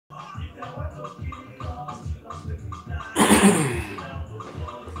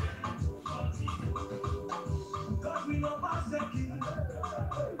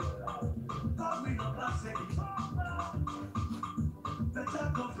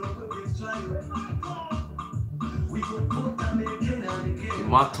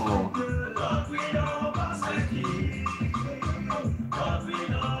Tomato.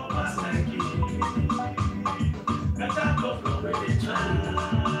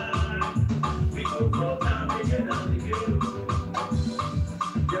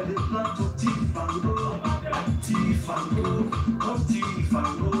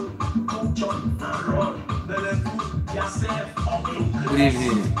 Good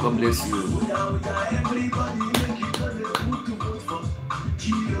evening. God bless you.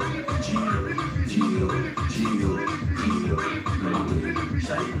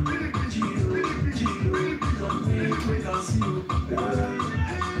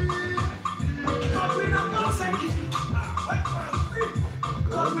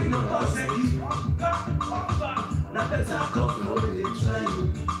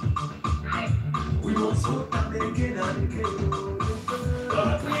 We must hope that they get out of the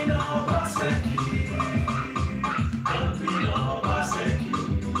God we know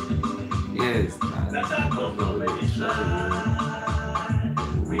yes, let us go from where we try.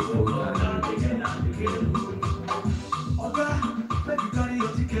 We hope that they get out of the Oga, let you carry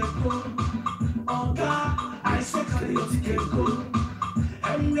your ticket go. Oga, I say carry your ticket go.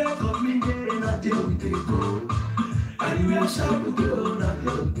 Anywhere come in there, not there we go. Anywhere shall we go, not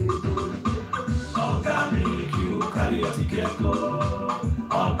there we go. Oga make you carry your ticket go.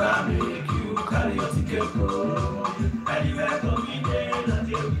 Oga make you carry your ticket go. Anywhere come in there, not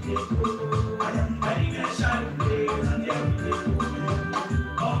there we go. Anywhere shall we go, not there we go.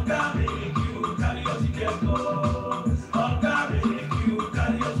 Oga make you carry your ticket go. Oga make you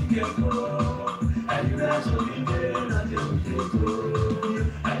carry your ticket go. Anywhere come in there, not there we go.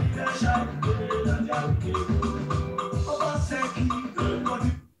 Anywhere shall we go, not there we go.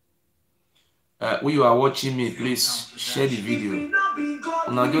 When you are watching me, please share the video.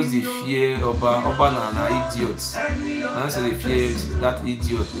 Now just the fear Oba na idiots. Now say the fear that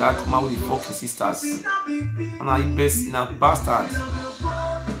idiot, that man with the fucking sisters. And I best in a bastard.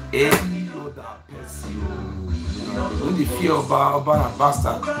 Any other person. When the fear Oba na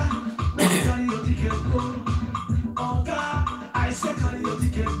bastard. I say carry your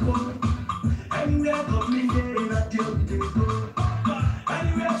ticket go. Anywhere come in there, not there we go.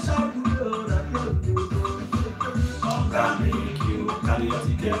 Anywhere shall we go, not there we go. Oga make you carry your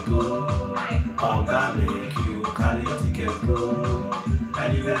ticket go. Oga make you carry your ticket go.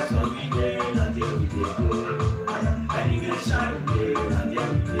 Anywhere come in there, not there we go. Anywhere shall we go, not there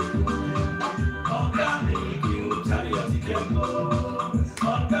we go. Oga make you carry your ticket go.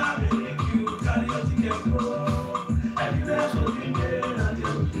 Oga make you carry your ticket go. Anywhere come in there, not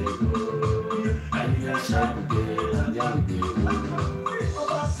there we go.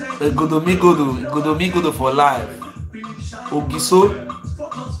 Godo for life. Ogiso,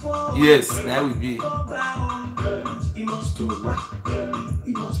 yes, that will be.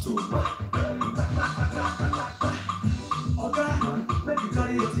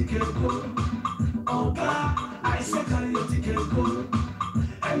 Oga, I say carry your ticket go.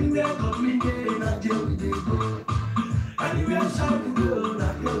 Anywhere come in there, not there we go. Anywhere shall we go,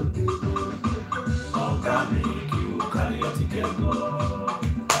 not there we go. Oga make you carry your ticket go.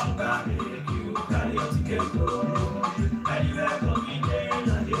 Oga make you carry your ticket go. Anywhere come in there,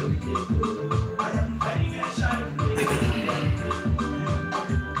 not there we go. Anywhere shall we go.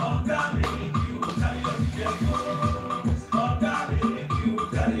 Oga make you carry your ticket go. Oga make you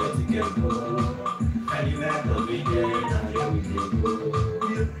carry your ticket go. Anywhere come in there, not there we go.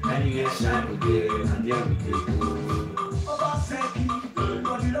 Anywhere shall we go, not there we go.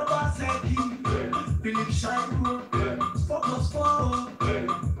 Believe shine, focus forward,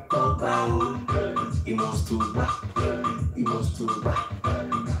 go down. He wants to back, he wants to back.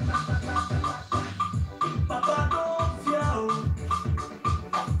 Papa don't fear,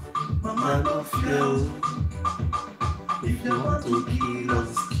 Mama don't fear. If they want to kill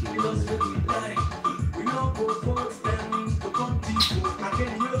us when we die. We don't go force them to come deep. I can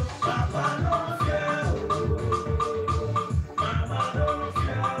hear Papa don't fear, Mama don't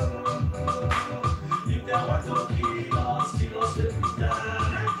fear. If they want to kill us when we die.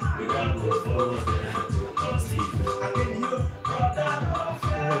 We don't go force them to come deep. I can hear brother don't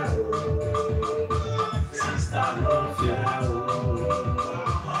fear, sister don't fear.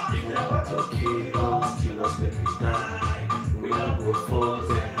 If they want to kill us when we die. We don't go force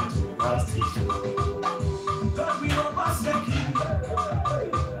them to come deep.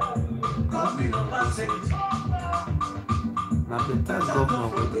 Now better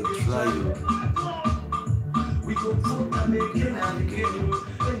government will they try you. We go vote and again and again.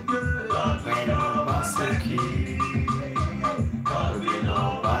 Baseki, we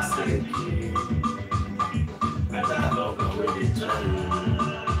know Baseki. Better government will they try you.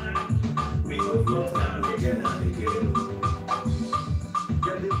 We go vote and again and again.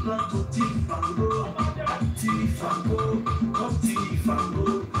 Get the plan to thief and go, come thief and go,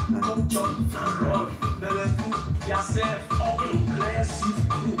 and come jump and run. Better put yourself up in aggressive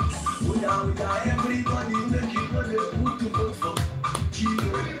groups. We are everybody making what they put to vote for. Gio.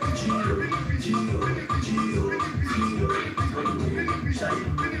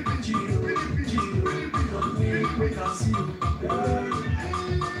 We can see you.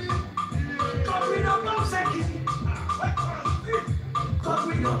 God, we don't know Seki. God,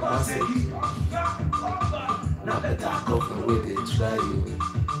 we don't know Seki. Now better go for the way they try you.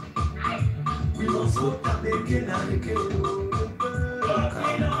 We must vote and again and again. God,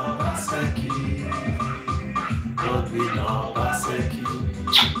 we know Baseki. God, we know Baseki.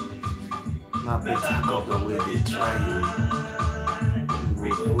 Now better go the way they try you. We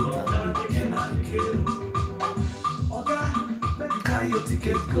vote and again and again. Carry your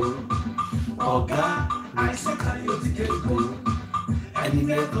ticket, go. Oga, make you carry your ticket, go.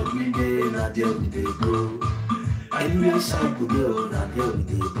 Anywhere God we dey, na there we dey go. Anywhere shine we dey, na there we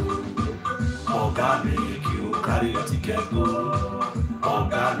dey go. Oga, make you carry your ticket, go.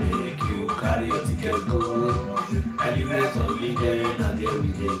 Oga, make you carry your ticket, go. Anywhere God we dey, na there we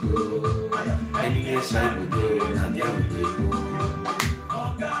dey go. Anywhere shine we dey, na there we dey go.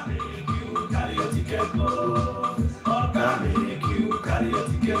 Oga, make you carry your ticket, go. Oga, make you carry your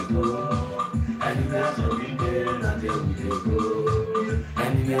ticket, go. Anywhere so we dey, na there we dey go.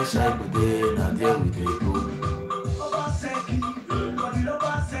 Anywhere shine we dey, na there we dey go. Obaseki, body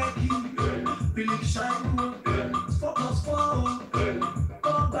Obaseki, believe shine, focus forward,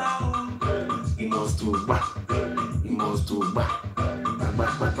 go down. He must to back, he must to back.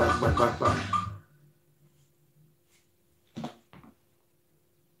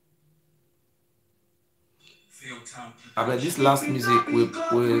 I bet this last music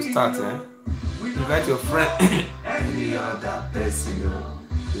will start, Invite your friend, any other person.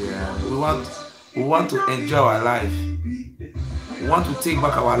 Yeah, we want to enjoy our life. We want to take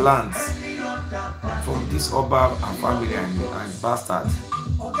back our lands from this Oba and family and bastard.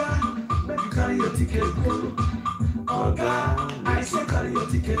 Carry your ticket, go. Oga, I say carry your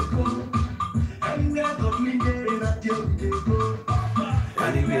ticket, go. Anywhere God me dey, na there we dey go.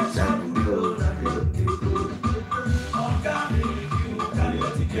 Anywhere time we go, na there we dey go. Oga, make you carry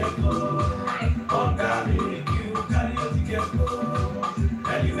your ticket, go. Oga, make you carry your ticket, go.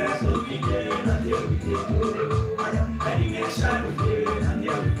 Anywhere so we dey, na there we dey go. Anywhere shine we dey, na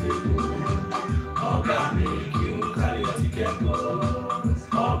there we dey go. Oga, make you carry your ticket, go.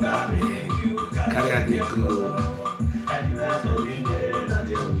 Oga, make you carry your ticket, go. Anywhere so we dey, na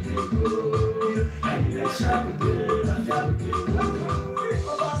there we dey go. Anywhere shine we dey, na there we dey go.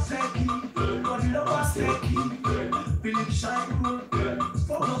 Obaseki, body Obaseki, believe shine,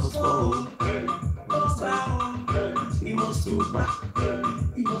 focus forward, go down. He must to back,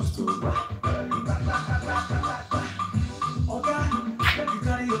 he must to back. Oga, let you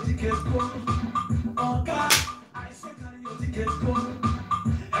carry your ticket, go. Oga, I say carry your ticket, go.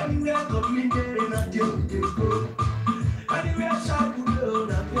 Anywhere God me dey, na there we dey go. Anywhere shine we go,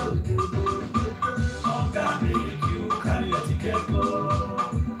 na there we dey go. Oga, make you carry your ticket, go.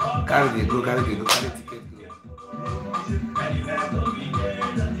 Carry the ticket, go. Anywhere God me dey,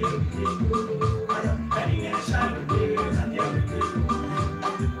 na there we dey go. Anywhere shine we dey, na there we dey go.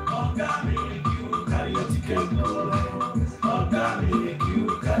 Oga, make you carry your ticket, go. Oga, make you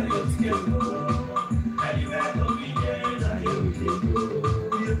carry your ticket, go. Anywhere God me dey, na there we dey go.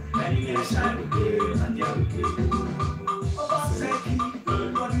 Anywhere shine we dey, na there we dey go. Obaseki,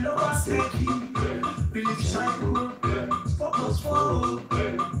 body Obaseki, believe shine, focus forward,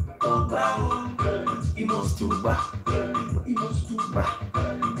 go down. He must to back, he must to back,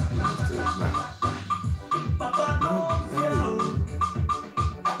 Papa no fear,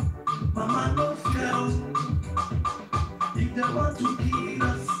 Mama no fear. If they want to kill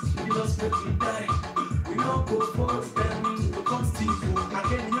us, we just let we die. We don't go force them to come steal food. I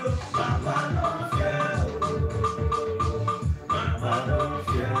can hear Mama no fear, Mama no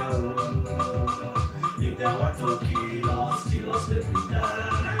fear. If they want to kill us, let we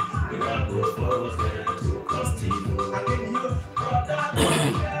die. We don't go force them to come steal food. I can hear Brother no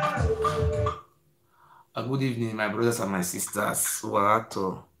fear. Good evening, my brothers and my sisters.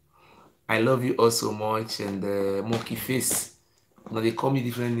 Warato. I love you all so much. And Monkey Face. Now they call me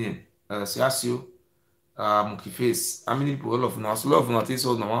different name. So ask you. monkey face. How many people? All of una. So all of una think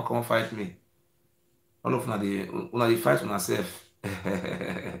so. No one come fight me. All of una they fight on herself.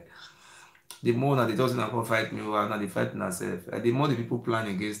 The more that they just not come fight me, now they fight on herself. The more the people plan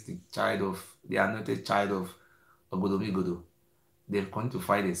against the anointed child of Ogodomigodo, they come to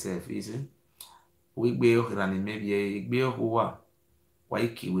fight themselves. You see, we be and maybe a be who are why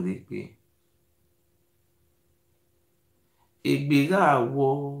kill with it.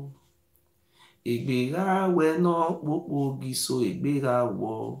 Igbigawo, Igbigawe no kpokpo giso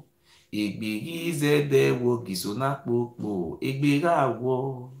Igbigawo, Igbigizedewo giso na kpokpo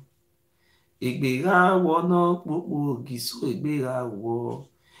Igbigawo, Igbigawo no kpokpo giso Igbigawo,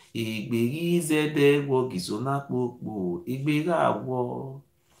 Igbigizedewo giso na kpokpo Igbigawo,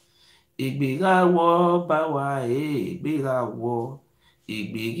 Igbigawo bawa Igbigawo.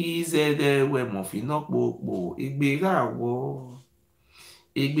 Igbigizedewe mofino kpokpo Igbigawo,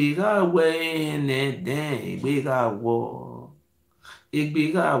 Igbigawe neden Igbigawo,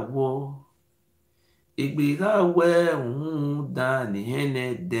 Igbigawo, Igbigawe dani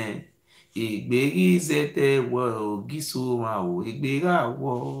neden, Igbigizedewe ogisoma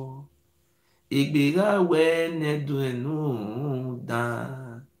Igbigawo, Igbigawe neduenu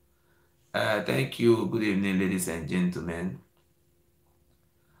dan. Thank you. Good evening, ladies and gentlemen.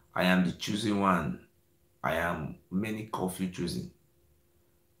 I am the chosen one. I am many coffee choosing.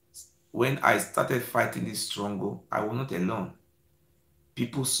 When I started fighting this struggle, I was not alone.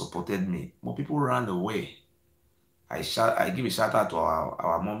 People supported me. More people ran away. I give a shout out to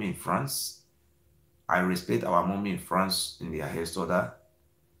our mommy in France. I respect our mommy in France in their hair order.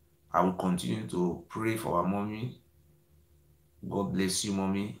 I will continue to pray for our mommy. God bless you,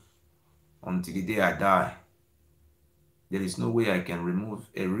 mommy, until the day I die. There is no way I can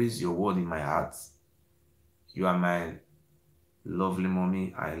erase your word in my heart. You are my lovely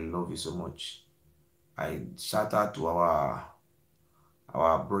mommy. I love you so much. I shout out to our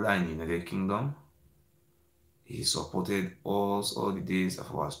brother in the United Kingdom. He supported us all the days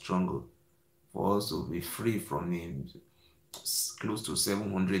of our struggle for us to be free from him. Close to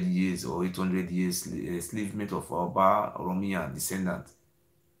 700 years or 800 years enslavement of our Oromia descendants,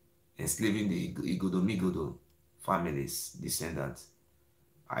 enslaving the Igodomigodo families, descendants.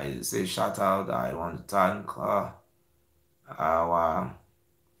 I say shout out. I want to thank our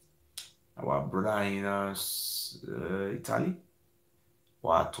brother in Italy.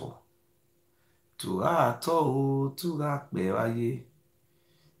 Wato. To rakbewaye.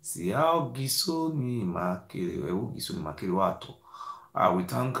 Si how giso ni makere wato. We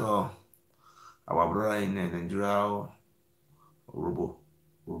thank our brother in Nigeria, Robo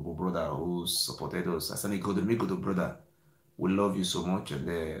brother who supported us. As an Igodomigodo brother, we love you so much, and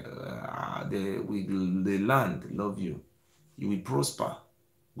the land love you. You will prosper.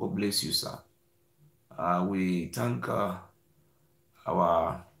 God bless you, sir. We thank our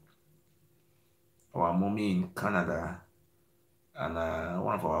mommy in Canada, and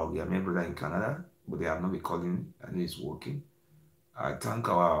one of our brother in Canada, but they have not been calling, and he's working. I thank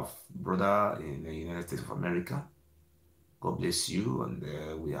our brother in the United States of America. God bless you, and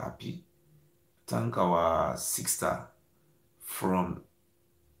we are happy. Thank our sister from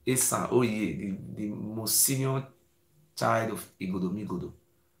Esan Oye, the most senior child of Igodomigodo.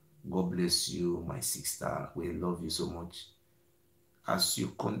 God bless you, my sister. We love you so much. As you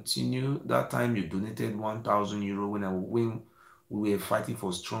continue, that time you donated 1,000 euro when we were fighting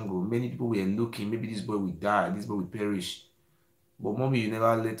for struggle. Many people were looking, maybe this boy will die, this boy will perish. But mommy, you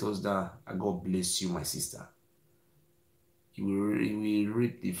never let us down. And God bless you, my sister. You will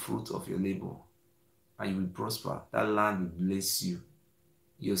reap the fruit of your labor, and you will prosper. That land will bless you.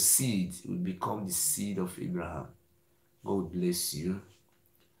 Your seed will become the seed of Abraham. God bless you.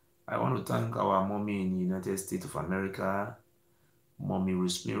 I want to thank our mommy in the United States of America, Mommy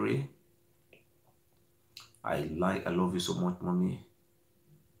Rosemary. I love you so much, mommy.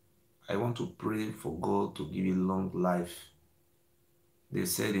 I want to pray for God to give you long life. They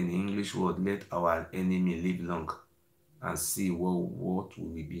said in the English word, let our enemy live long and see what will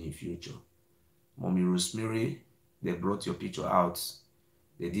we be in future. Mommy Rosemary, they brought your picture out.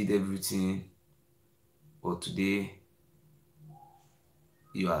 They did everything. But today,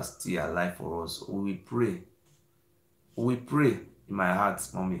 you are still alive for us. We will pray. We will pray in my heart,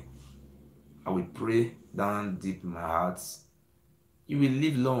 mommy. I will pray down deep in my heart. You will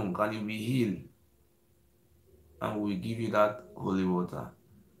live long and you will heal. And we will give you that holy water.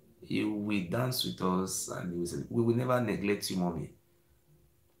 You will dance with us and you will say, we will never neglect you, mommy.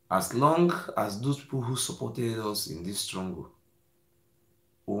 As long as those people who supported us in this struggle,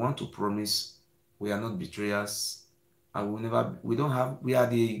 we want to promise we are not betrayers, and we are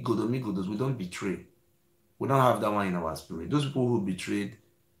the Igodomigodos. We don't betray. We don't have that one in our spirit. Those people who betrayed,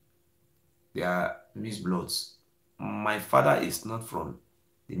 they are misbloods. My father is not from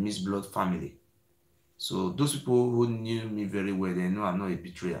the misblood family. So those people who knew me very well, they know I'm not a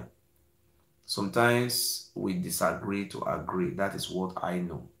betrayer. Sometimes we disagree to agree. That is what I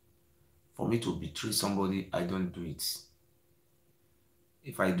know. For me to betray somebody, I don't do it.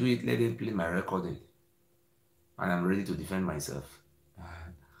 If I do it, let them play my recording. And I'm ready to defend myself.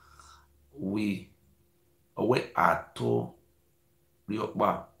 We ato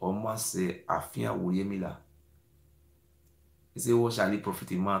riokba omase afia woyemila. He said, what shall it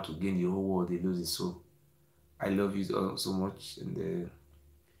profit a man to gain the whole world, they lose his soul? I love you so much, and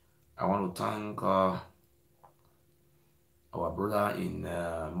I want to thank our brother in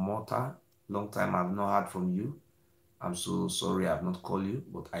Malta. Long time I've not heard from you. I'm so sorry I've not called you,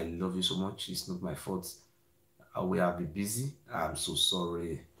 but I love you so much. It's not my fault. We have been busy. I'm so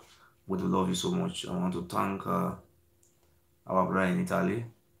sorry. We do love you so much. I want to thank our brother in Italy.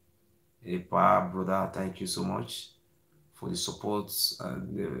 Brother, thank you so much for the support,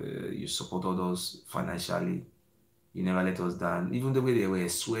 and you supported us financially. You never let us down. Even the way they were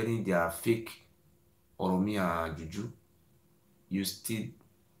swearing their fake Oromia Juju, you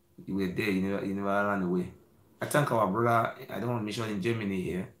were there. You never ran away. I thank our brother. I don't want to mention in Germany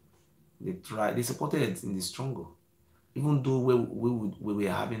here. They supported in the struggle. Even though we were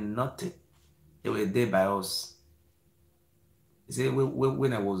having nothing, they were there by us. He said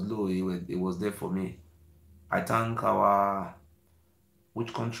when I was low, it was there for me. I thank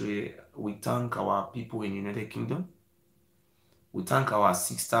which country? We thank our people in United Kingdom. We thank our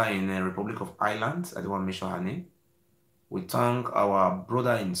sister in the Republic of Ireland. I don't want to mention her name. We thank our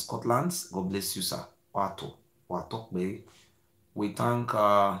brother in Scotland. God bless you, sir. We thank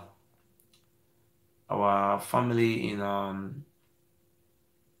our family in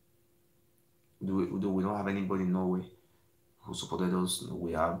we don't have anybody in Norway who supported us.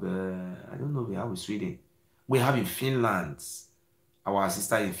 We have I don't know, we have in Sweden. We have in Finland. Our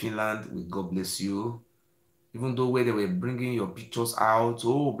sister in Finland, God bless you. Even though where they were bringing your pictures out,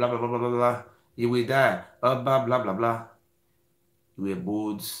 oh, blah, blah, blah, blah, blah, blah, you will die, blah, blah, blah, blah, blah. You were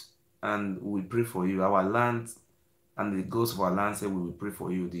bold, and we pray for you. Our land, and the ghost of our land said, we will pray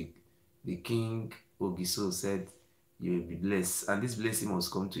for you. The king, Ogiso, said, you will be blessed. And this blessing must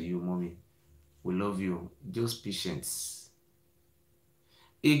come to you, mommy. We love you. Just patience.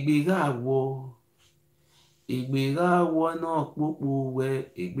 Ìgbérawo náà pópó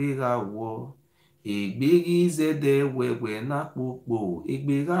wẹ ìgbérawo. Ìgbérizẹ̀dẹ̀ wẹ̀wẹ̀ náà pópó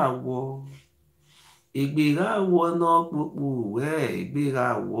ìgbérawo. Ìgbérawo náà pópó wẹ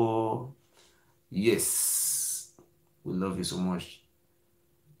ìgbérawo. Yes, we love you so much.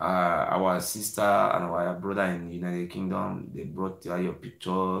 Our sister and our brother in the United Kingdom, they brought your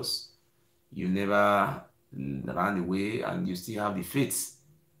pictures. You never ran away, and you still have the faith.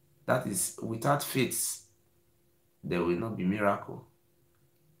 That is, without faith, there will not be miracle.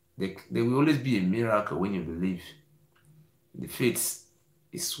 There will always be a miracle when you believe. The faith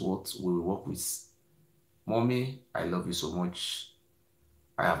is what we will work with. Mommy, I love you so much.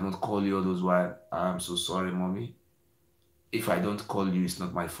 I have not called you all those while. I am so sorry, mommy. If I don't call you, it's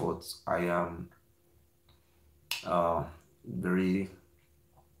not my fault. I am very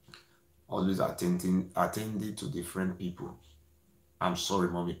always attending to different people. I'm sorry,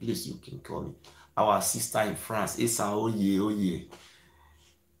 mommy. Please, you can call me. Our sister in France, Esa, oh yeah.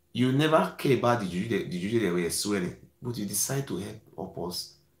 You never care about the juju they were swearing, but you decide to help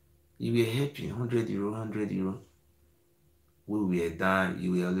us. You were helping, €100. We were down,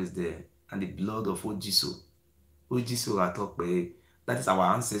 you were always there. And the blood of Ojiso are talk by, that is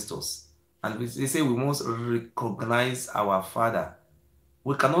our ancestors. And they say we must recognize our father.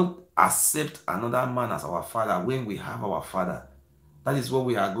 We cannot accept another man as our father when we have our father. That is what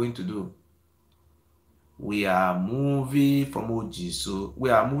we are going to do. We are moving from Ojiso.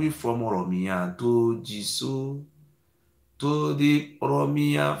 We are moving from Oromia to Jiso. To the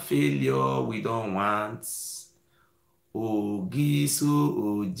Oromia failure we don't want. Ojiso.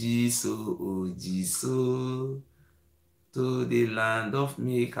 To the land of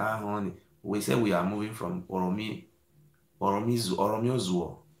milk and honey. We say we are moving from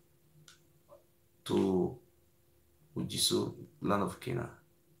Oromiozuo to Ojiso, land of Canaan.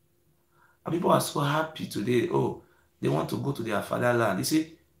 And people are so happy today. Oh, they want to go to their fatherland. You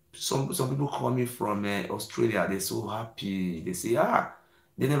see, some people coming from Australia, they're so happy. They say,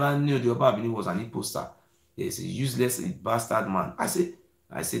 they never knew the Obabini was an imposter. They say, useless bastard man. I say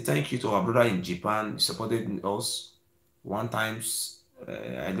thank you to our brother in Japan. You supported us one time.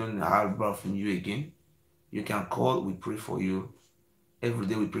 I don't have brother from you again. You can call. We pray for you. Every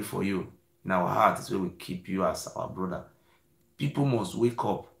day we pray for you. In our heart is where we keep you as our brother. People must wake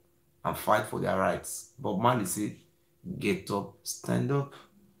up and fight for their rights. But Marley say, get up, stand up.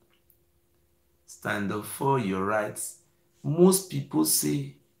 Stand up for your rights. Most people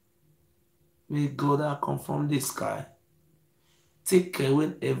say, may God that come from the sky take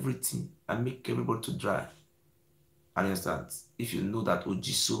away everything and make everybody to dry. Understand? If you know that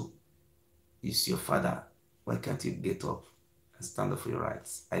Ojiso is your father, why can't you get up and stand up for your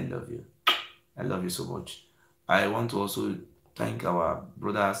rights? I love you. I love you so much. I want to also thank our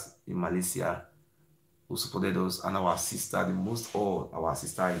brothers in Malaysia who supported us, and our sister, the most all our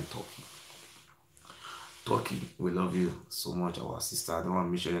sister in Turkey. Turkey, we love you so much, our sister. I don't want to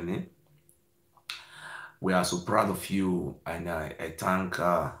mention your name. We are so proud of you, and I thank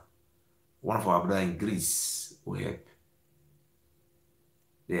one of our brothers in Greece who help.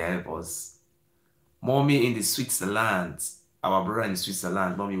 They help us. Mommy in the Switzerland, our brother in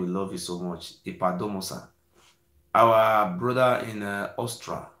Switzerland, Mommy, we love you so much. Ipadomosa. Our brother in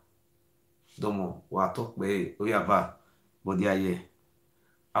Austria, Domo, we are talking about Bodiaye.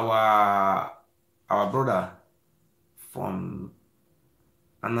 Our brother from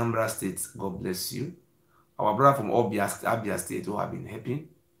Anambra State, God bless you. Our brother from Abia State who have been helping,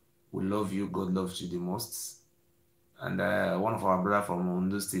 we love you. God loves you the most. And one of our brother from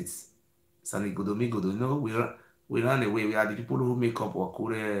Ondo State, Sani Godomigodo, you know, we ran away. We are the people who make up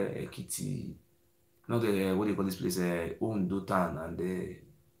Wakure, Ekiti, not the what do you call this place, Ondo Town, and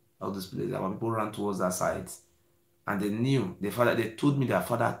all those places. Our people ran towards that side, and they knew the father. They told me their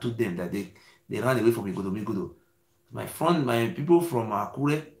father told them that they ran away from Igodomigodo. My people from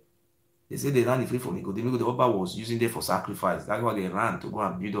Akure, they said they ran away from Igodomigodo. The Oba was using them for sacrifice. That's why they ran to go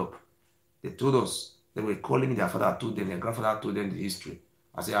and build up. They told us, they were calling me their father told them, their grandfather told them the history.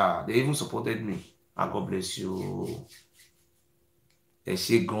 I said, they even supported me. And God bless you.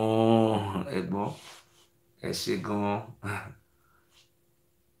 Eshegon, Egbo. Eshegon.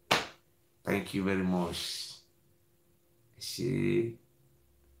 Thank you very much.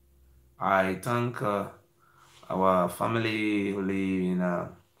 I thank our family who live in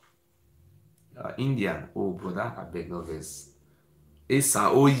India. Oh, brother, I beg no verse. Esa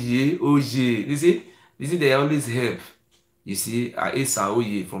Oye. You see, they always help. You see, Esa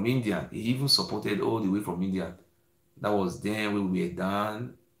Oye from India, he even supported all the way from India. That was then when we were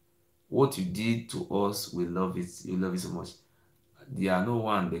done. What you did to us, we love it. You love it so much. There are no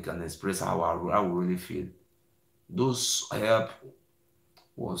one that can express how we really feel. Those help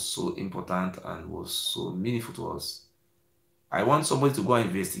was so important and was so meaningful to us. I want somebody to go and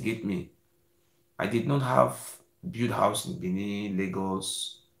investigate me. I did not have build house in Benin,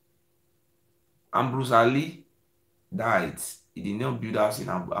 Lagos. Ambrose Ali died. He did not build house in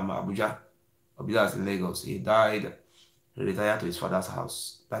Abuja or build house in Lagos. He died, he retired to his father's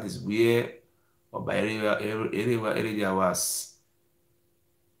house. That is where Oba area was.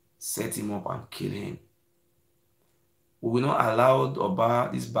 Set him up and kill him. We will not allow Oba,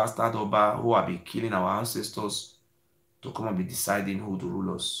 this bastard Oba who have been killing our ancestors, to come and be deciding who to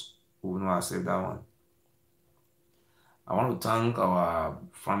rule us. We will not accept that one. I want to thank our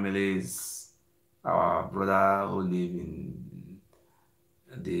families, our brother who live in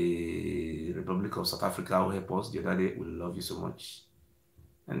the Republic of South Africa who helped us the other day. We love you so much.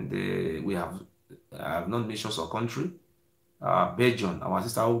 And I have not mentioned our country. Belgium, our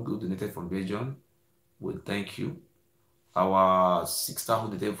sister who donated from Belgium, we thank you. Our sister who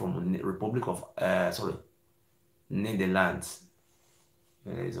donated from Republic of, Netherlands.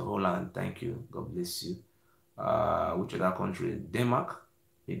 It's a Holland, thank you. God bless you. Which other country? Denmark?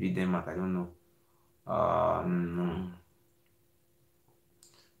 Maybe Denmark, I don't know.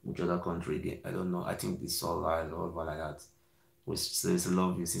 Which other country again? I don't know. I think it's all over like that. We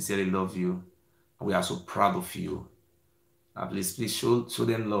love you, sincerely love you. We are so proud of you. Please show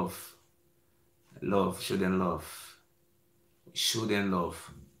them love. Show them love. Show them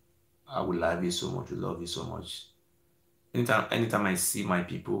love. I will love you so much. We love you so much. Anytime I see my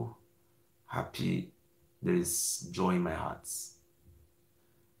people happy, there is joy in my heart.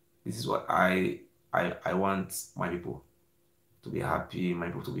 This is what I want my people to be happy, my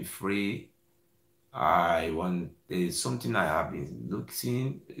people to be free. There is something I have been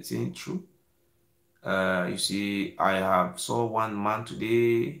seeing through. You see, I saw one man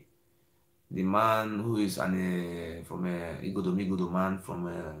today, the man who is from Igodomigodo man from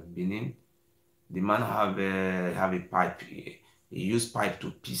Benin. The man have a pipe. He used pipe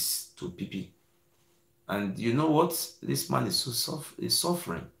to piss to pee. And you know what? This man is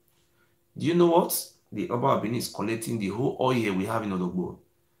suffering. Do you know what? The Oba of Benin is collecting the whole oil we have in Odogbo.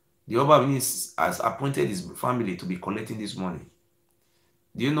 The Oba of Benin has appointed his family to be collecting this money.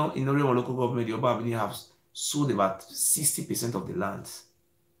 Do you know in Ewuare local government, the Oba Abini have sold about 60% of the land.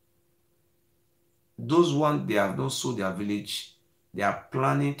 Those ones, they have not sold their village. They are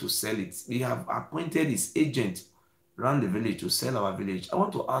planning to sell it. We have appointed his agent around the village to sell our village. I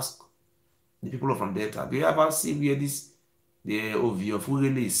want to ask the people from Delta, do you ever see where the OV of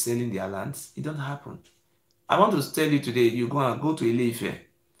Urele is selling their lands? It don't happen. I want to tell you today, you go to Ile-Ife,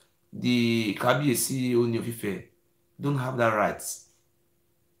 the Kabiyesi Ooni of Ife don't have that right.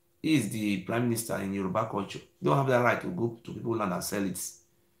 He is the prime minister in Yoruba culture. Don't have that right to go to people's land and sell it.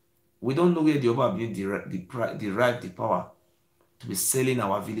 We don't know where the Oba Abini derive the power to be selling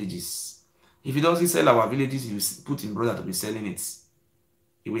our villages. If he doesn't sell our villages, he will put his brother to be selling it.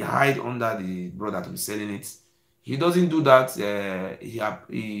 He will hide under the brother to be selling it. If he doesn't do that,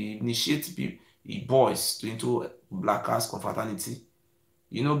 he initiates boys into Black House Confraternity.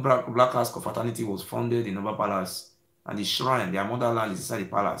 You know, Black House Confraternity was founded in Oba Palace, and the shrine, their motherland, is inside the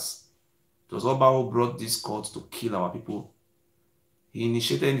palace. It was Oba who brought this court to kill our people. He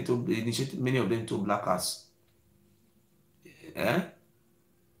initiated many of them into Black House.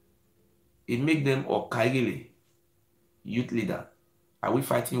 He made them Okaigele, youth leader. Are we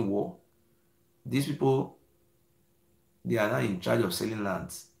fighting war? These people, they are now in charge of selling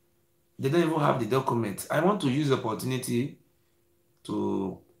lands. They don't even have the documents. I want to use the opportunity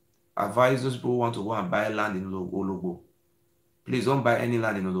to advise those people who want to go and buy land in Ologbo. Please don't buy any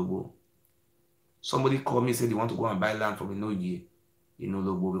land in Ologbo. Somebody called me and said they want to go and buy land from Inogie in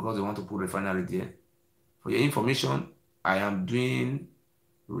Ologbo because they want to put refinery there. For your information, I am doing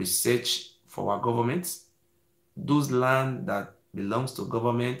research for our government. Those land that belongs to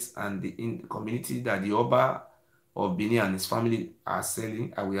government and the community that the Oba of Benin and his family are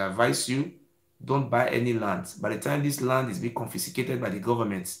selling, I will advise you, don't buy any land. By the time this land is being confiscated by the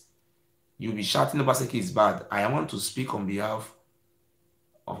government, you'll be shouting Obaseki is bad. I want to speak on behalf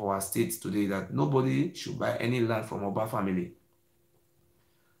of our state today that nobody should buy any land from Oba family.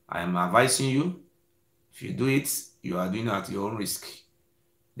 I am advising you, if you do it, you are doing it at your own risk.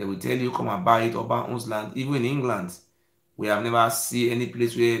 They will tell you, come and buy it. Oba owns land. Even in England, we have never seen any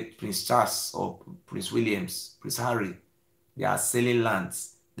place where Prince Charles or Prince Williams, Prince Harry, they are selling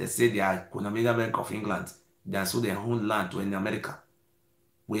lands. They say they are Economic Bank of England. They are sold their own land to in America.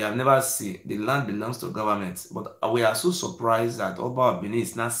 We have never seen. The land belongs to government. But we are so surprised that Oba Benin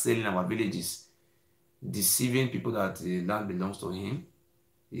is not selling our villages, deceiving people that the land belongs to him.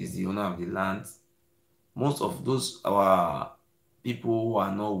 He is the owner of the land. Most of those our people who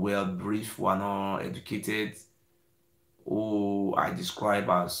are not well briefed, who are not educated, who I describe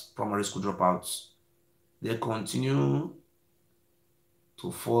as primary school dropouts, they continue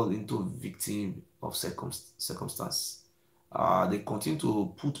to fall into victim of circumstance. They continue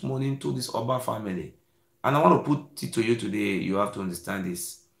to put money into this Oba family. And I want to put it to you today, you have to understand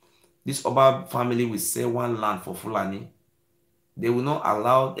this. This Oba family will sell one land for Fulani. They will not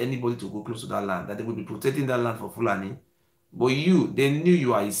allow anybody to go close to that land, that they will be protecting that land for Fulani. But you, they knew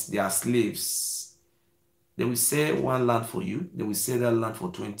you are their slaves. They will sell one land for you. They will sell that land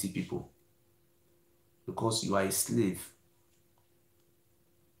for 20 people. Because you are a slave.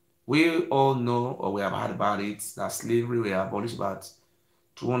 We all know, or we have heard about it, that slavery was abolished about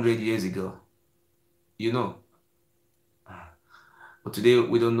 200 years ago. You know. But today,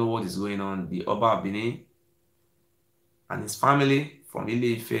 we don't know what is going on. The Oba Benin and his family from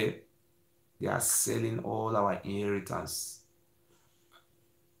Ile-Ife, they are selling all our inheritance.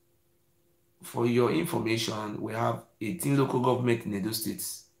 For your information, we have 18 local government in Edo State.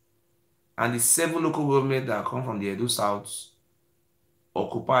 And the 7 local government that come from the Edo South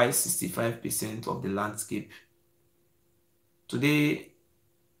occupy 65% of the landscape. Today,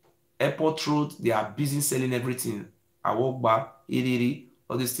 Airport Road, they are busy selling everything. Awogba, Iriri,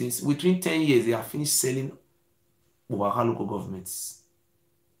 all these things. Within 10 years, they are finished selling Ewuare local governments.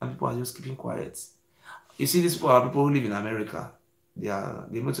 And people are just keeping quiet. You see, these people are people who live in America.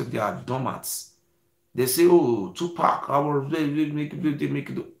 Most of them are doormats. They say, oh, Tupac, they make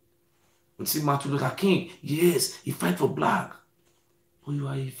it. But see, Martin Luther King, yes, he fight for black. But you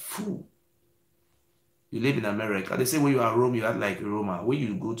are a fool. You live in America. They say when you are Rome, you act like a Roma. When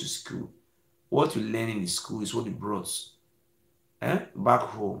you go to school, what you learn in the school is what you brought back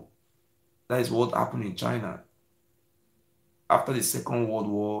home. That is what happened in China. After the Second World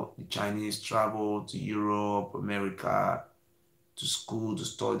War, the Chinese traveled to Europe, America, to school, to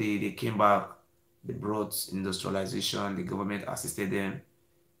study. They came back. They brought industrialization. The government assisted them.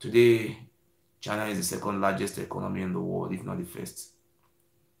 Today, China is the second largest economy in the world, if not the first.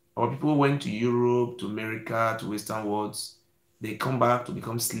 Our people went to Europe, to America, to Western worlds. They come back to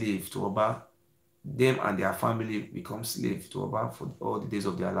become slaves to Oba. them and their family become slaves to Oba for all the days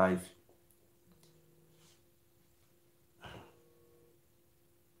of their life.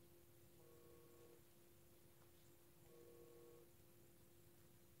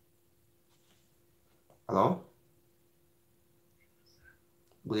 Hello?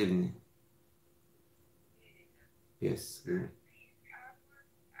 Good evening. Yes.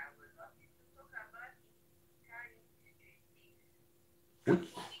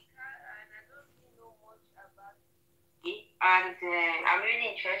 And I'm really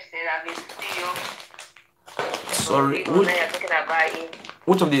interested. I've been studio. Sorry,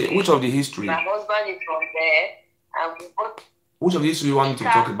 which of the history? My husband is from there, and we both. Which of the history you want me to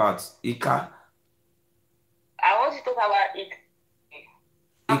talk about? Ika. I want to talk about it.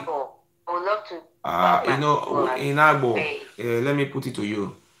 Agbo. I would love to. You know, in Agbo, let me put it to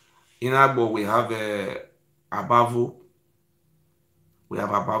you. In Agbo, we have Abavu. We have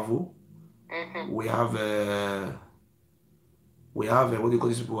Abavu. We have what do you call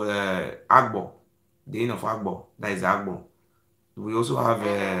this people? Agbo, the inn of Agbo. That is Agbo. We also have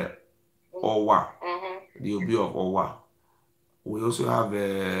Owa, the Obi of Owa. We also have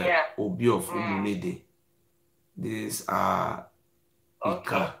Obi of Umunede. These are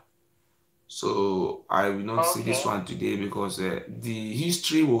Ika. So I will not say this one today because the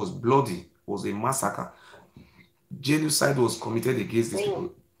history was bloody, was a massacre. Genocide was committed against these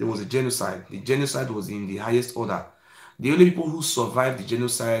people. There was a genocide. The genocide was in the highest order. The only people who survived the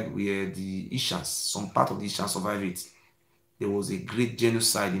genocide were the Ishans. Some part of the Ishans survived it. There was a great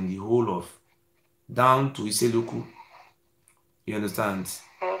genocide in the whole of, down to Iseluku. You understand?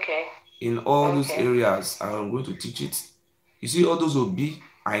 Okay. In all those areas, I'm going to teach it. You see, all those Obi,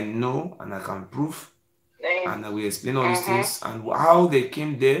 I know and I can prove. And I will explain all these things and how they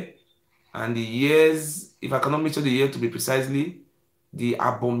came there and the years, if I cannot mention the year to be precisely, the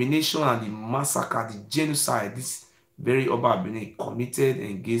abomination and the massacre, the genocide, this very Oba Abene committed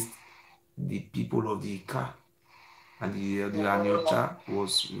against the people of the Ika and the Aniocha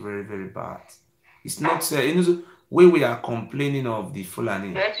was very, very bad. It's not, when we are complaining of the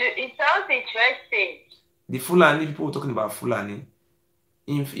Fulani. But it sounds interesting. The Fulani, people were talking about Fulani.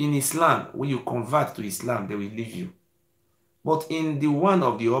 In Islam, when you convert to Islam, they will leave you. But in the one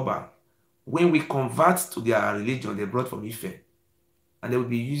of the Oba, when we convert to their religion, they brought from Ife, and they will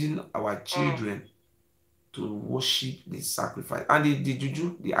be using our children to worship the sacrifice and the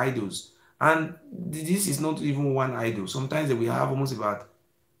juju, the idols. And this is not even one idol. Sometimes they will have almost about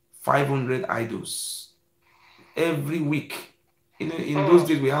 500 idols every week. In those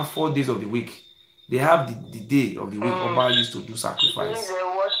days, we have 4 days of the week. They have the day of the week Oba used to do sacrifice.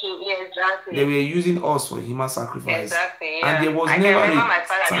 They were using us for human sacrifice. And there was never a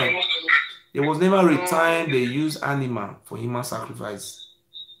time. There was never a time they used animal for human sacrifice.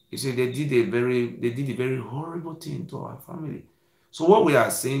 You see, they did a very horrible thing to our family. So what we are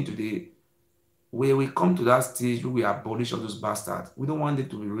saying today, where we come to that stage where we abolish all those bastards, we don't want them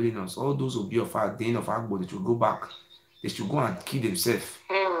to be ruling us. All those will be of our day of Agbo, they should go back. They should go and kill themselves.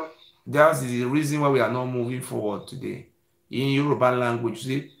 That's the reason why we are not moving forward today. In Yoruba language,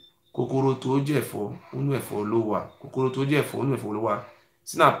 you see, kokoro to jefo, unu efo lowa. Kokoro to jefo, unu efo lowa.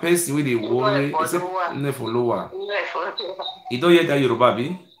 See now, person with the worry, except unu efo lowa. You don't hear that Yoruba,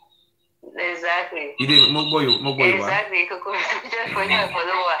 be? Exactly. You didn't exactly.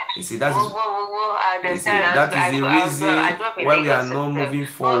 You see, that is the reason why we are not moving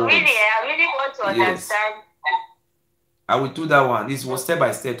forward. But really, I really want to understand. I will do that one. This was step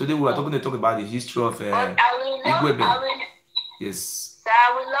by step. Today we are going to talk about the history of Igueben. Yes. So I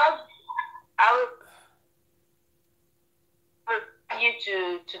would love you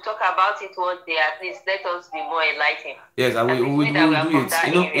to talk about it one day. At least let us be more enlightened. Yes, we will do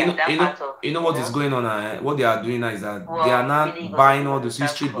it. You know what is going on? What they are doing now is that they are not really buying all those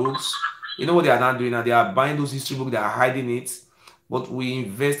history books. You know what they are not doing now? They are buying those history books. They are hiding it. But we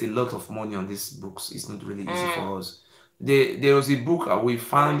invest a lot of money on these books. It's not really easy for us. There was a book we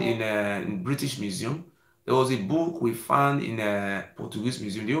found in British Museum. There was a book we found in a Portuguese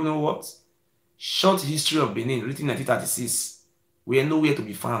museum. Do you know what? Short History of Benin, written in 1936. We are nowhere to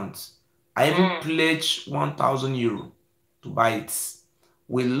be found. I even pledged 1,000 euro to buy it.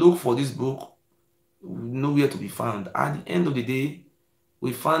 We look for this book, nowhere to be found. At the end of the day,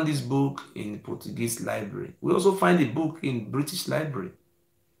 we found this book in the Portuguese library. We also find a book in British library.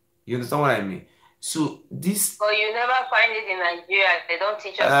 You understand what I mean? So this. But you never find it in Nigeria. They don't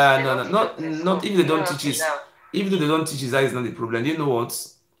teach us. Not if they don't teach us. Even though they don't teach us, that is not the problem. You know what?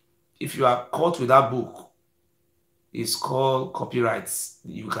 If you are caught with that book, it's called copyrights.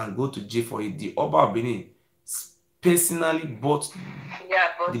 You can go to jail for it. The Oba of Benin personally bought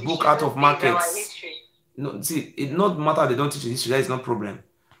but the book out of markets. History. No, see, it not matter they don't teach history, that is not problem.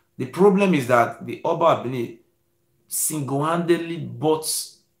 The problem is that the Oba Benin single-handedly bought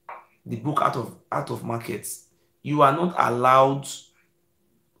the book out of markets. You are not allowed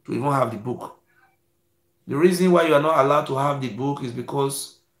to even have the book. The reason why you are not allowed to have the book is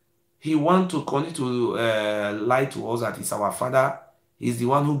because he wants to continue to lie to us that he's our father. He's the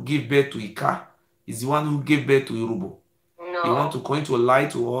one who gave birth to Ika. He's the one who gave birth to Yoruba. No. He wants to continue to lie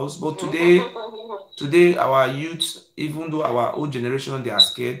to us. But today our youth, even though our old generation, they are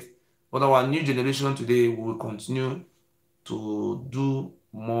scared, but our new generation today will continue to do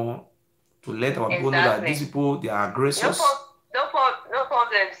more to let our people know that these people, they are aggressors. No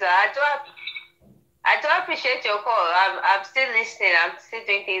problem, sir. I do appreciate your call. I'm still listening. I'm still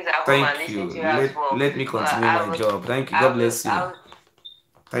doing things at home and listening to you as well. Let me continue my job. Thank you. God bless you.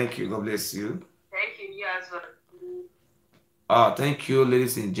 Thank you. God bless you. Thank you. You as well. Thank you,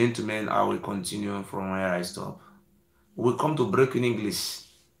 ladies and gentlemen. I will continue from where I stop. We'll come to breaking English.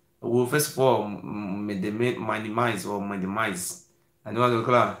 We'll first of all minimize. I know what to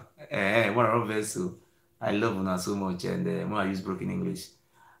call one vessel. I love Una so much, and when I use broken English,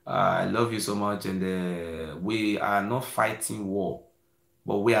 I love you so much, and we are not fighting war,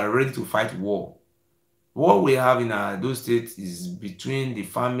 but we are ready to fight war. What we have in those states is between the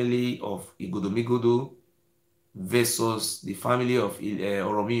family of Igodomigodo versus the family of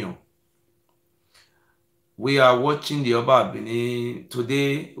Oromio. We are watching the Oba Benin.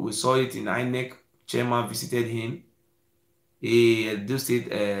 Today, we saw it in INEC. Chairman visited him. Those state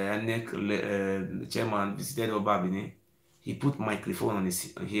INEC chairman visited Oba Benin. He put microphone on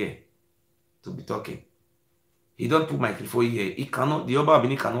his here to be talking. He don't put microphone here. He cannot. The Oba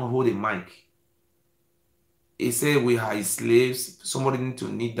Benin cannot hold a mic. He said we are his slaves. Somebody need to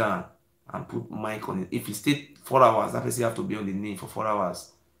kneel down and put mic on it. If he stayed 4 hours, that person have to be on the knee for 4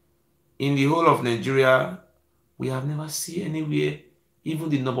 hours. In the whole of Nigeria, we have never seen anywhere. Even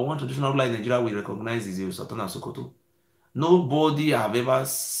the #1 traditional ruler in Nigeria we recognize is the Sultan of Sokoto. Nobody have ever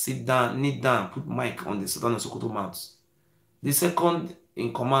sit down, kneel down, put mic on the Sultan of Sokoto mouth. The second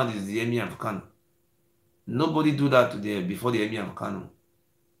in command is the Emir of Kano. Nobody do that before the Emir of Kano.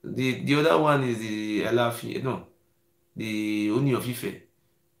 The other one is the the Oni of Ife.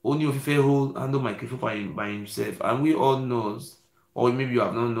 Oni of Ife who handle microphone by himself, and we all knows, or maybe you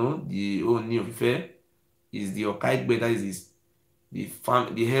have not known, the Oni of Ife is the Okaigbe, that is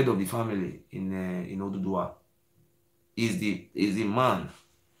the head of the family in Oduduwa. Is the man.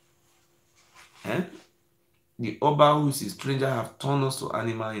 The Oba, who is a stranger, have turned us to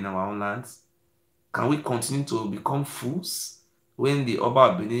animal in our own lands. Can we continue to become fools when the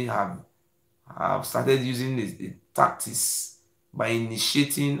Oba Benin have started using the tactics by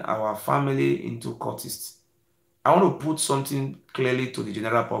initiating our family into cultists? I want to put something clearly to the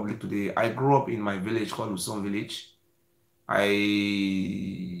general public today. I grew up in my village called Uson Village. I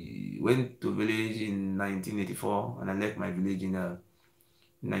went to village in 1984 and I left my village in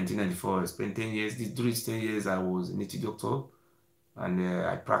 1994. I spent 10 years. During 10 years, I was a native doctor and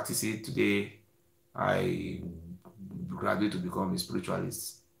I practice it. Today, I graduate to become a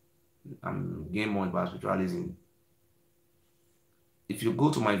spiritualist. I'm getting more about spiritualism. If you go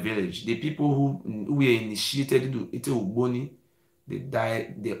to my village, the people who were initiated into Uboni,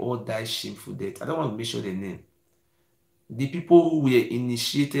 they all die shameful death. I don't want to mention their name. The people who were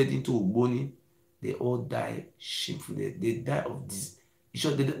initiated into Uboni, they all die shameful death. They die of this.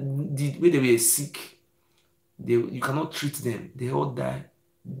 The way they were sick, you cannot treat them. They all die.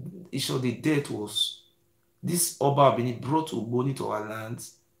 The death was this Oba Benin brought Uboni to our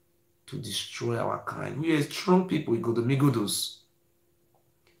lands to destroy our kind. We are strong people. We go to Migodos.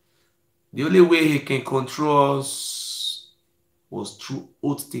 The only way he can control us was through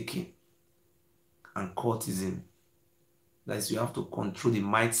oath-taking and courtism. That is, you have to control the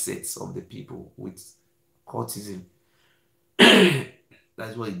mindsets of the people with courtism.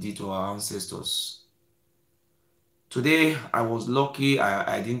 That's what he did to our ancestors. Today, I was lucky.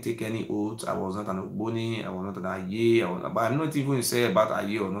 I didn't take any oath. I was not an Ogboni. I was not an Aye. But I'm not even saying about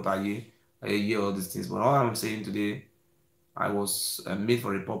Aye or not Aye, all these things. But all I'm saying today, I was made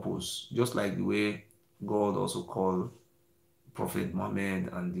for a purpose, just like the way God also called Prophet Muhammad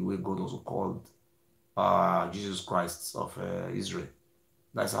and the way God also called Jesus Christ of Israel.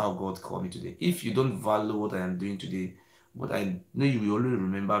 That's how God called me today. If you don't value what I am doing today, but I know you will only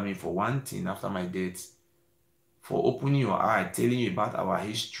remember me for one thing after my death, for opening your eye, telling you about our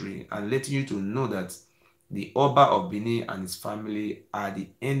history, and letting you to know that the Oba of Benin and his family are the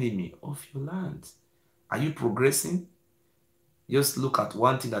enemy of your land. Are you progressing? Just look at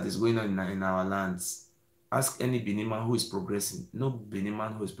one thing that is going on in our lands. Ask any Benin man who is progressing. No Benin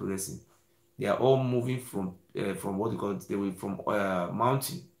man who is progressing. They are all moving from what you call it. They were from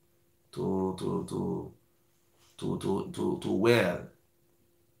mountain to well.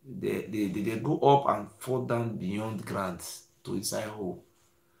 They go up and fall down beyond ground to inside hole.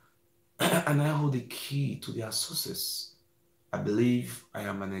 And I hold the key to their success. I believe I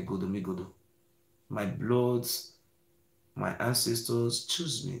am an Egodomigodo. My bloods, my ancestors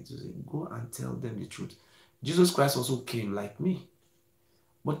choose me to say, go and tell them the truth. Jesus Christ also came like me.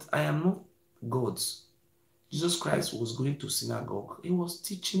 But I am not God. Jesus Christ was going to synagogue. He was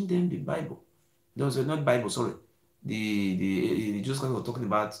teaching them the Bible. There was not Bible, sorry. The Jesus Christ was talking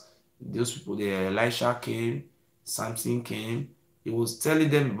about those people. The Elisha came, Samson came. He was telling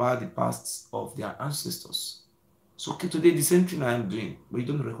them about the past of their ancestors. So okay, today the same thing I am doing, but you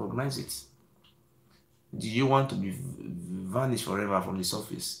don't recognize it. Do you want to be vanished forever from the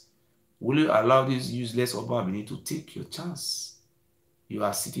surface? Will you allow this useless Obabini to take your chance? You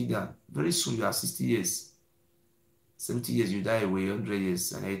are sitting down. Very soon you are 60 years. 70 years you die away, 100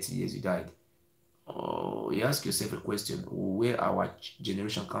 years and 80 years you died. Oh, you ask yourself a question, where our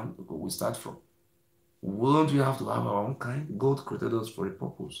generation we start from? Wouldn't we have to have our own kind? God created us for a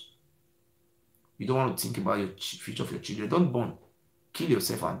purpose. You don't want to think about your future of your children. Don't born. Kill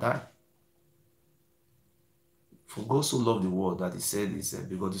yourself and die. For God so loved the world that he said his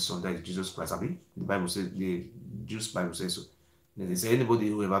begotten son, that is Jesus Christ. I mean, the Bible says, the Jewish Bible says so. They say anybody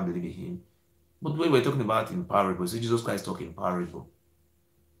who ever believe in him. But when we're talking about in parable, so Jesus Christ talking in parable.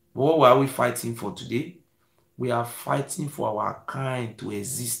 But what are we fighting for today? We are fighting for our kind to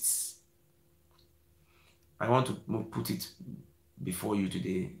exist. I want to put it before you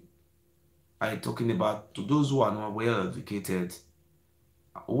today. I'm talking about, to those who are not well educated,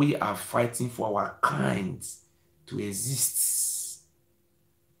 we are fighting for our kind to exist.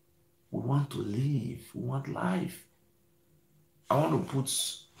 We want to live. We want life. I want to put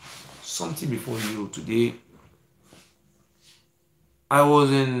something before you today. I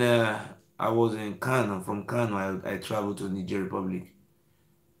was in Kano. From Kano, I traveled to Niger Republic.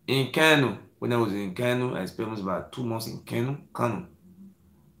 In Kano, when I was in Kano, I spent almost about 2 months in Kano.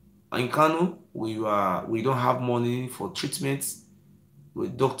 In Kano, we don't have money for treatments. The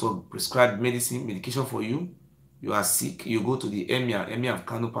doctor prescribed medication for you. You are sick, you go to the Emir of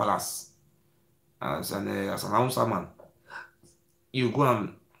Kano Palace as an announcer man. You go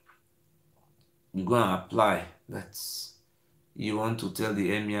and apply that you want to tell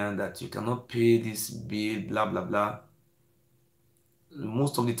the Emir that you cannot pay this bill, blah blah blah.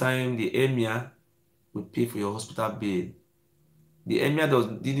 Most of the time, the Emir will pay for your hospital bill. The Emir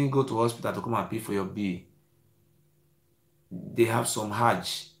didn't go to hospital to come and pay for your bill. They have some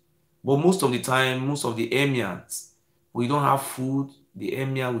Hajj. But most of the time, most of the Emirs, we don't have food. The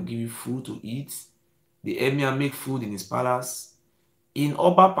Emir will give you food to eat. The Emir make food in his palace. In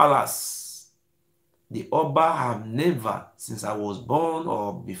Oba Palace, the Oba have never, since I was born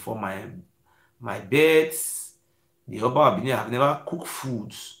or before my birth, the Oba have never cooked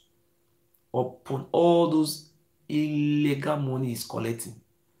food upon all those illegal money he's collecting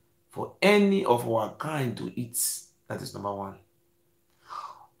for any of our kind to eat. That is number one.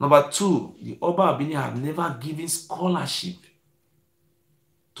 Number two, the Oba Abini have never given scholarship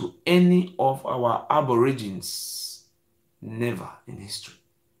to any of our aborigines. Never in history.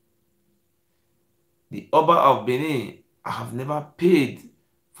 The Oba of Benin have never paid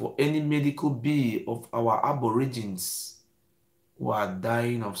for any medical bill of our aborigines who are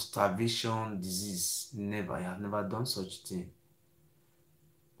dying of starvation disease. Never. I have never done such thing.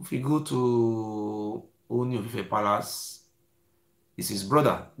 If you go to Oni of Ife Palace, it's his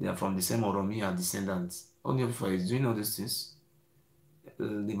brother. They are from the same Oromia descendants. Oni of Ife is doing all these things.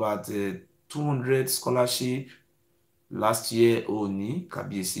 About 200 scholarship. Last year, Oni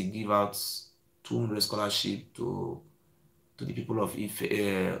Kabiesi give out 200 scholarship to the people of Ife,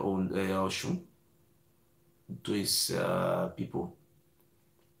 Oshun, to his people.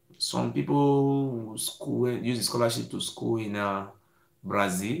 Some people use the scholarship to school in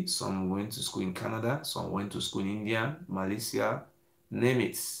Brazil. Some went to school in Canada. Some went to school in India, Malaysia, name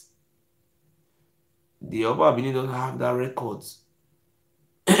it. The Oba Abini don't have that record.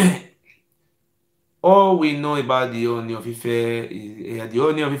 All we know about the Oni of Ife is the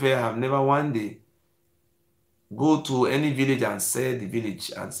Oni of Ife have never one day go to any village and say the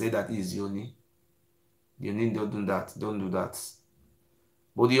village and say that is the Oni. The Oni don't do that. Don't do that.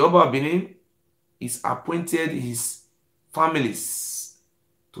 But the Oba Abini is appointed his families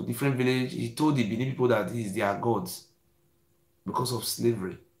to different villages. He told the Benin people that he is their God because of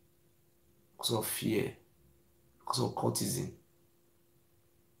slavery, because of fear, because of courtesan.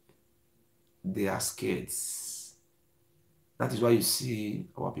 they are scared. That is why you see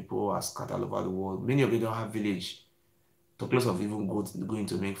our people are scattered over the world. Many of them don't have village. Talk less of even going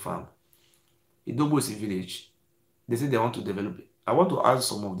to make farm. Idobo is a village. They say they want to develop it. I want to ask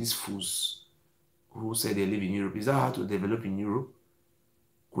some of these fools who say they live in Europe. Is that how to develop in Europe?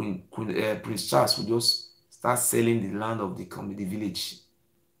 Prince Charles will just start selling the land of the village.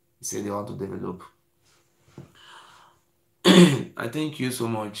 He said they want to develop. I thank you so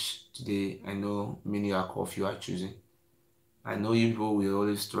much today. I know many are cough you are choosing. I know you people will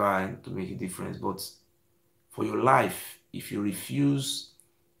always try to make a difference, but for your life, if you refuse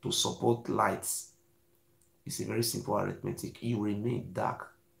to support lights, it's a very simple arithmetic. You remain dark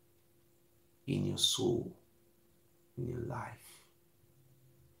in your soul, in your life.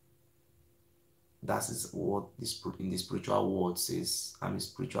 That is what in the spiritual world says. I'm a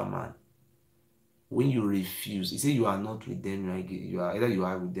spiritual man. When you refuse, you say you are not with them, you are either you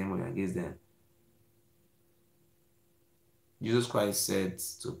are with them or you are against them. Jesus Christ said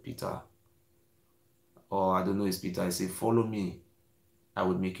to Peter, or I don't know, it's Peter, he said, follow me, I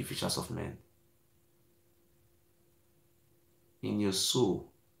will make you fishers of men. In your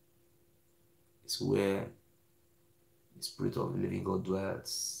soul is where the Spirit of the living God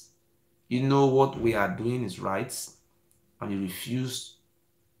dwells. You know what we are doing is right, and you refuse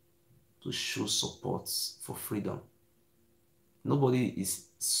to show support for freedom. Nobody is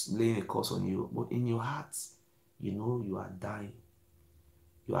laying a curse on you, but in your heart, you know you are dying.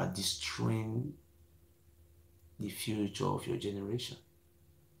 You are destroying the future of your generation.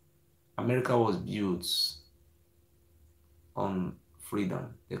 America was built on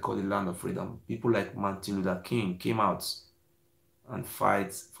freedom. They call it land of freedom. People like Martin Luther King came out and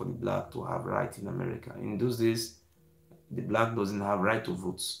fight for the black to have right in America. In those days, the black doesn't have right to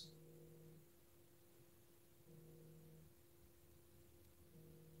vote.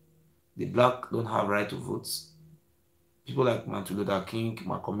 The black don't have right to vote. People like Martin Luther King,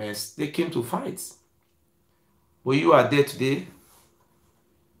 Malcolm X, they came to fight. But you are there today,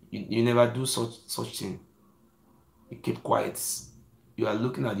 you never do such thing. You keep quiet. You are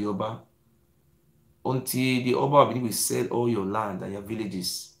looking at the Oba until the Oba will sell all your land and your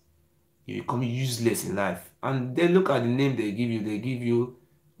villages. You become useless in life. And then look at the name they give you. They give you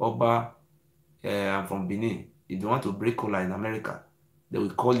Oba from Benin. If you want to break cola in America, they will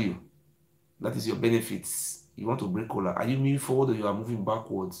call you. That is your benefits. You want to break cola. Are you moving forward or you are moving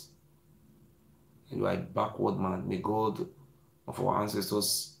backwards? You are a backward man. May God of our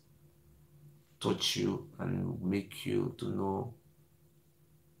ancestors touch you and make you to know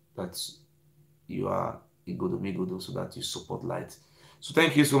that you are a good Omegodo, so that you support light. So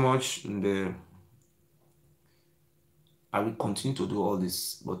thank you so much. And I will continue to do all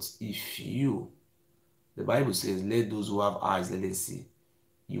this. But if you, the Bible says, let those who have eyes, let them see.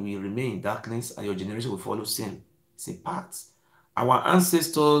 You will remain in darkness and your generation will follow sin. It's a pact. Our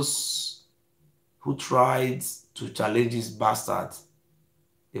ancestors who tried to challenge this bastard,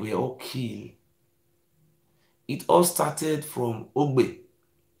 they were all killed. It all started from Ogbe.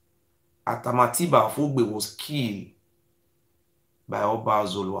 Atamatiba of Ogbe was killed by Oba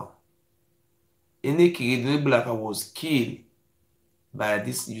Zolwa. Eneki Idriblaka was killed by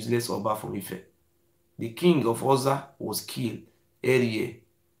this useless Oba from Ife. The king of Oza was killed. Erie.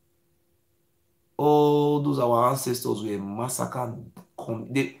 All those our ancestors were massacred.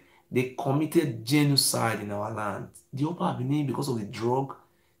 They committed genocide in our land. The Oba Benin, because of the drug,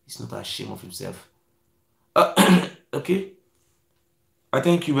 is not ashamed of himself. Okay. I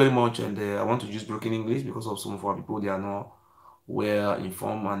thank you very much, and I want to use broken English because of some of our people, they are not well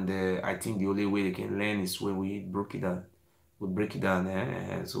informed, and I think the only way they can learn is when we break it down. We break it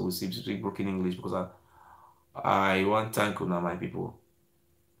down, so we speak broken English because I want to thank my people.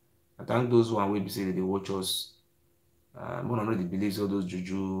 I thank those who are way beside they watch us. One already believes all those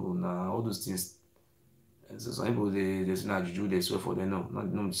juju, all those things. So some people they say na juju, they swear for them. No,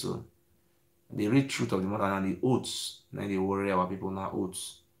 not so. The real truth of the matter and the oaths. Now they worry our people now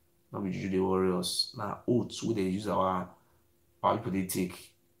oaths. Not be juju they worry us. Now oaths where they use our people they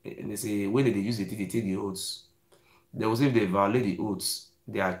take. And they say when they use it, they take the oaths. They will say if they violate the oaths,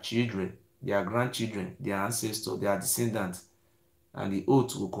 their children, their grandchildren, their ancestors, their descendants, and the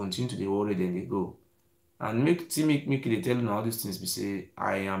oath will continue to the worry, then they go. And make they tell you all these things. We say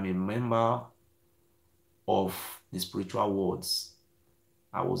I am a member of the spiritual worlds.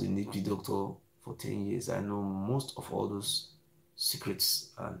 I was a native doctor for 10 years. I know most of all those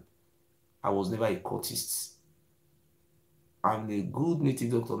secrets, and I was never a cultist. I'm a good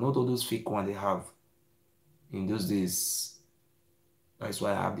native doctor, not all those fake ones they have in those days. That's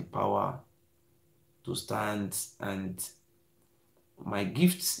why I have the power to stand and my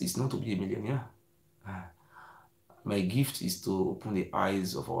gift is not to be a millionaire. My gift is to open the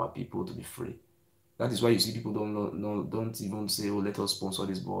eyes of our people to be free. That is why you see people don't even say, oh, let us sponsor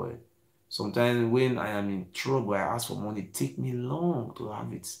this boy. Sometimes when I am in trouble, I ask for money. It takes me long to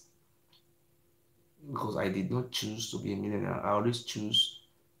have it. Because I did not choose to be a millionaire. I always choose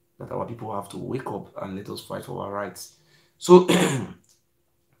that our people have to wake up and let us fight for our rights. So the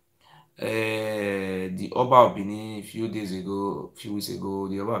Oba of Benin a few weeks ago,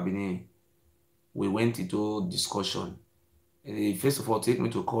 the Oba of Benin, we went into discussion. First of all, take me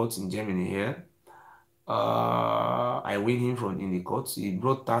to court in Germany here. I win him in the court. He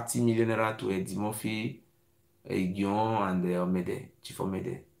brought 30 million naira to Eddie Murphy, Igueben, and Omede, Chief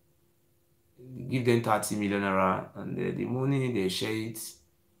Omede. Give them 30 million naira, and the money they share it,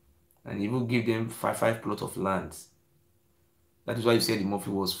 and even give them five plots of land. That is why you said the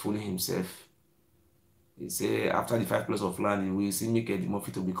Murphy was fooling himself. He said after the 5 plots of land, he will see make Eddie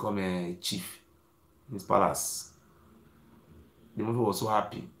Murphy to become a chief in his palace. The Murphy was so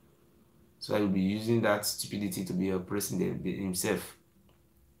happy. So I will be using that stupidity to be oppressing himself.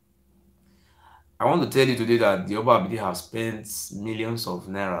 I want to tell you today that the Oba Abidi have spent millions of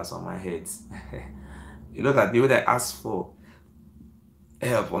nairas on my head. You know that the way I ask for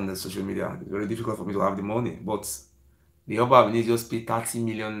help on the social media, it's very difficult for me to have the money. But the Oba Abidi just paid 30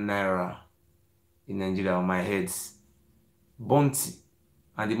 million naira in Nigeria on my head. Bounty.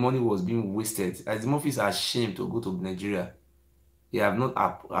 And the money was being wasted. As the Murphy is ashamed to go to Nigeria. He have not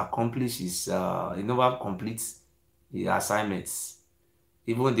accomplished his, he never completes the assignments.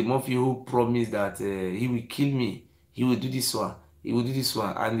 Even the Murphy who promised that he will kill me, he will do this one, he will do this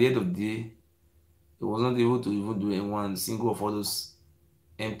one. And at the end of the day, he was not able to even do one single of all those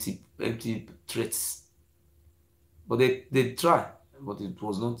empty threats. But they try, but it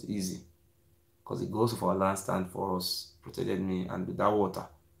was not easy. Because the ghost of our land stand for us, protected me, and with that water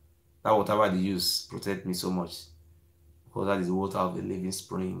whatever they use, protect me so much. Because that is the water of the living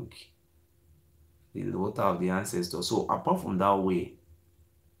spring, the water of the ancestors. So apart from that way,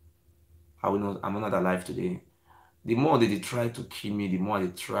 I'm not alive today. The more they try to kill me, the more they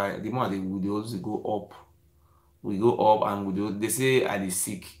would also go up. We go up and they say I is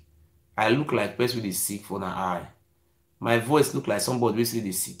sick. I look like person with sick for an eye. My voice look like somebody who say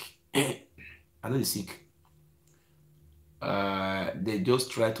they sick. I know they sick. They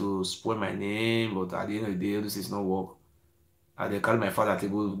just try to spoil my name, but at the end of the day, all this is not work. And they carry my father to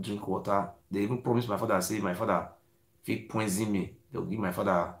go drink water. They even promise my father, say my father fake poison me. They'll give my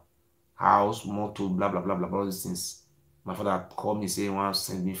father house, motor, blah blah blah blah blah, all these things. My father called me, say he wants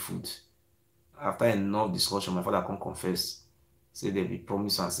to send me food. After enough discussion, my father come confess. Say they be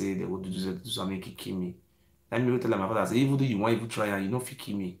promise and say they will do something, make it kill me. Let me tell my father, say even though you want to try and you know if you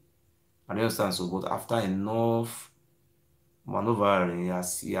kill me. I don't understand. So, but after enough maneuver,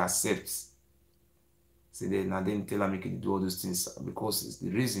 he accepts. Say then tell him make it do all those things because it's the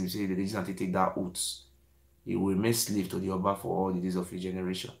reason say the reason to take that oath. He will remain slave to the Oba for all the days of his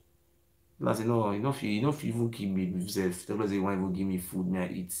generation. I say no, if you even give me himself, tell us they want even give me food, me I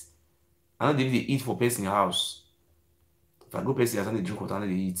eat. I know they eat for person in your house. If I go person house and they drink water and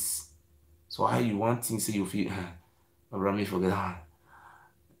they eat. So how you want things say you feel Abraham forget that.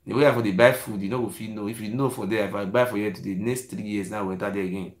 The way I for the buy food, you know if you know. If you know for there, if I buy for you today, next 3 years now we enter there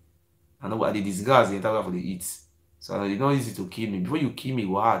again. I know what they disguise the entire for the eat. So it's not easy to kill me. Before you kill me, it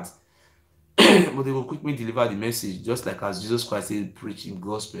was hard. But they will quickly deliver the message, just like as Jesus Christ said, preaching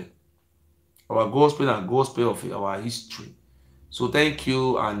gospel. Our gospel and gospel of our history. So thank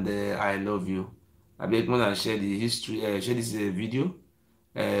you and I love you. I beg more than share the history, share this video.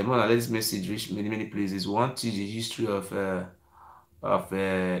 More than let this message reach many places. We want to teach the history of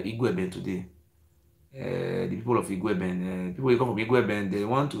Igueben today. The people of Igueben, people who come from Igueben, they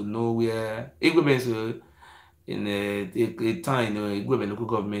want to know where Igueben is in a time, Igueben local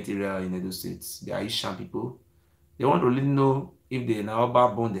government area in Edo State. They are Ishan people. They want to really know if they are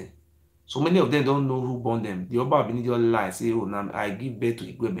Oba born them. So many of them don't know who born them. The Oba have been just lie, say, oh, now I give birth to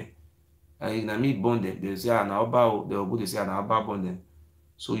Igueben. And me born them. They say, na Oba, they say, na Oba born them.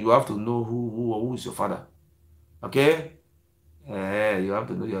 So you have to know who is your father. Okay? You have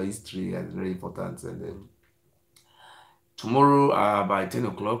to know your history. That's very important. And tomorrow by 10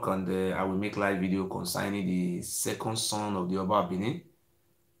 o'clock, and I will make live video concerning the second son of the Oba Benin.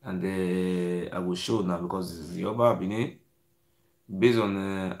 And I will show now because the Oba Benin, based on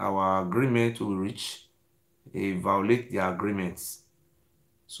our agreement we reach, they violate the agreements.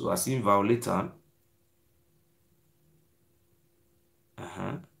 So I see violate them.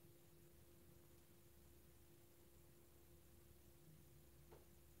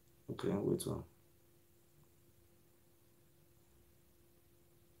 Okay, wait one.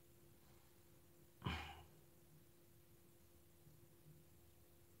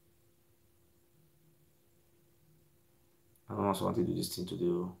 also want to do this thing to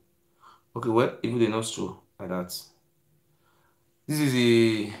do. Okay, well, even they're not true like that. This is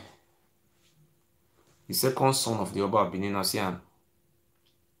the second son of the Oba Benin Asian.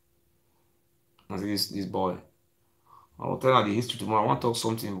 I see this boy. I will tell her the history tomorrow. I want to talk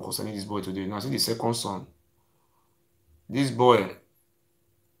something concerning this boy today. Now see the second son. This boy,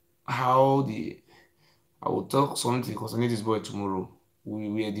 how the I will talk something concerning this boy tomorrow.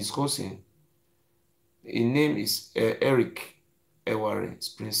 We are discussing. His name is Eric Ewuare. It's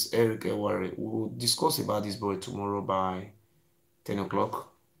Prince Eric Ewuare. We will discuss about this boy tomorrow by 10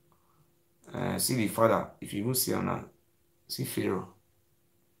 o'clock. See the father. If you even see him now, see Pharaoh.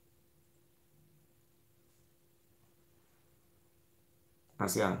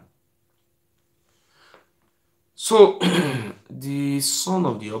 And see him. So, the son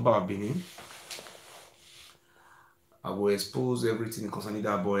of the Oba Benin, I will expose everything concerning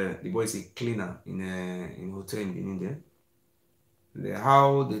that boy. The boy is a cleaner in a hotel in Benin there.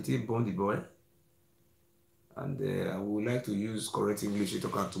 How they did born the boy. And I would like to use correct English to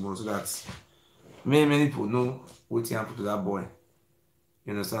talk about tomorrow so that many people know what happened to that boy.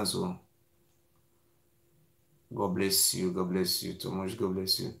 You understand? So, God bless you. God bless you too much. God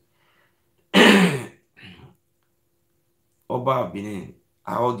bless you. Oba Benin.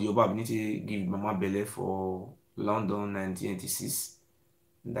 How the Oba Benin give Mama Bele for London 1986.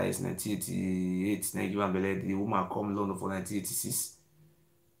 That is 1988. Nigeria Bele. The woman come London for 1986.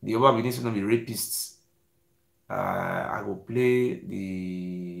 The Oba Benin should not be rapists. I will play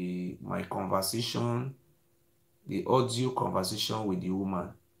my conversation, the audio conversation with the woman.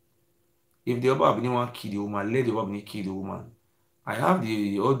 If the Oba Benin want to kill the woman, let the Oba Benin kill the woman. I have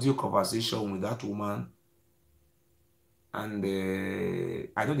the audio conversation with that woman, and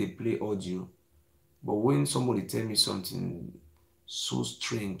I know they play audio, but when somebody tell me something so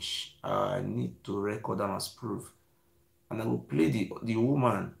strange, I need to record them as proof, and I will play the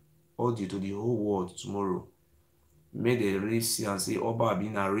woman audio to the whole world tomorrow. May they really see and say Oba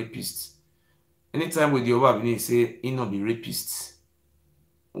Benin a rapist. Anytime with the Oba Benin say he not be rapist,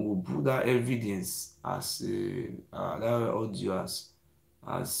 we will put that evidence as that audio as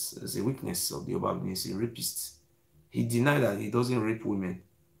a weakness of the Oba Benin. He's a rapist. He denied that he doesn't rape women.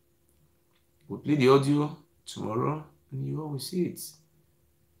 We'll play the audio tomorrow and you will see it.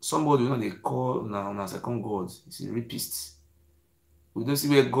 Somebody they call now on a second God. He's a rapist. We don't see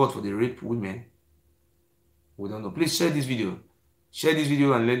where God for the rape women. We don't know. Please share this video. Share this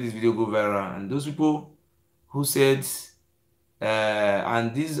video and let this video go viral. And those people who said,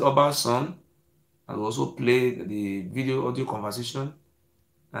 and this Oba's son, I will also play the video audio conversation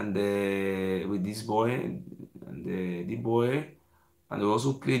and with this boy and the boy, and I will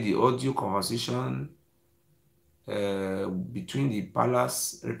also play the audio conversation between the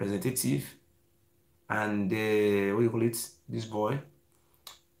palace representative and what do you call it, this boy.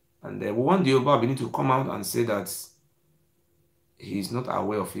 And we want the Oba Benin to come out and say that he's not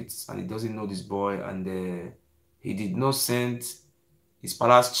aware of it and he doesn't know this boy, and he did not send his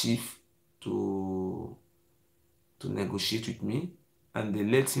palace chief to negotiate with me, and they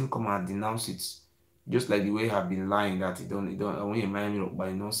let him come and denounce it, just like the way I've been lying that he don't when he mind me but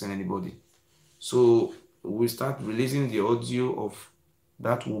he don't send anybody. So we start releasing the audio of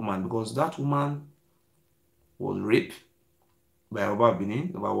that woman, because that woman was raped by Oba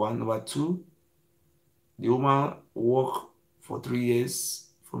Benin, number one. Number two, the woman worked for 3 years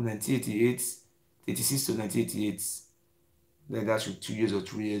from 1986 to 1988. Then that's with 2 years or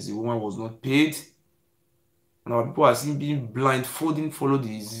 3 years. The woman was not paid. And our people are seen being blindfolding, follow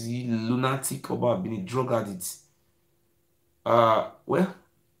this lunatic Oba Benin, drug addict. Well,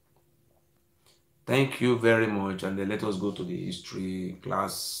 thank you very much, and then let us go to the history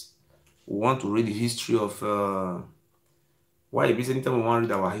class. We want to read the history of why anytime we want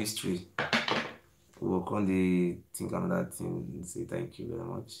to read our history, we'll come the think another thing and say thank you very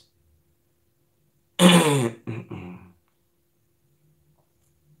much.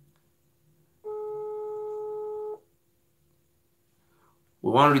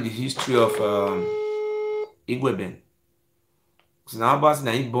 We want to read the history of Igueben. So now about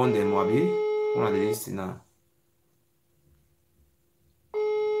na he born them, Wabi. One of the listening now.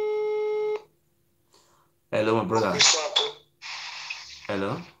 Hello, my brother.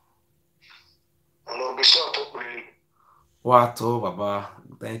 Hello. Hello, Bishop. What, Baba?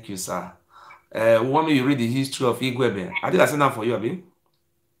 Thank you, sir. Want me to read the history of Igueben? I think I sent that for you, Abi.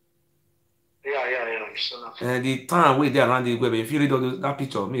 Yeah. The town way there around the Igueben. If you read all that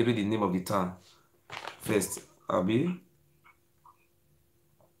picture, let me read the name of the town first, Abi.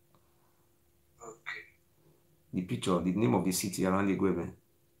 Okay. The picture, the name of the city around the Igueben.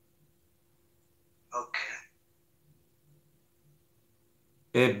 Okay.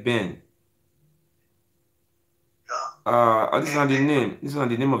 Ewuare. This is not the name. This is not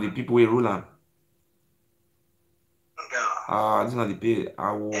the name of the people we rule on. This is not the pay.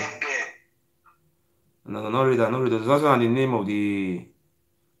 No, not read that. Not read that. This is also the name of the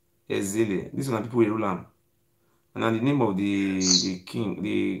Ezele. This is not the people we rule on. And the name of the king,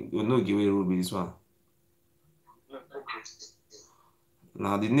 the Onogi we rule be this one.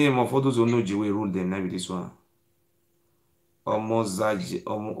 Now the name of all those Onogi we rule them now be this one. Omozejele.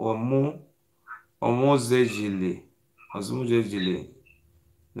 Omozejele.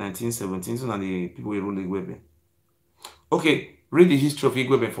 1917. So now the people we rule Igueben. Okay, read the history of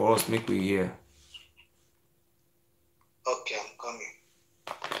Igueben for us, make we hear. Okay, I'm coming.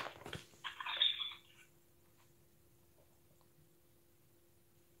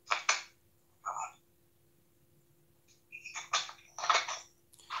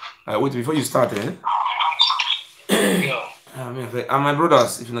 Wait, before you start, and my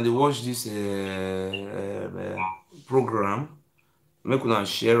brothers, if you know they watch this program, make una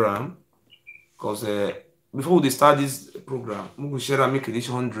share them, because before we start this program, we will share and make it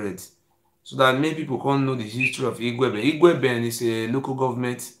 100, so that many people can know the history of Igueben. Igueben is a local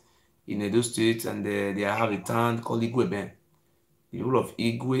government in Edo State, and they have a town called Igueben, the rule of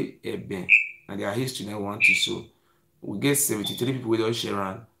Igueben, and their history they want to show. We get 73 people with us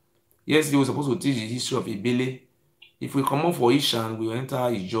sharing. Yes, they were supposed to teach the history of Ibele. If we come up for Ishan, we enter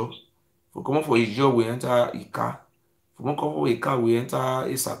Ijo. If we come up for Ijo, we enter Ika. If we come up for Ika, we enter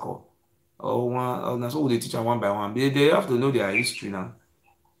Isako. Or that's what they teach one by one. But they have to know their history now.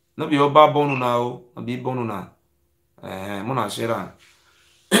 Not be Oba Bonu now, not be Bonu now. Mona Shera.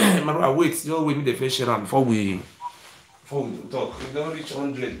 Wait, just wait me the first Shera before we talk. If we don't reach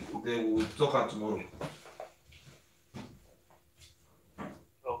 100, then we'll talk tomorrow.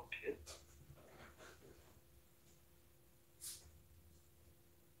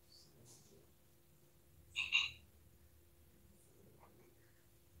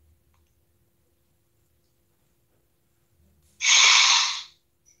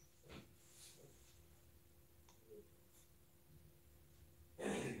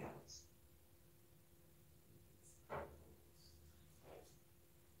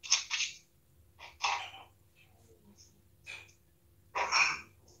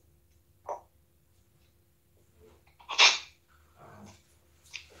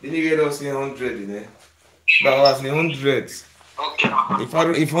 Didn't you get us 100 in there? That was 100. Okay.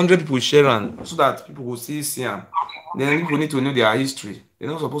 If 100 people share and so that people will see them, then people need to know their history. They're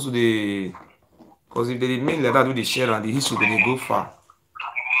not supposed to be, because if they remain like that with the share and the history, then they go far.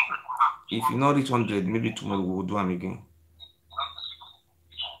 If you not reach 100, maybe tomorrow we will do them again.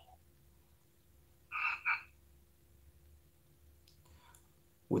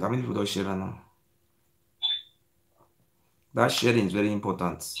 Wait, how many people don't share now? That sharing is very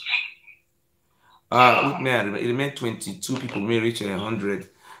important. With me, it remains 22 people may reach 100.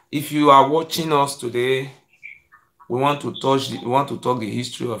 If you are watching us today, we want to talk the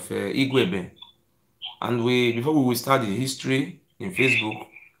history of Igueben, and before we will start the history in Facebook,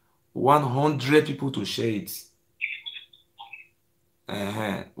 we want 100 people to share it.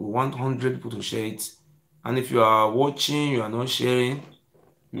 We want 100 people to share it, and if you are watching, you are not sharing,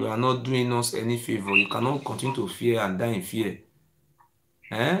 you are not doing us any favor. You cannot continue to fear and die in fear.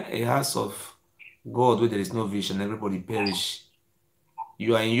 A house of God where there is no vision, everybody perish.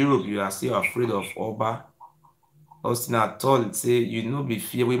 You are in Europe, you are still afraid of Oba. Austin at all say you no be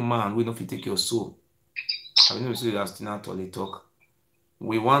fear with man, we no fit take your soul. I mean, we say Austin at all they talk.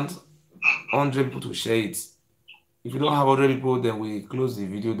 We want 100 people to share it. If you don't have 100 people, then we close the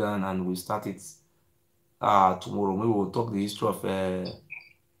video down and we start it tomorrow. Maybe we'll talk the history of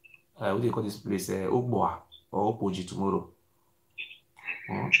what do you call this place? Ewuare or Opoji tomorrow.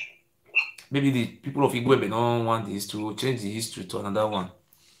 Maybe the people of Igueben don't want the history. We'll change the history to another one.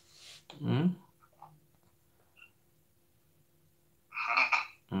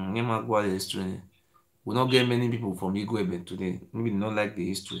 The history. We'll not get many people from Igueben today. Maybe they don't like the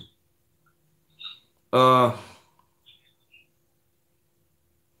history.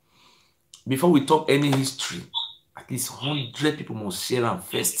 Before we talk any history, at least 100 people must share them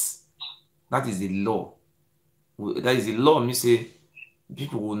first. That is the law. That is the law. Me say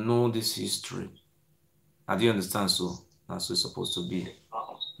people will know this history. I do you understand? So that's what it's supposed to be.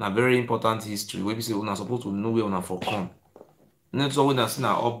 Now very important history. Where we say we're not supposed to know where we're for come. Not so when I see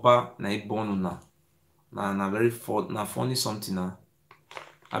na Oba na born na very funny something na.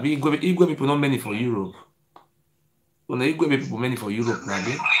 I be Igueben people not many for Europe. When the Igueben people many for Europe now,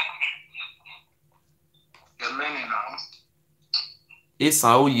 be. There are many now.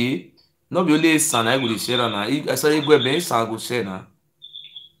 Esa oye. No be only Esa na go share na. I say Igueben Esa go share na.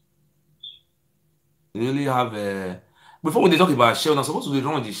 We really have a before when they talk about share, we're supposed to be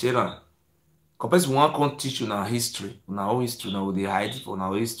wrong the share. Compared to one can't teach you our history, our history, now they hide it for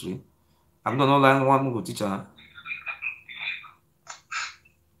our history. I'm not online one go teacher.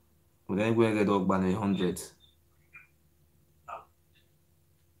 We then go and get dog by 100.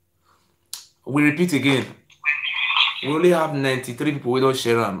 We repeat again. We only have 93 people we don't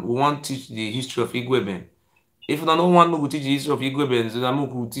share them. We want to teach the history of Igueben. If we don't want to teach the history of Igueben, so that we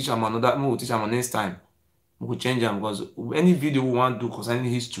could teach them another, we will teach them next time. We could change them because any video we want to do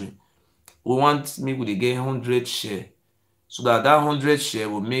concerning history, we want maybe to get 100 share. So that 100 share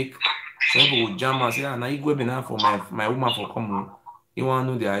will make some people will jam and say, ah, now Igueben now for my woman for come. You want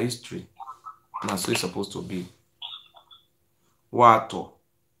to know their history. That's so it's supposed to be. What?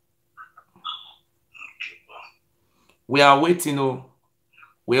 We are waiting. Oh,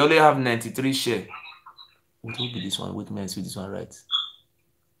 we only have 93 share. What will be this one? Wait, man, see this one right.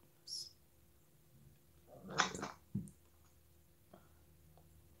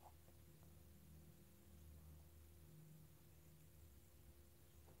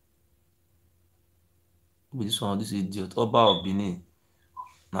 With this one, this idiot, Oba of Benin.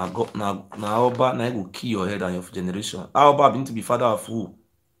 Now Oba, now will kill your head and your generation. Oba been to be father of who?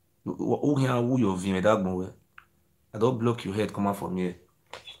 Who here who your vim that one? I don't block your head, come out from here.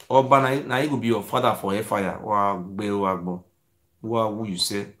 Oba now will be your father for fire. Who you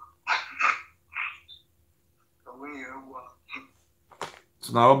say?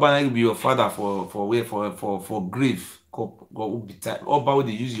 So now Oba now will be your father for grief. God will be time. Oba will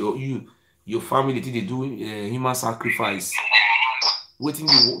they use your family till they do human sacrifice. Waiting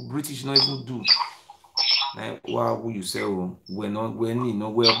the British not even do. Now who you say when you know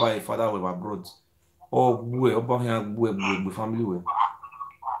whereby a father were abroad. Or where about here with family way.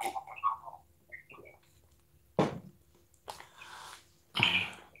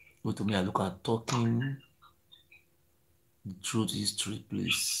 Go to me, I look at talking the truth history,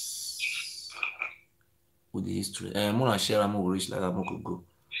 please. With the history. I'm gonna share I'm rich like I'm gonna go.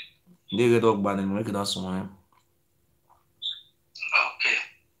 They get dog bad and make it that somewhere.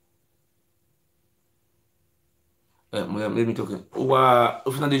 Okay. Let me talk.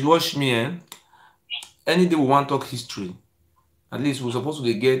 If not they watch me, any day we want to talk history, at least we're supposed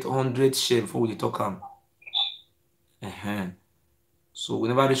to get 100 share before we talk them. So we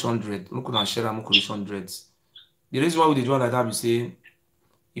never reach 100. We couldn't share them, we could reach 100. The reason why we did one like that, we say,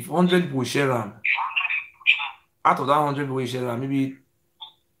 if 100 people share them, out of that 100 people share them, maybe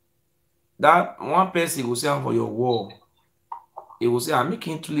that one person will say for your wall, he will say, I'm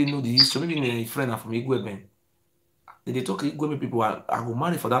making to know the history. Maybe a friend from Igueben. They talk Igueben people, I go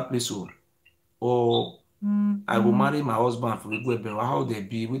marry for that place, or I will marry my husband from Igueben, or how they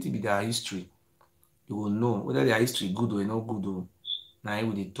be, what will be their history. You will know whether their history good or not good. Now he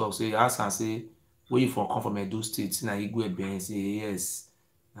will talk. So you ask and say, where you from come from Edo State? Say na Igueben. Say yes.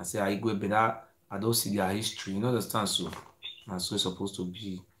 I say Igueben. That I don't see their history. You understand? So that's so it's supposed to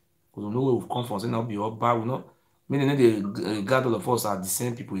be. Because we know where we've come from. Say now be Oba. We not. Meaning they regard all of us as the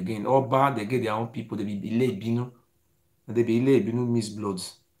same people again. Oba they get their own people. They be Ile Binu. They be Ile Binu miss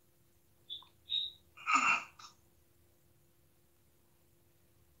bloods.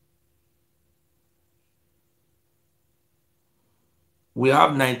 We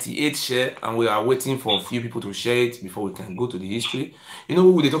have 98 share and we are waiting for a few people to share it before we can go to the history. You know,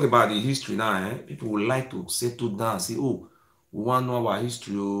 when they talk about the history now, people would like to settle down and say, oh, we want to know our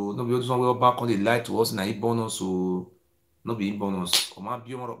history. Oh, no, we just want to go back on the lie to us and I born us, so not be born us.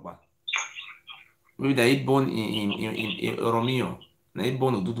 Maybe they born in Romeo, they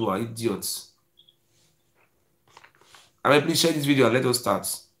born Oduduwa, idiots. I will please share this video and let us start.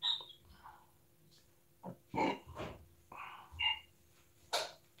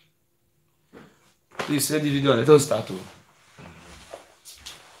 Please share the video and let us start.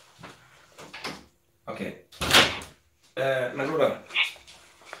 Okay. My brother.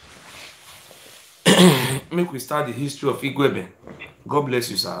 Make we start the history of Igueben. God bless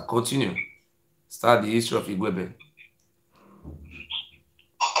you, sir. Continue. Start the history of Igueben.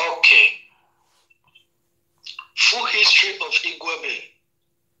 Okay. Full history of Igueben.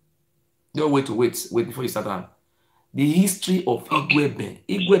 Don't wait before you start on. The history of Igueben.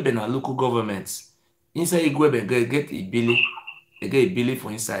 Igueben are local governments. Inside Igueben, they get a billy. They get a billy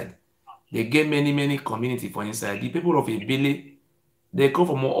for inside. They get many community for inside. The people of Ibili, they come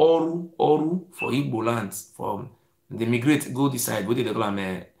from Oru for Igbo lands. From they migrate, go this side. What do they call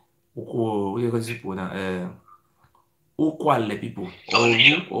them? Okwale people.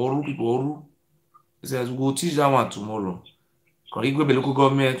 Oru people. It says we go teach that one tomorrow. Because Igueben local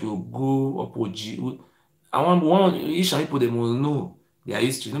government will go up. I want each people they will know their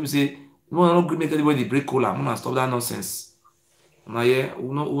history. Let me say You want not make anybody break cola. Una stop that nonsense. Now yeah,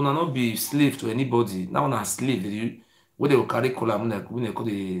 una not be slave to anybody. Now una slave. When they will carry cola, when they call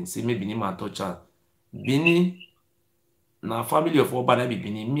the say maybe Bini man touch her. Bini, na family of Oba na be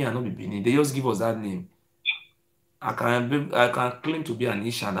Bini. Me I not be Bini. They just give us that name. I can claim to be an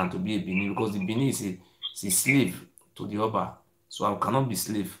Isha than to be a Bini because the Bini is a slave to the Oba. So I cannot be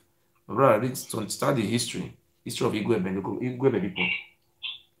slave. But brother, let's start the history of Igueben people.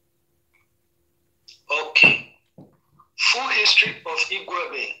 Okay. Full history of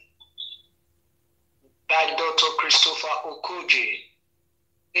Igueben by Dr. Christopher Okoje,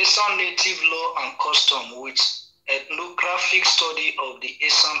 Esan native law and custom with ethnographic study of the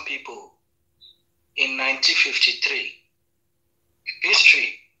Esan people in 1953.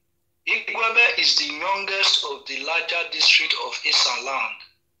 History. Igueben is the youngest of the larger district of Esan land,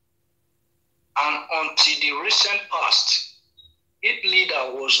 and until the recent past, its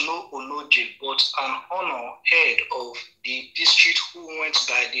leader was no Onoje but an honor head of the district who went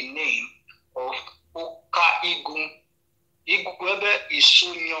by the name of Oka-Igun. Igueben is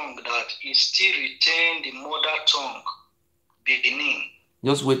so young that he still retained the mother tongue, Benin.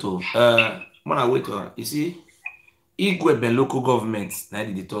 Just wait you see, Igueben local government, now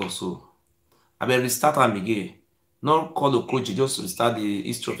did it also. I will restart them again. Not call the coach, just restart the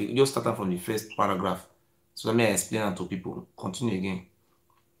history of it. Just start from the first paragraph. So let me explain that to people. Continue again.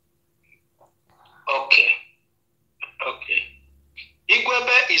 Okay.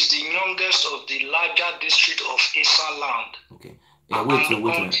 Igueben is the youngest of the larger district of Esan land. Okay. Yeah, wait.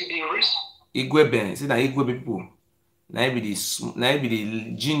 Igueben, see that Igueben people. Now be the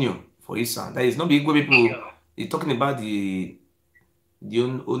junior for Esan. That is not the Igueben people. Yeah. They're talking about the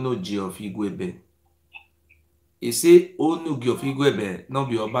Onoji of Igueben. He say Onoji of Igueben, not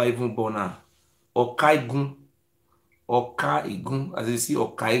be Oba even born now. Oka-Igun, as you see,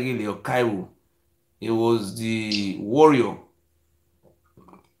 Okaiwo. He was the warrior.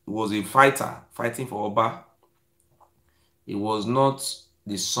 He was a fighter fighting for Oba. He was not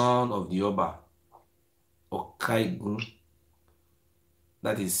the son of the Oba. Oka-Igun,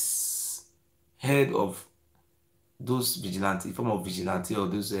 that is head of those vigilante, form of vigilante or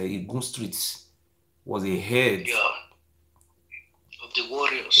those Igun streets, was a head of the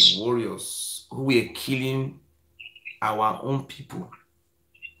warriors. Warriors who were killing our own people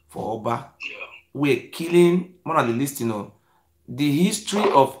for Oba. Yeah. We were killing one of the list, The history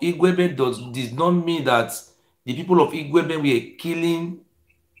of Igueben does not mean that the people of Igueben were killing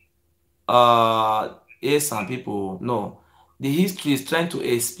some people. No. The history is trying to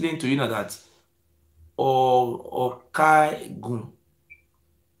explain to you now that Igueben,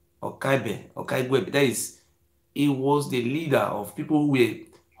 that is, he was the leader of people who were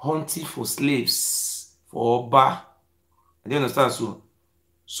hunting for slaves for Oba. Do you understand?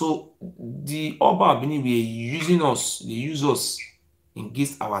 So the Oba Bini were using us, they use us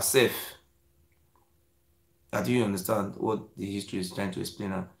against ourselves. Do you understand what the history is trying to explain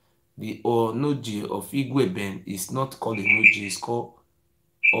now? The Onoji of Igueben is not called Onoji, it's called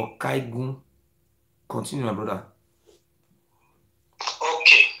Oka-Igun. Continue, my brother.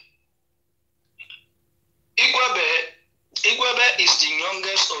 Okay. Igueben is the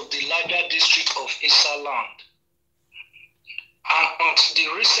youngest of the larger district of Esan land. And until the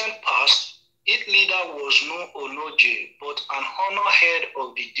recent past, its leader was no Onoje, but an honor head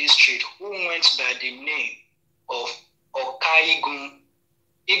of the district who went by the name of Oka-Igun.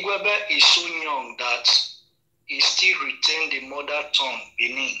 Igueben is so young that he still retained the mother tongue,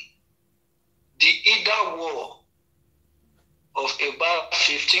 Benin. The Ida War of about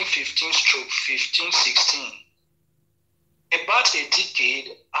 1515-1516, about a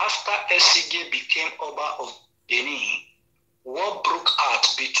decade after Esige became Oba of Benin, war broke out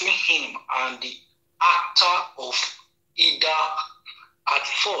between him and the actor of Ida. At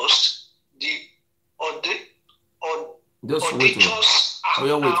first, the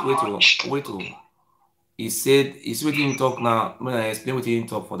wait. He said, he's waiting to talk now. When I explain what he didn't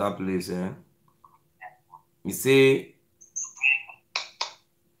talk for that place, he say,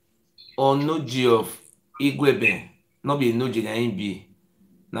 Onoji of Igueben, not be Onoji, na him be.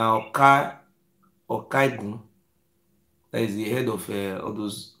 Now, Oka-Igun, that is the head of all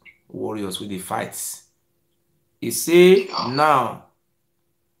those warriors with the fights. He say, now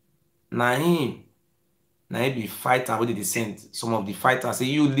him be fighter with the descent. Some of the fighters say,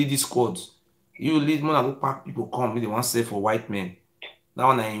 you lead this squad. You lead more than pack people come. They want to say for white men. That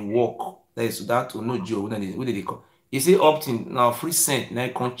one in work. That is that to no Joe. What did they call? He say up to now free cent. Now he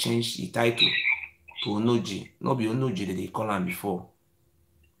can't change the title to Onoji. Not be Onoji that they call him before.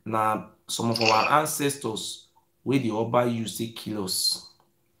 Now some of our ancestors where the Oba used to kill us.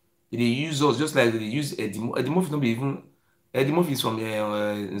 They use us just like they use Edimo not be even Edimo is from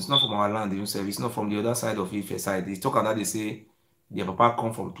it's not from our land himself. It's not from the other side of Ife side. They talk about they say their papa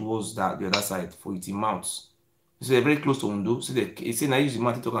come from towards that the other side for its mounts. So they're very close to Undo. So they say now use the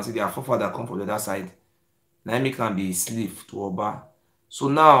mountain talk and say their forefather come from the other side. Now make can be slave to Oba. So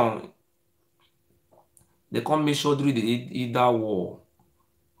now they come make sure during the Ida war.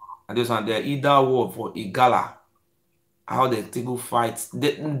 And there's one the Ida war for Igala. How they take go fight.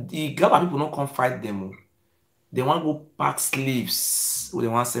 The Igala people don't come fight them. They want to go pack slaves. They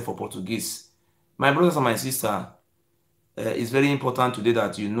want to sell for Portuguese. My brothers and my sister, it's very important today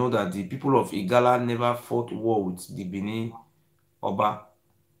that you know that the people of Igala never fought war with the Benin Oba.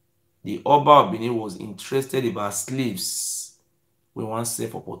 The Oba of Benin was interested about slaves we want to sell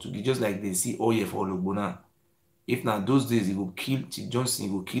for Portuguese, just like they see oil for Ologbona. If not those days, he will kill Chief Johnson,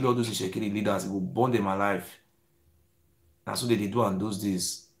 he will kill all those Ishekiri leaders, he will burn them alive. That's what they do on those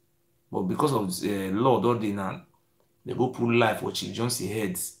days. But because of law, don't they now? They go put life for Chief Johnson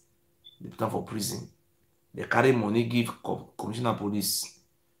heads. They put them for prison. They carry money, give commissioner police.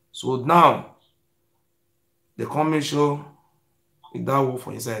 So now, they come make sure that war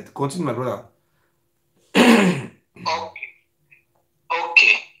for inside. Continue, my brother.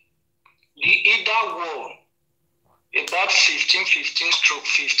 Okay. The Ida War, about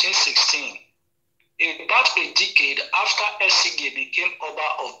 1515-1516, about a decade after Esige became Oba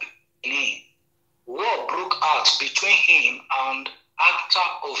of Benin, war broke out between him and actor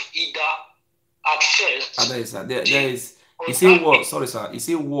of Ida at first. There is. He say war. Sorry, sir. He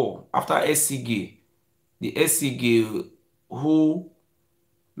say war after Esige. The Esige who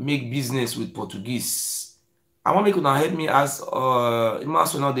make business with Portuguese. I want me to help me ask.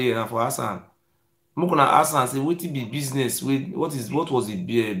 Imagine now there for Hassan. I'm gonna ask and say what be business with what was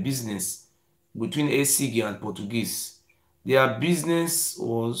the business between Esige and Portuguese? Their business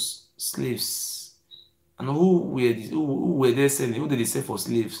was slaves. And who were they selling? Who did they sell for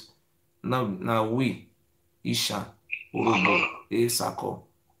slaves? Now we, Isha, Orobo, Esako.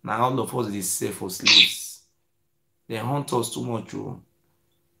 Now all of us they sell for slaves. They hunt us too much, oh.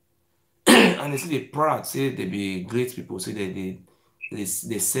 And they say they proud, say they be great people, say they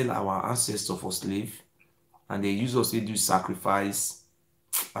sell our ancestors for slave, and they use us to do sacrifice.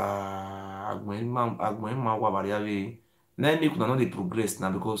 Now make una know they progress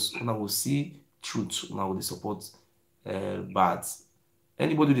now because una will see truth, una will support bad.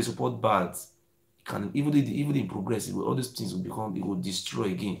 Anybody they support bad can even in progress, all these things will become, it will destroy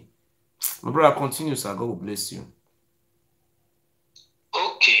again. My brother, continue, sir. God will bless you.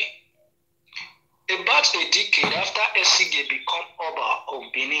 Okay. About a decade after Esige became Oba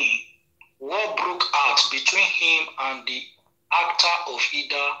of Benin, war broke out between him and the actor of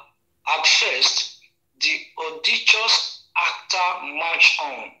Ida. At first, the audacious actor marched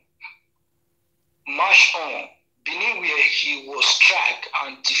on, Benin where he was struck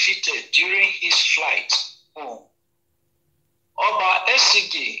and defeated during his flight home. Oba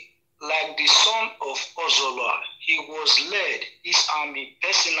Esige, like the son of Ozola, he was led his army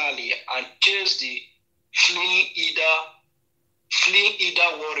personally and chased the fleeing Ida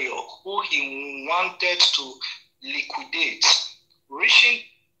warrior who he wanted to liquidate. Reaching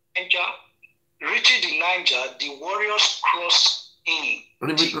the Niger, the warriors crossed in.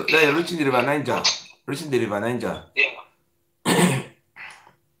 Reaching the river Niger. Reaching the river Niger. Yeah.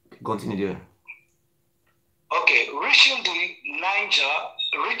 Continue there. Okay, reaching the Niger,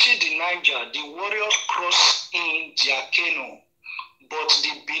 the warriors crossed in their canoe, but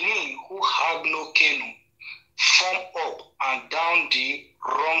the Benin, who had no canoe, formed up and down the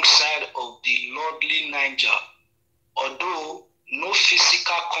wrong side of the lordly Niger. Although no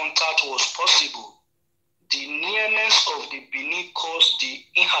physical contact was possible, the nearness of the Benin caused the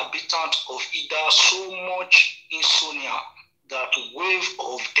inhabitants of Ida so much insomnia that wave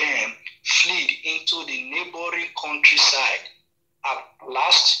of them fled into the neighboring countryside. At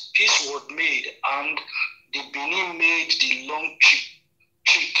last, peace was made, and the Benin made the long trek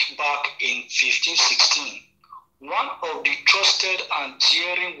back in 1516. One of the trusted and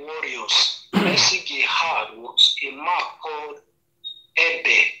daring warriors Esige had was a man called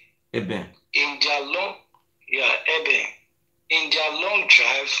Ewuare. In their long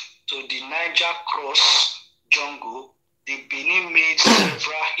drive to the Niger Cross jungle, the Benin made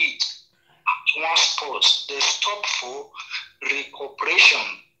several hits. At one spot, they stopped for recuperation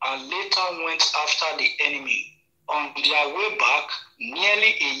and later went after the enemy. On their way back,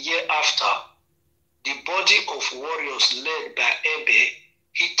 nearly a year after, the body of warriors led by Ewuare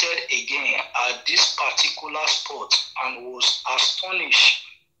hit again at this particular spot and was astonished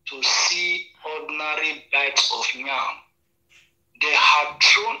to see ordinary bites of yam. they had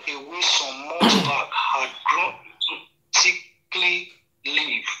thrown away some months back had grown into thickly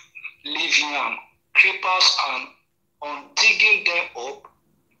leaf yam, creepers, and on digging them up,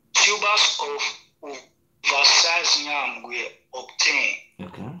 tubers of oversized yam were obtained.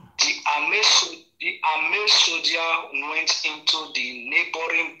 Okay. The amazed soldier went into the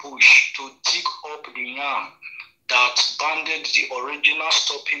neighboring bush to dig up the yam that bounded the original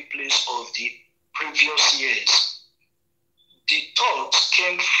stopping place of the previous years. The thought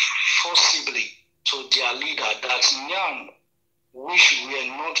came forcibly to their leader that yam which were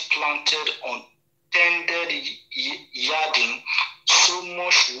not planted on tended yarding so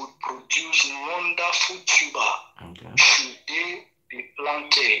much would produce wonderful tuber. Okay. Should they be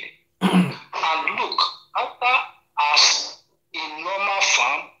planted? And look, after as in normal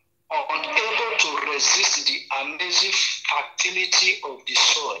farm, unable to resist the amazing fertility of the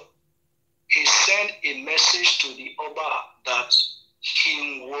soil, he sent a message to the Oba that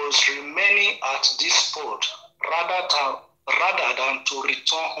he was remaining at this spot rather than to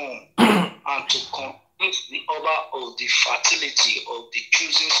return home and to convince the Oba of the fertility of the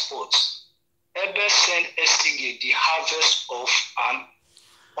choosing spot. Ebe sent estigate the harvest of an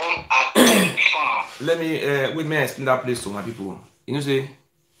unattended farm. Let me explain that place to my people. You know, say,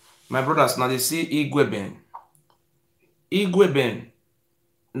 my brothers, now they see Igueben. Igueben,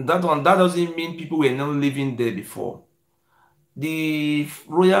 that doesn't mean people were not living there before. The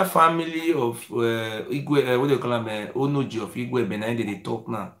royal family of Igueben, what do you call them, Onoji of Igueben, and they talk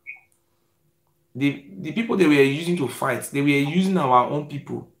now. The people they were using to fight, they were using our own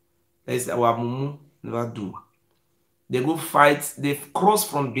people. That's our mumu never do. They go fight, they cross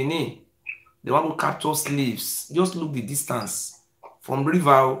from Benin. They want to capture slaves. Just look the distance from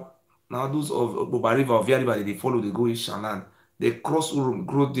river. Now those of Boba River or Via River, they follow, they go in Shanland. They cross Urum,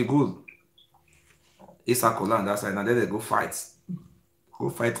 they go Isakoland, that side. Now then they go fight. Go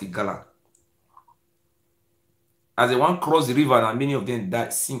fight Igala. As they want cross the river, and many of them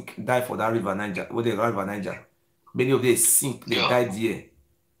die for that river Niger. What they river Niger. Many of them sink, they died here.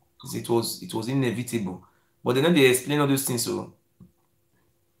 It was inevitable. But they know they explain all those things, so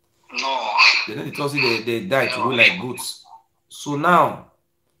no. They know they died to go like goats. So now,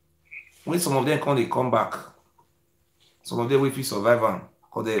 when some of them come back, some of them will feel survival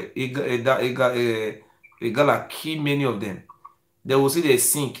because the Igala kill many of them. They will see they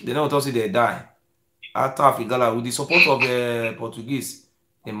sink. They don't see they die. After Igala, with the support of the Portuguese,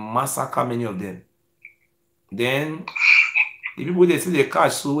 they massacre many of them. Then the people they see they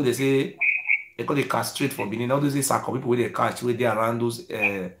catch, so they say they call the castrate for Benin. All those Sako people they catch, where they around those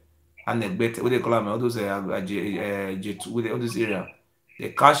Anegbet, what they call them, all those all those area. They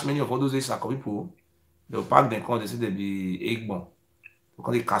catch many of all those Sako people. They'll pack them, they say they be Ewuare.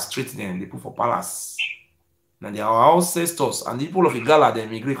 Because they castrate them, they put for palace. Now they are our ancestors, and the people of Igala, they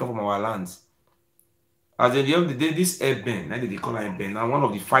migrate come from our lands. At the end of the day, this Ewuare, now they call him Ewuare, now one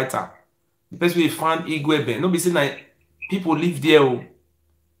of the fighter. The person we found Igueben. No be saying like people live there.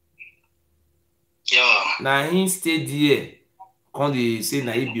 Yeah. Now he stayed there. When they say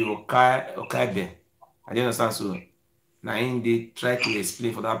na he be Ewuare. I don't understand so. Now they try to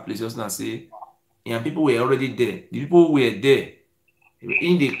explain for that place. Just now say, and people were already there. The people who were there,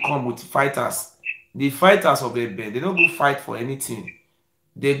 in they come with fighters. The fighters of Ewuare, they don't go fight for anything.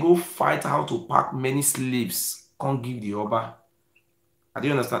 They go fight how to pack many slaves. Can't give the Oba. I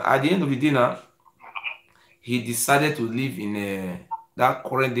don't understand. At the end of the day now, he decided to live in that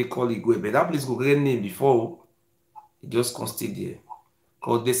current they call Igueben. That place go get name before. He just can't stay there.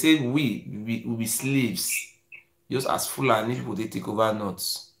 Because they say we be slaves. Just as Fulani people they take over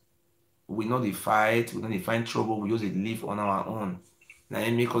nuts. We know they fight, we know they find trouble, we just live on our own. Now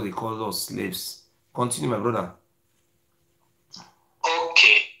they make us they call us slaves. Continue, my brother.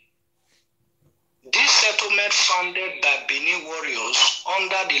 Okay. This settlement founded by Benin warriors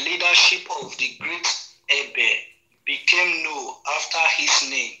under the leadership of the great Ewuare became known after his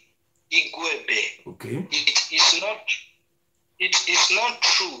name, Igueben. Okay. It is not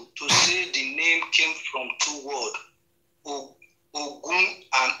true to say the name came from two words, Ogun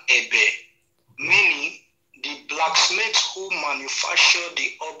and Ewuare, meaning the blacksmith who manufactured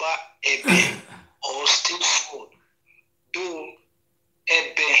the Oba Ewuare or state sword, though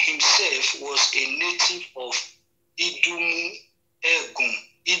Ewuare himself was a native of Idumu Egun.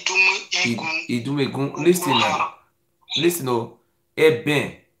 Listen,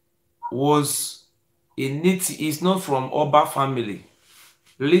 Ewuare was a native. He's not from Oba family.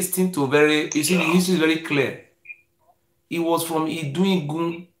 Listen to you see, the history is very clear. He was from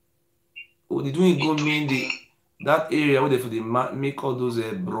Idumu. Idumu mean that area where they make all those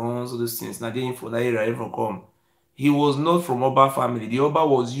bronze, all those things. Now they for that area, everyone come. he was not from Oba family. The Oba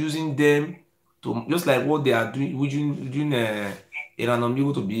was using them to, just like what they are doing,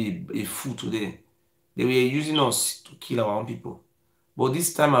 Iranomigbo to be a fool today. They were using us to kill our own people. But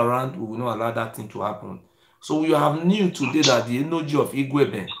this time around, we will not allow that thing to happen. So we have knew today that the energy of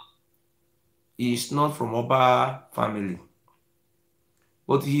Igueben is not from Oba family.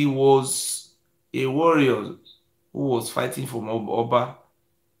 But he was a warrior who was fighting for Oba.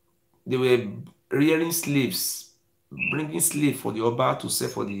 They were rearing slaves, bringing slaves for the Oba to sell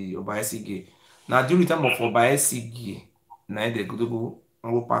for the Oba Esige. Now during the time of Oba Esige, now they go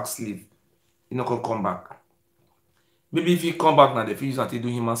pack slave. He not gonna come back. Maybe if he come back now, the use until do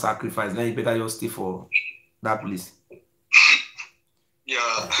human sacrifice. Now you better just stay for that place.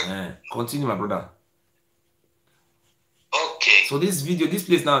 Yeah. Continue, my brother. Okay. So this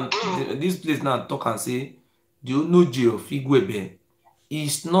place now talk and say the Onoje of Igueben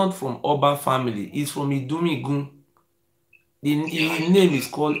is not from Oba family. It's from Idumigun. His name is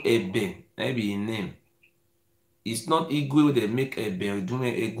called Ebe. Maybe his name. It's not Igwe they make Ebe.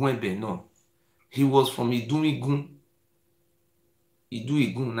 Igueben. No. He was from Idumigun.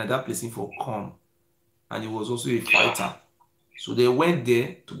 Idumigun. Now that place for come. And he was also a fighter. So they went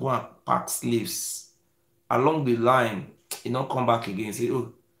there to go and pack slaves. Along the line, he not come back again. Say,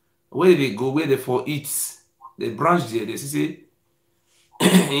 oh, where did they go? Where they for eat? They branch there. They say,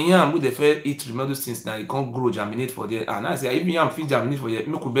 yam with the fair eat remember those things now. It can't grow, germinate for there. And I say, if yam fit germinate for here,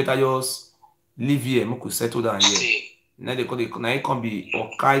 make we better just live here. Make we settle down here. Now they call it. Now it can be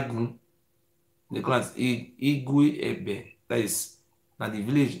Okaigun. They call it Igueben. That is now the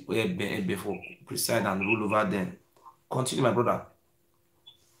village where Ebe for preside and rule over them. Continue, my brother.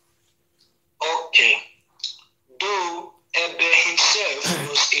 Okay. Though Ebe himself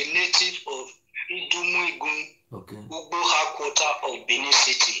was a native of Idumuigun, Okay. Ugboha quarter of Benin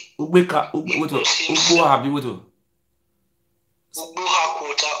City. Ugboha quarter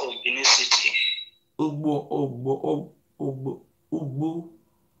of Benin City.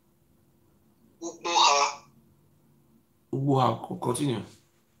 Ugboha, continue.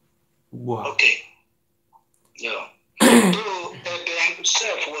 Ugboha. Okay. Yeah. Though Ebe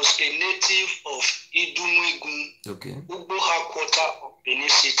himself was a native of Idumuigun, Okay. Ugboha quarter of Benin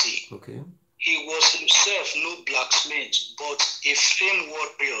City. Okay. He was himself no blacksmith, but a famed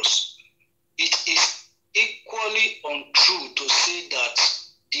warrior. It is equally untrue to say that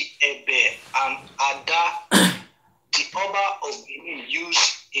the Ebe and Ada, the Oba of Benin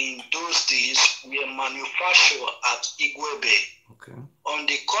used in those days, were manufactured at Iguebe. Okay. On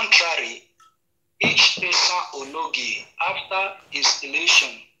the contrary, each Esa Onogi, after installation,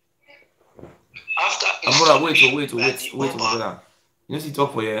 wait, brother. You know, see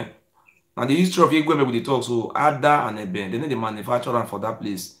talk for here. And the history of Igueben with the talk, so Ada and Ebe, they know the manufacturer for that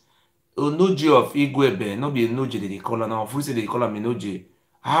place. Onoje of Igueben, not be Onoje they call her now. First they call him Onoje.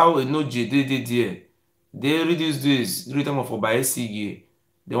 How Onoje did there? They reduce this during time of Oba Esige.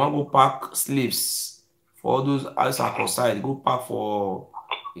 They want to go pack slaves for all those outside. They go pack for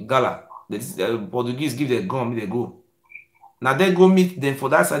Gala. The Portuguese give their gun, they go. Now they go meet them for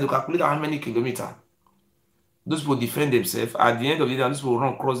that side. You calculate how many kilometers. Those people defend themselves. At the end of the day, those people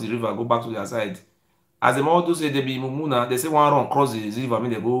run cross the river, go back to their side. As the more those say they be Mumuna, they say one run cross the river, I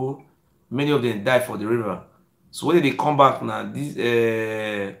mean they go. Many of them die for the river. So when they come back now, this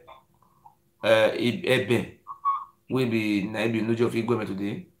Ebe will be Onoje of Igueben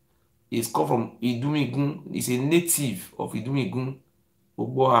today. It's come from Idumigun. It's a native of Idumigun,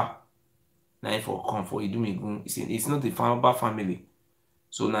 Ugboha. Now for come for Idumigun. It's not a Famba family.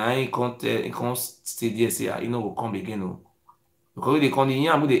 So now he can't stay there say you know will come again. No. Because they come the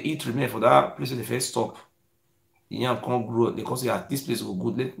yam they eat remain for that place they first stop. The yam can't grow. They can say this place will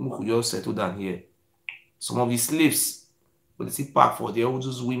good. Let me just settle down here. Some of the slaves, but they see pack for there, all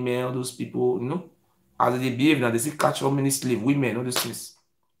those women, all those people, you know, as they behave now, they see catch how many slaves, women, all those things.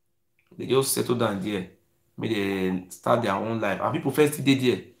 They just settle down there. Maybe they start their own life. And people first day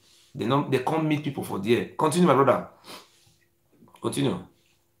there. They can't meet people for there. Continue, my brother. Continue.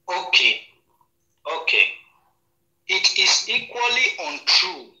 Okay. It is equally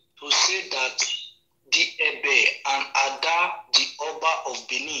untrue to say that the Ebe and Ada, the Oba of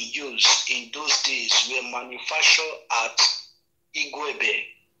Benin used in those days, were manufactured at Iguebe.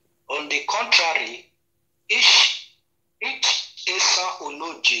 On the contrary, each Esa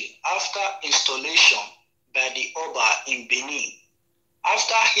Onoje, after installation by the Oba in Benin,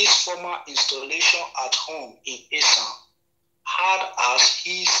 after his former installation at home in Esa, had as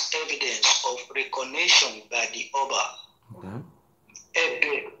his evidence of recognition by the Oba. Okay.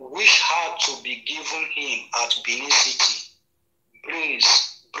 Ebe, which had to be given him at Benin City, brings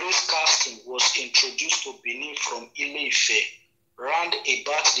brass casting was introduced to Benin from Ile-Ife round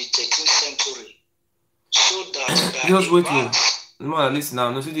about the 13th century. So that just wait to no, listen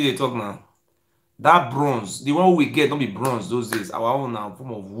now. No, see they talk now. That bronze, the one we get, don't be bronze those days. Our own now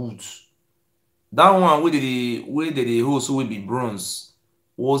form of wood. That one where the also will be bronze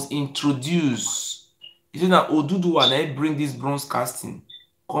was introduced. You see that Oduduwa and I bring this bronze casting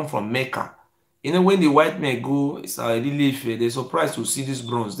come from Mecca. You know when the white men go, it's a relief. They're surprised to see this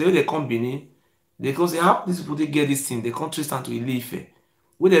bronze. They come Benin because they have these people they get this thing. They come trace to Ile-Ife.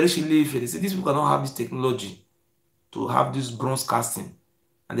 When they reach Ile-Ife, they say these people cannot have this technology to have this bronze casting,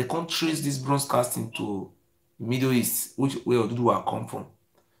 and they can't trace this bronze casting to Middle East, which where Oduduwa come from.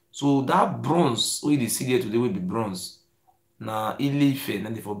 So that bronze wey dey see there today will be bronze. Na Ile-Ife na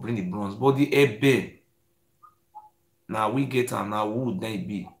they for bring the bronze, but the ebe na we get am na wood na it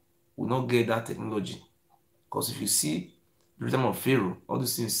be. We not get that technology, because if you see the time of Pharaoh, all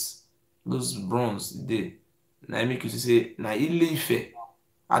those things, those bronze dey na make you see say na Ile-Ife.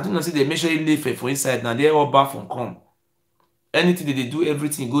 I do not see they measure Ile-Ife for inside. Now they all back from come. Anything they do,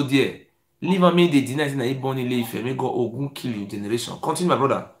 everything go there. Leave am make they deny say na he born Ile-Ife. May God Ogun kill you generation. Continue, my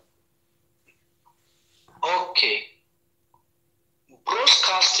brother. Okay.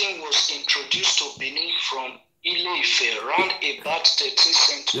 Broadcasting was introduced to Benin from Ile-Ife around about 13th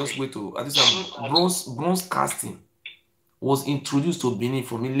century. Just wait to. At this time, bronze casting was introduced to Benin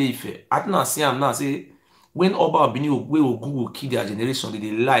from Ile-Ife. I think I see am now say when Oba Benin wey Ogun go kill their generation,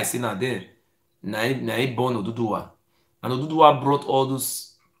 they lie say na then na he born Oduduwa, and Oduduwa brought all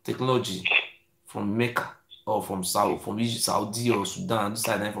those technology from Mecca or from South, from Saudi or Sudan, this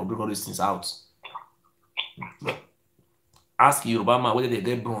side for bring all these things out. Ask Yoruba man whether they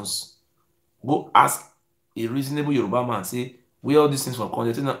get bronze. Go ask a reasonable Yoruba man, say where all these things from come.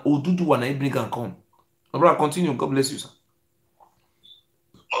 They say na Oduduwa na he bring and come. My brother, continue. God bless you, sir.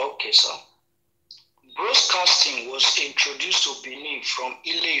 Okay, sir. Broadcasting was introduced to Benin from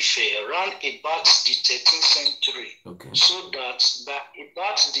Ile-Ife around about the 13th century. Okay. So that by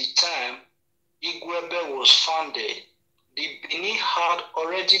about the time Igueben was founded, the Benin had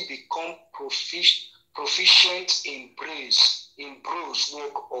already become proficient in bronze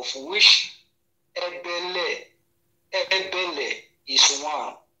work, of which Ebele is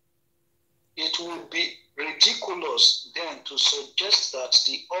one. It would be ridiculous then to suggest that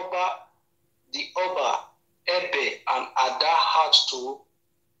the Oba, Ebe, and Ada had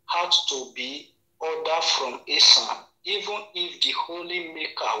to be ordered from Esan, even if the Holy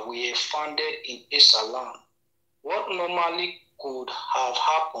Maker were founded in Esaland. What normally could have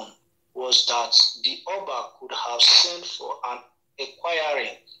happened was that the Oba could have sent for an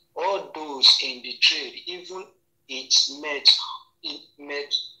acquiring all those in the trade, even it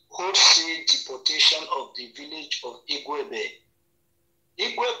meant wholesale deportation of the village of Igueben.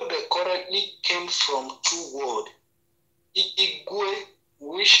 Igueben currently came from two words: Igwe,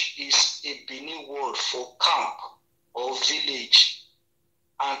 which is a Benin word for camp or village,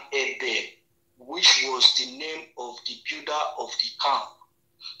 and Ebe, which was the name of the builder of the camp.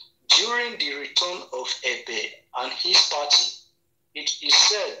 During the return of Ebe and his party, it is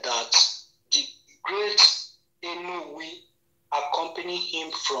said that the great Enowi accompanied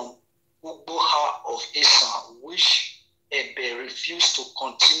him from Ugboha of Esan, which Ebe refused to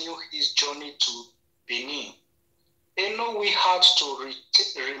continue his journey to Benin. Enowi had to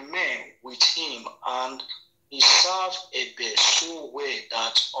remain with him, and he served Ebe so well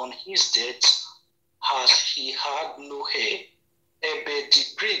that on his death, as he had no heir, Ebe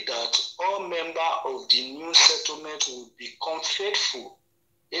decreed that all members of the new settlement would become faithful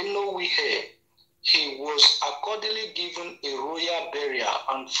Enowi heir. He was accordingly given a royal burial,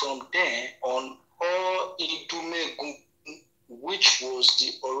 and from then on, all Idumegu, which was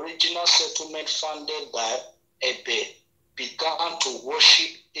the original settlement founded by Ebe, began to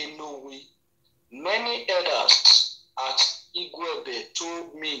worship Enowi. Many elders at Igueben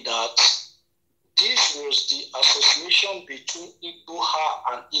told me that this was the association between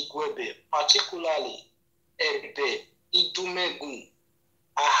Igboha and Igueben, particularly Ebe, Idumegu.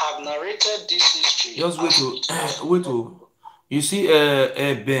 I have narrated this history. Just wait to you see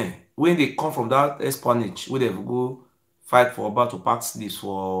Ben, when they come from that Espanage, where they go fight for about to pack slaves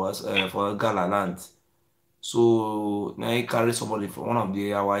for Gala land. So now he carry somebody from one of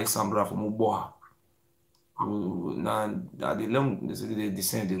the our Sambra from Ugboha. Now they long they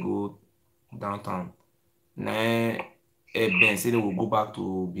descend, they go downtown. Now Ben say they will go back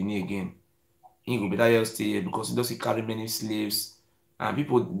to Benin again. He go better here stay here because he doesn't carry many slaves. And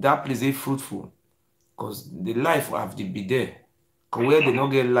people, that place is fruitful because the life have to be there. Because where they don't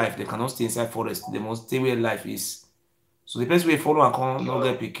get life, they cannot stay inside forest. They must stay where life is. So the person we follow and come not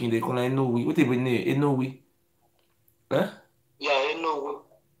get picking, they call Enowe. What they be name? Enowe. Eh? Yeah, Enowe.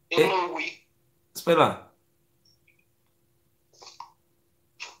 Enowe. Spell it.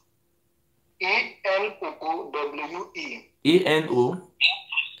 Enowe. Enowe.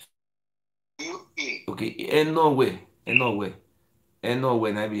 UE. Okay, Enowe. Enowe.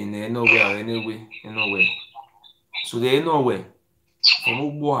 Enowe. Na be Enowe or Enowe. Enowe. So the Enowe from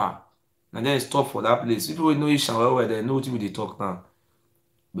Ugboha. And then stop for that place. People know each other, they know what they talk now.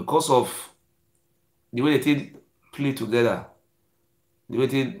 Because of the way they play together, the way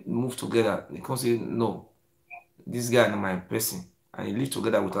they move together, they can say, no, this guy is my person. And he live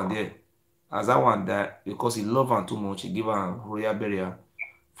together with her there. As that one died, because he love her too much, he give her royal burial.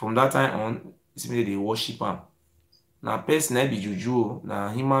 From that time on, it's mean they worship him. Now, person I be juju, now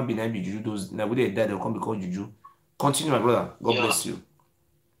human being I be juju, those now when they die, they'll come because juju. Continue, my brother. God bless you.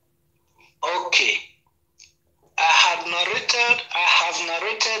 Okay. I have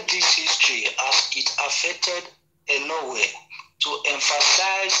narrated this history as it affected Enowe to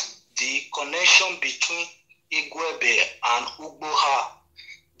emphasize the connection between Igueben and Ugboha.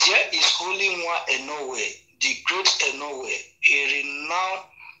 There is only one Enowe, the great Enowe, a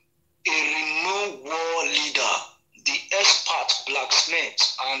renowned war leader, the expert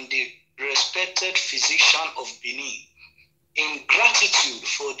blacksmith, and the respected physician of Benin. In gratitude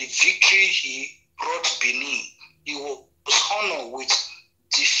for the victory he brought Benin, he was honored with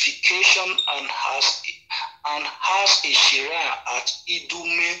deification and has a shrine at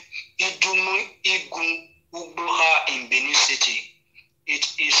Igun Ugboha in Benin City. It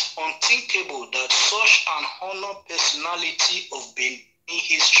is unthinkable that such an honored personality of Benin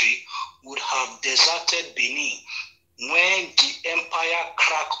history would have deserted Benin when the empire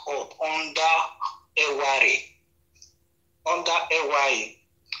cracked up under Ewuare.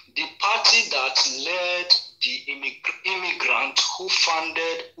 The party that led the immigrant who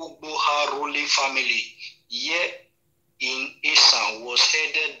founded Ugboha ruling family here in Esan was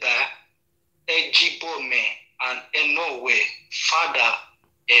headed by Ewuare and Enowe, father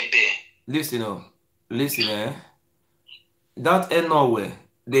Ebe. Listen, that Enowe,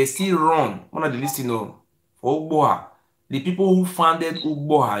 they still run. One of the for Ugboha. The people who founded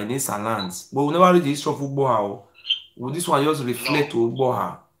Ugboha in Esan lands, but we never read the history of Ugboha. Will this one just reflect to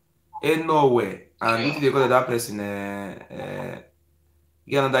Ugboha? Enowe, and what did they call that person?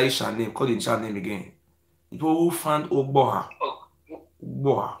 Get another Ishan name, call the Ishan name again. The people who found Ugboha,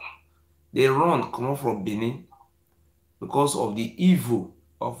 they run, come from Benin because of the evil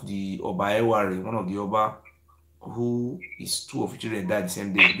of the Oba Ewuare, one of the Oba who is two of children died the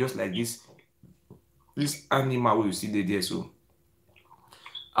same day, just like this animal where you see there. So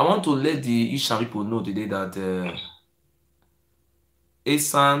I want to let the Ishan people know today that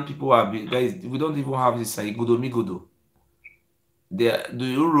Esan people are guys. We don't even have this Igodo. The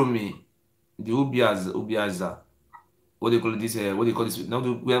Uromi, the Ubiaza. What they call this? What they call this? Now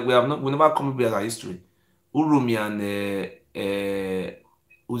we never come up as history. Uromi and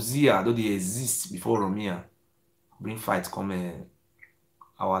Uzia, though they exist before Oromia, bring fight come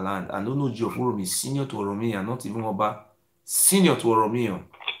our land. And don't know G of Uromi senior to Oromia, not even Oba senior to Oromia.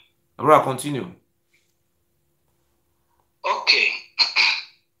 Alright, continue. Okay.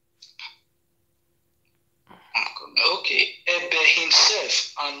 Ebe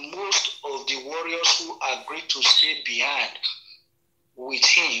himself and most of the warriors who agreed to stay behind with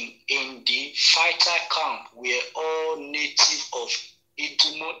him in the fighter camp were all native of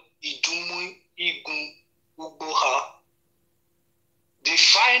Igun Ugboha. The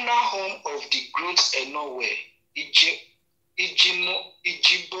final home of the great Enowe,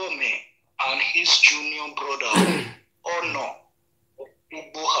 Ijibome, and his junior brother, Ono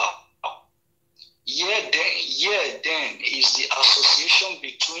Ugboha. Here then is the association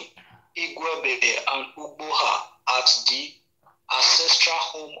between Igueben and Ugboha at the ancestral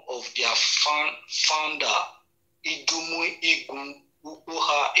home of their founder, Igun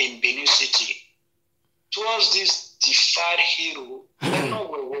Ugboha in Benin City. Towards this defied hero,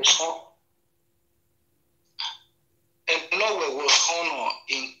 Enowe was honored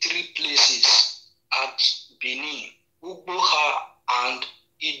in three places at Benin, Ugboha and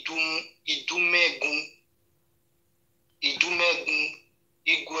Idumegun,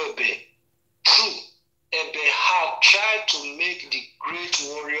 Igueben. True, Ebe had tried to make the great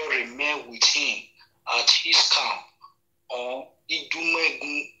warrior remain with him at his camp on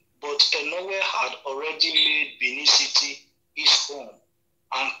Idumegun, but Enowe had already made Benin City his home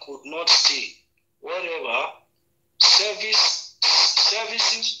and could not stay. Whatever services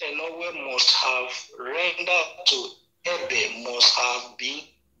Enowe must have rendered to Ebe must have been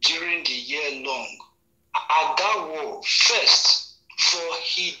during the year long. at that war first, for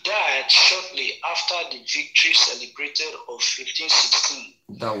he died shortly after the victory celebrated of 1516.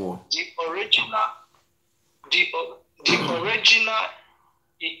 That war. The original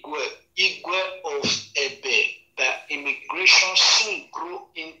Igwe of Ebe by immigration soon grew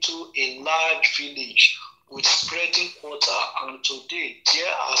into a large village with spreading quarter, and today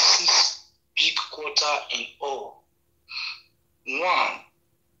there are 6 big quarter in all. 1.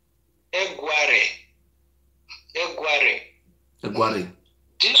 Ewuare. Ewuare.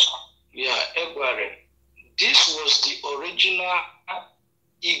 This was the original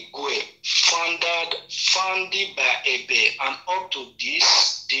Igwe founded by Ebe, and up to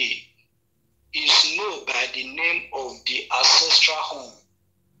this day is known by the name of the ancestral home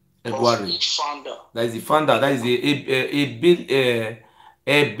Ewuare. of its founder. That is the founder. That is the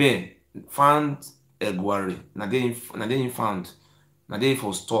Ebe found Ewuare. Now they found. Now they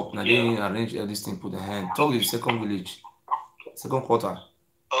for stop. Now they arrange everything. Put the hand. Talk the second village, second quarter.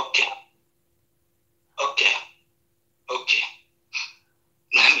 Okay.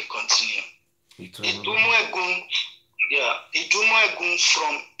 Let me continue. Idumu Egun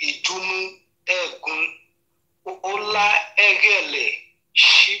from Idumu Egun Ola Egele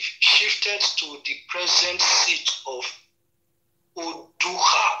shifted to the present seat of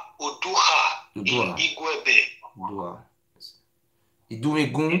Oduha in Iguebe. Idumu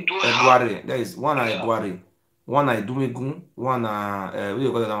Egun Ewuare. That is one Ewuare. One Idumu Egun. One what do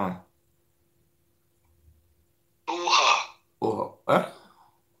you call that one?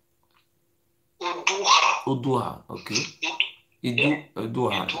 Oduha. Okay.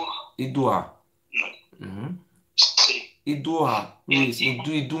 Iduha. Iduha. Yes.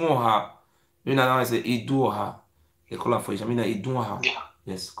 Iduha. You know I say Iduha. They call it for each. I mean Iduha.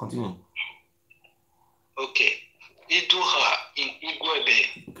 Yes. Continue. Okay. Iduha in Iguebe.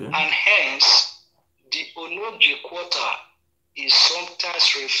 Okay. And hence the Onoje quarter is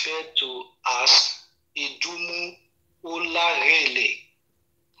sometimes referred to as Idumu Olarele.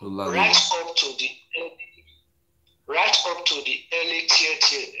 Right up to the early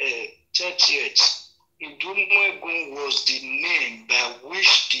 30th, Idumu Egun was the name by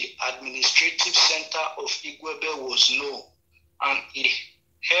which the administrative center of Iguebe was known, and its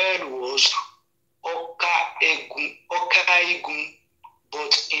head was Oka Egun,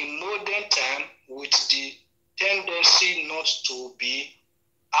 but in modern time, with the tendency not to be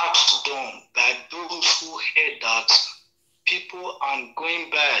outdone by those who heard that people and going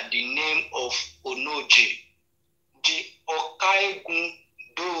by the name of Onoje. The Okaigun,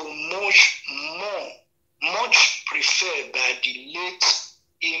 though much preferred by the late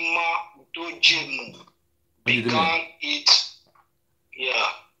Ima Dojemu, began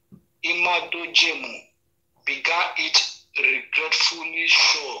its regretfully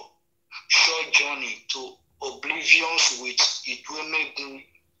short journey to oblivion with Idwemegun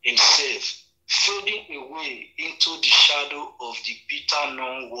himself, fading away into the shadow of the bitter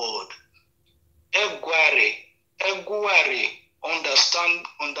known world. Ewuare,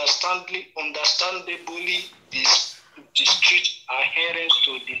 understandably, the street adherent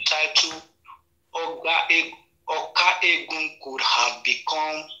to the title Oka Egun could have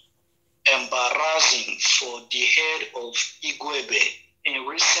become embarrassing for the head of Iguebe in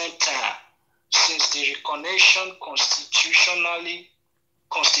recent time, since the recognition constitutional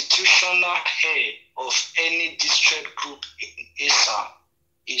head of any district group in Esa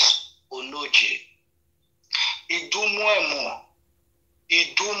is Onoje. Idumoemo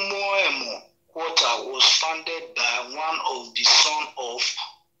quarter was founded by one of the sons of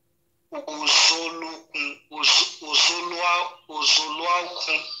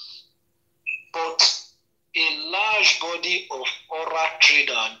Ozoluakun, but a large body of oral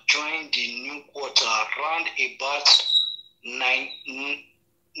traders joined the new quarter around about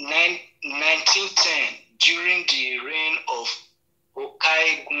 1910 during the reign of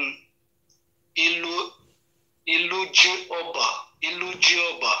Okaigun Ilujioba,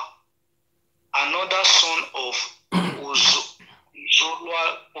 another son of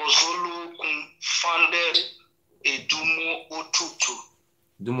Ozoluakun, founded Edumo Otutu.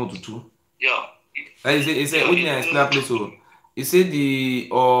 Yeah. He said, what did I explain, please? So, he said the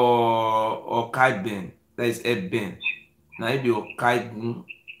Ewuare, that is Ewuare. Now it be Ewuare.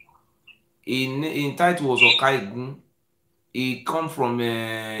 In title was Ewuare. He come from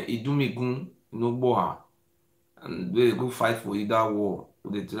Idumegun, Noboha, and they go fight for either war.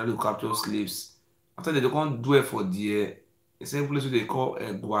 They try to capture slaves. After they can't do it for the same place they call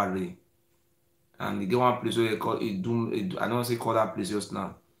Ewuare, and they get one place where they call Idum. I don't say call that place just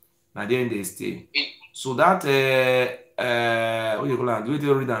now. Now there they stay. So that what you call that? Do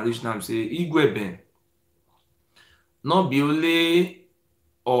you read and reach now? Say Igueben. not be only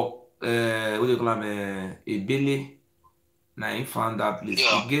or what do you call am a bele na him found that place.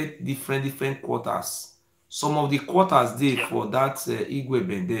 Yeah. E get different quarters. Some of the quarters dey for that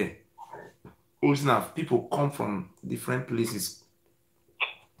Igueben there. Original people come from different places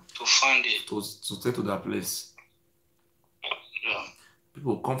to find it. To stay to that place. Yeah.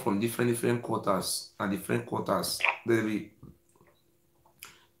 People come from different quarters and different quarters. There be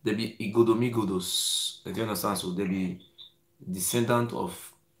Igodomigodos. Do you understand? So there be descendant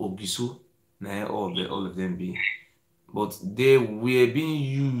of Ogisu. Nah, all of them be. But they were being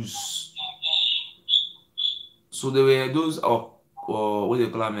used. So there were those or what do you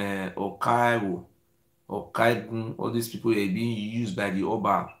call them? Okaiwo or Kaigun. All these people were being used by the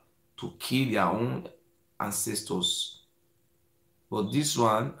Oba to kill their own ancestors. But this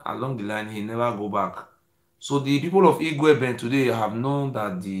one, along the line, he never go back. So the people of Igueben today have known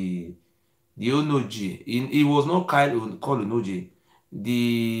that the Onoji, he was not called Onoji.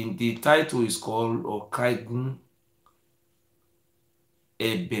 The title is called Okaigun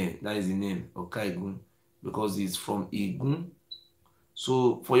Ebe. That is the name, Okaigun, because it's from Igun.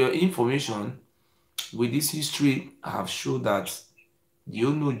 So for your information, with this history, I have shown that the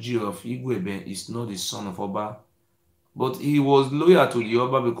Onoji of Igueben is not the son of Oba, but he was loyal to the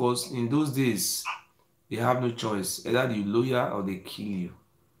Oba because in those days, they have no choice. Either you loyal or they kill you.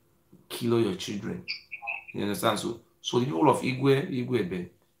 Kill all your children. You understand? So the people of Igueben,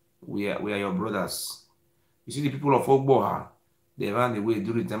 we are your brothers. You see the people of Ogboha, they ran away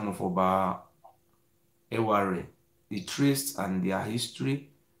during the time of Oba Ewuare. The trace and their history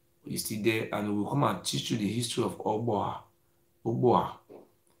is still there, and we will come and teach you the history of Ogboha.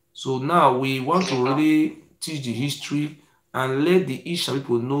 So now we want to really teach the history and let the Isha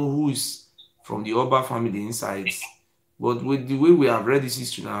people know who is from the Oba family inside. But with the way we have read this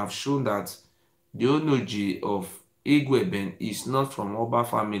history, I have shown that the Onoji of Igueben is not from Oba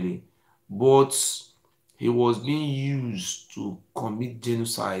family, but he was being used to commit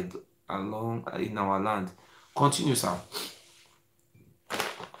genocide along in our land. Continue, sir.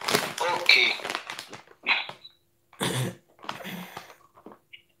 Okay.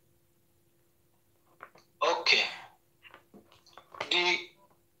 Okay.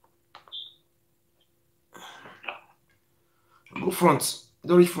 Go front.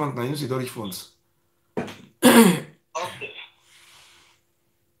 Don't reach front now. You see, don't reach front. Okay.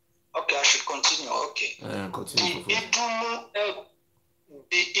 Okay, I should continue. Okay. Continue.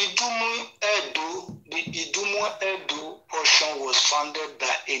 The Idumu Edo portion was founded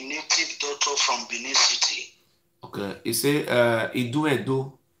by a native daughter from Benin City. Okay. You say Idu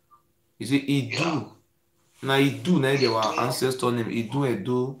Edo. You say Idu. Yeah. Now Idu, now they were ancestor name. Idu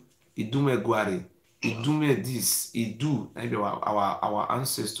Edo, Idume Ewuare, Idume this, Idu, now they were our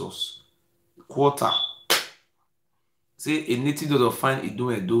ancestors. Quarter. Say a native daughter find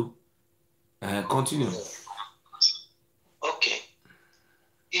Idu Edo. Continue. Okay.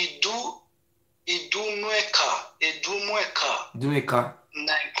 Idumweka.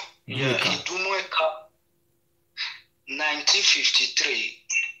 Yeah, Idumweka. 1953.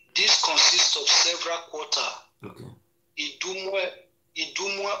 This consists of several quarters. Okay. Idumwe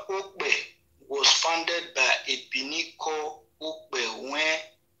Okbe was founded by a Biniko Okbe when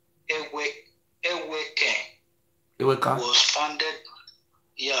Eweka was founded.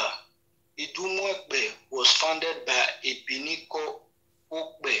 Yeah. Idumwe Okbe was founded by a Biniko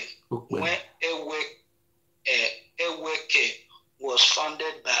Okbe when Eweke was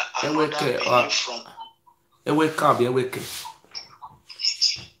founded by another Benin from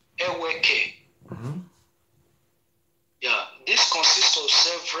Eweke. Mm-hmm. Yeah, this consists of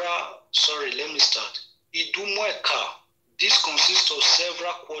several. Sorry, let me start. Idumweka. This consists of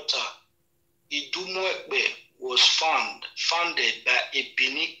several quarters. Idumwekbe was founded by a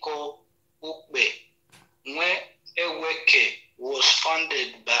Biniko Ukbe, when Eweke was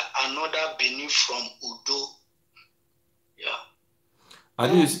founded by another Benin from Udo. Yeah.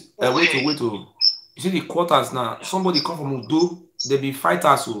 Wait. You see the quarters now. Somebody come from Udo. They be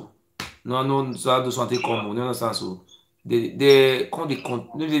fighters, so no, so those one take come. You understand? So they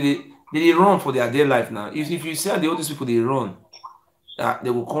run for their day life now. If you see the oldest people they run,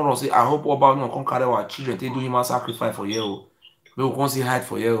 they will come and say, I hope Oba no come carry our children. They do human sacrifice for you. They will come see hide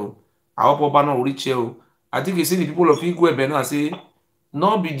for you. I hope Oba no reach you. I think you see the people of Igueben now say,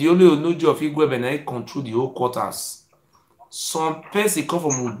 not be the only Onoji of Igueben that control the whole quarters. Some person come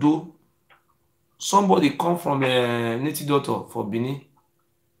from Udo. Somebody come from a native daughter for Benin.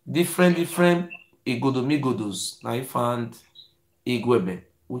 Different Igodomigodos. Now he found Igueben,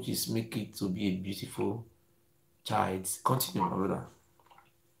 which is make it to be a beautiful child. Continue, my brother.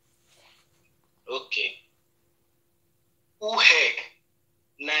 Okay. Ewuare,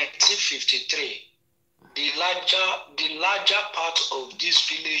 1953. The larger part of this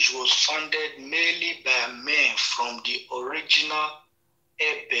village was founded mainly by men from the original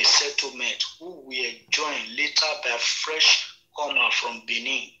Ewuare settlement, who were joined later by fresh comers from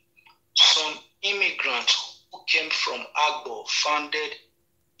Benin. Some immigrants who came from Agbo founded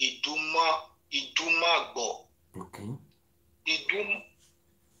Idumagbo. Okay.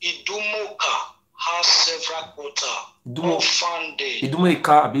 Idumuka has several quarters. All founded.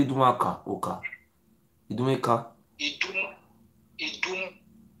 Idumeka abi Idumaka oka. Idumeka.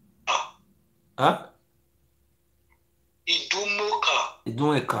 Huh?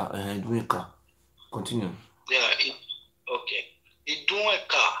 Idumeka. Continue. Yeah. Okay.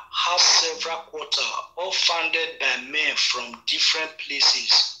 Idumeka has several quarters, all founded by men from different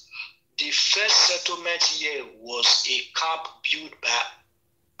places. The first settlement here was a camp built by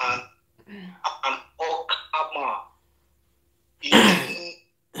an Okama.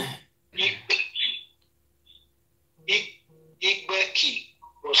 Igbeki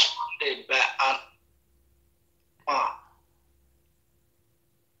was founded by an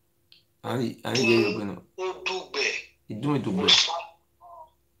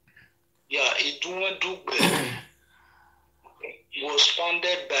Idumedugbe was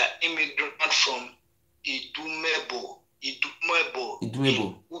founded by immigrants from Idumebo,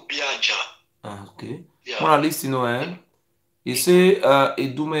 Ubiaja. Okay. Yeah. When I listen, you say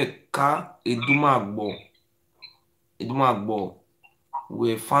Idumeka, Idumagbo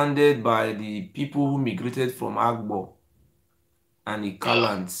were founded by the people who migrated from Agbo and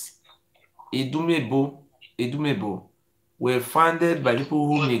Ikalands. Idumebo were founded by people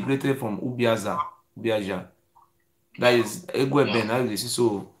who migrated from Ubiaja. That is Igueben. That is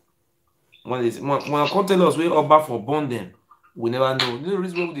so. When I come tell us where Oba for born them, we never know. The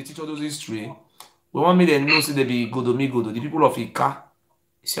reason why they teach all those history, we want me to know say they be Godo, the people of Ika.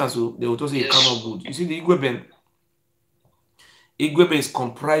 See, so they will just say Ika not good. You see, the Igueben is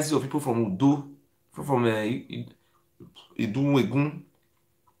comprised of people from Udo, people from Idumwegun,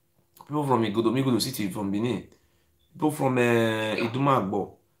 people from Igodomigodo city from Benin, people from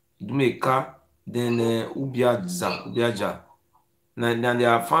Idumagbo, Idumeka, then Ubiaja. Then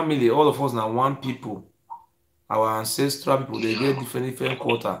their family, all of us now one people. Our ancestral people, they get different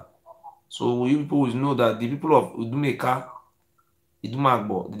quarter. So you people will know that the people of Idumeka,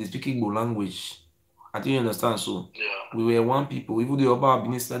 Idumagbo, they speak Igbo language. I think you understand. So we were one people. Even the Oba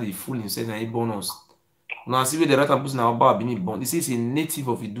Abini studied full himself and he born us. Now see where the right person now Oba Abini born. This is a native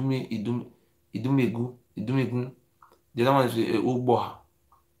of Idumegu. The other one is Ogboha.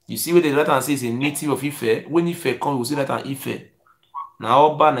 You see where the right hand says a native of Ife. When Ife comes, we see that an Ife. Now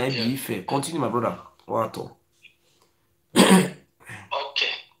Oba na be Ife. Continue, my brother. What? Okay.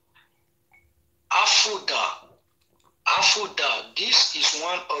 Afuda. This is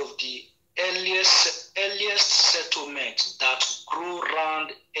one of the earliest settlements that grew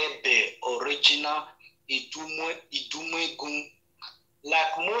around Ebe, original Idumwegun.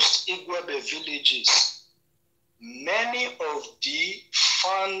 Like most Iguebe villages, many of the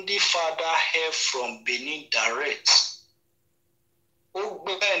founding father hail from Benin direct.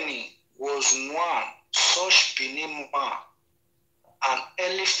 Ogbeni was one such Benin man, an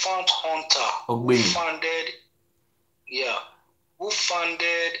elephant hunter who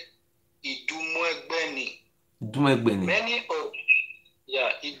founded Idumwegbeni.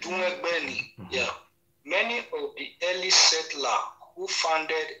 Many of the early settlers who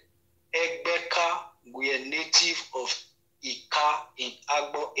founded Egbeka were native of Ika in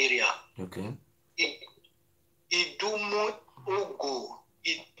Agbo area. Okay.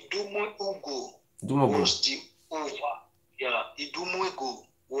 Idumuego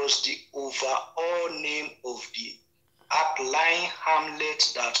was the overall name of the outlying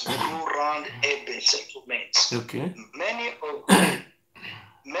hamlet that grew around Ebe settlements. Okay. Many of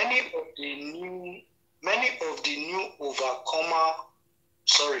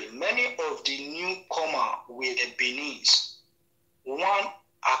the newcomer were the Benins. One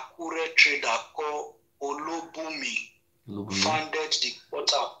Akure trader called Olobumi founded the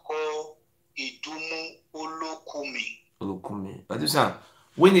quarter called Idumu Olokumi. But this one,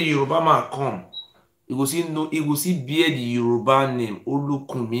 when the Yoruba man come, you will see bear the Yoruba name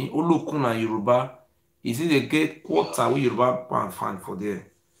Olokumi. Olokun and Yoruba. You see they get quarter where Yoruba man find for there.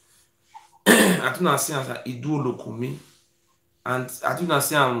 I do not see as Idu Olokumi. And I do not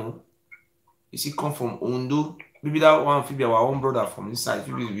see you see come from Ondo. Maybe that one will be our own brother from inside.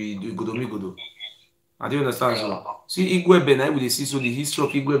 Maybe we do Godo. I do understand. So see Igueben, I will see so the history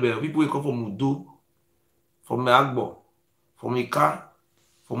of Igueben. People will come from Udo, from Agbo, from Ika,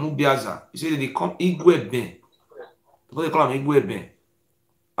 from Ubiaza. You see they come Igueben. Because they call him Igueben.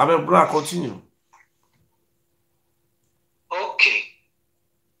 Abel, bro, continue. Okay.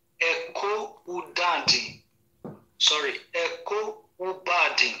 Eko Udadi. Sorry, Eko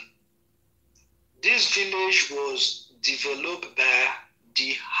Ubadi. This village was developed by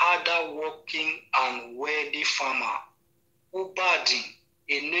the harder working and wealthy farmer Ubadi,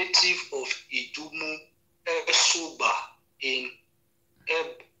 a native of Idumu Esuba in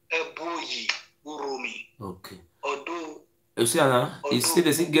Eboyi, Uromi. Okay. Although you see,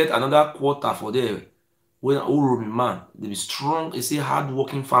 they still get another quarter for there. When Uromi man, they be strong, you see, hard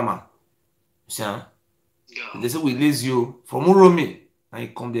working farmer. You see, yeah. They say we raise you from Uromi, and you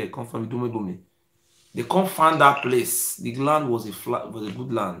come there, come from Idumu. They can't find that place. The land was a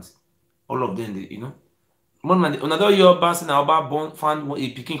good land. All of them, you know. Another year, Bass and Alba found a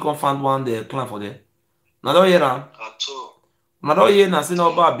picking can't find one the clan for there. Another year, another year, na say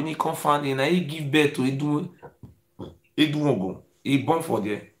no Alba Bini can't find and he give birth to Eduogo. He born for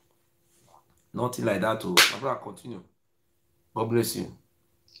there. Nothing like that. To my brother, continue. God bless you.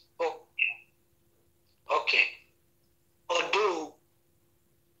 Okay. Although.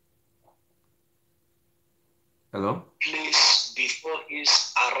 Hello. Place before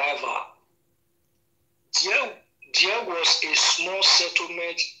his arrival. There was a small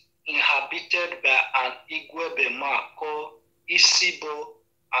settlement inhabited by an Igueben man called Isibo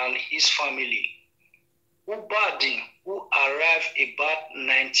and his family. Ubadin, who arrived about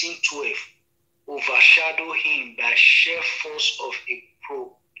 1912, overshadowed him by sheer force of a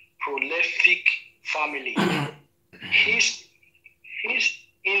prolific family. His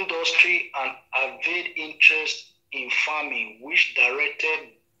industry and avid interest in farming, which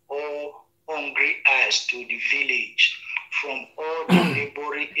directed all hungry eyes to the village from all the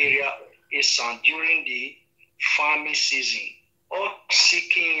neighboring area of Esan during the farming season, all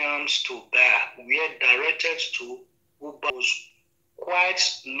seeking yams to buy were directed to Uba. Was quite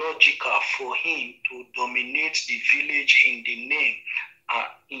logical for him to dominate the village in the name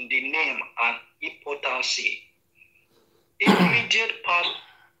and importance. Immediate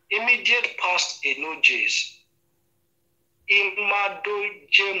past Enojes, Imado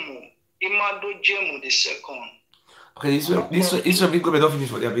Jemu the second. Okay, this one big go better finish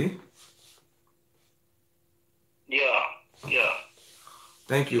for there, baby. Yeah.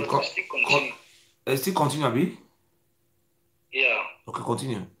 Thank you. Still continue, Abi? Yeah. Okay,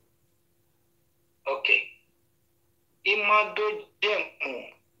 continue. Okay. Imado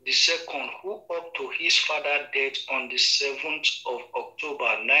Jemu the second, who up to his father's death on the 7th of October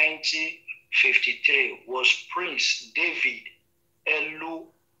 1953 was Prince David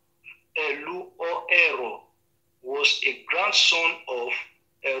Ewuare, was a grandson of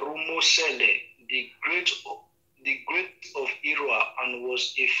Erumosele, the great of Ewuare, and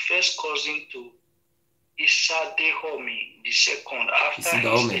was a first cousin to Isadehomi II. After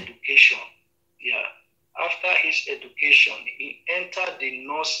his education, after his education, he entered the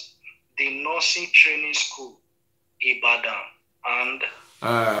nursing training school, Ibadan, and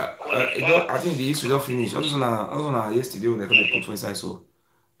I think the history don't finish. I was on yesterday when I put for inside. So,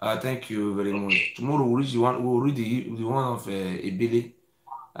 thank you very much. Tomorrow we'll read the one of Ebele,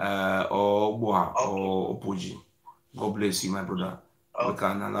 or Boa, or Opoji. God bless you, my brother. We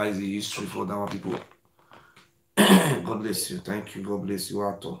can analyze the history for our people. God bless you. Thank you. God bless you,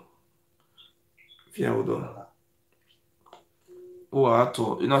 Ato.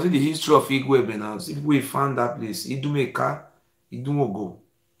 Ato. You know, see the history of Igueben now. See people we found that place. Idumeka, Idumogo,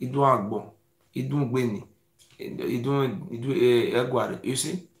 Iduagbo, Idugbeni, Ewuare. You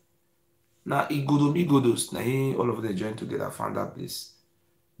see? Now Igodos, now all of them joined together, found that place.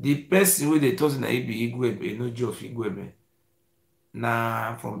 The person where they told na he be Igueben, no job of Igueben.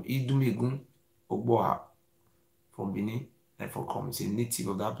 Now from Idumegun, Ogboha, from Benin, and for come, he's a native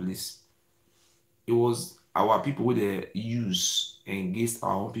of that place. It was our people who they use against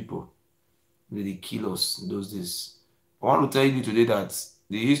our own people. They kill us in those days. I want to tell you today that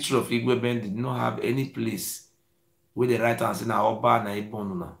the history of Igueben did not have any place where the write and say na Oba na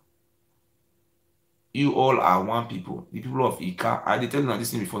Ibonuna. You all are one people. The people of Ika. I did tell you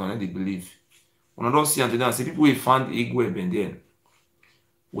this thing before, and they believe. When I don't see until now, say people we found Igueben then.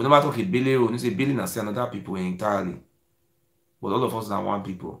 We never talk a Bele, we say Bele and say another people entirely. But all of us are one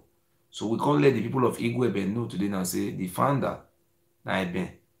people. So we can't let the people of Igueben know today and say the founder,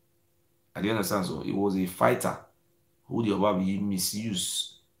 Ewuare. I do understand. So it was a fighter who the Oba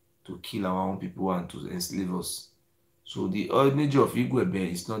misused to kill our own people and to enslave us. So the origin of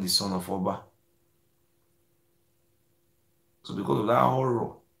Ewuare is not the son of Oba. So because of that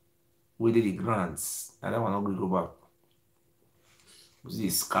horror, we did the grants, and that one not going to go back.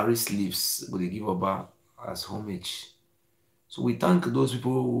 These carry sleeves, but they give Oba as homage. So we thank those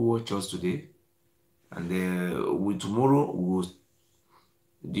people who watch us today, and tomorrow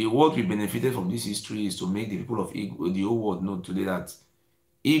the world we benefited from this history is to make the people of the whole world know today that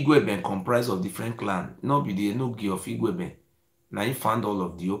Igueben comprised of different clans. Not be the Enogi of Igueben. Now he found all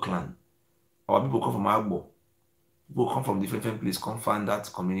of the whole clan. Our people come from Agbo. People come from different places, come find that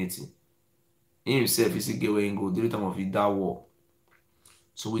community. In himself, he said, where go during the time of that war.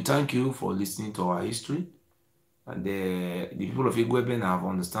 So we thank you for listening to our history. And the people of Igueben have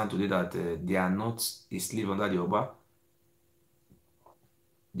understand today that they are not a slave under the Oba.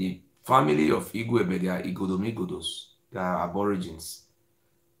 The family of Igueben, they are Igodomigodos. They are aborigines.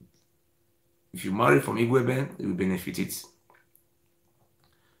 If you marry from Igueben, you will benefit it.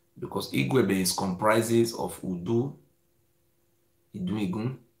 Because Igueben is comprises of Udu,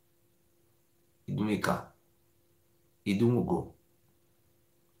 Idumigun, Idumika, Idumugo,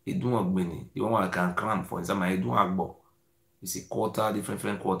 Idumogbeni. The one I can cram for example, Idumagbo. It's a quarter,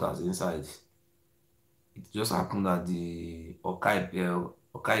 different quarters inside. It just happened that the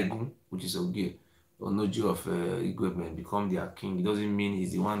Okaigun, which is Ogie, Onoji of Igueben, become their king. It doesn't mean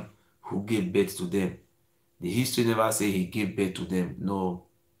he's the one who gave birth to them. The history never say he gave birth to them. No,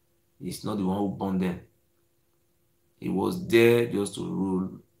 he's not the one who born them. He was there just to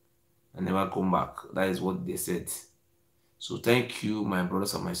rule and never come back. That is what they said. So thank you, my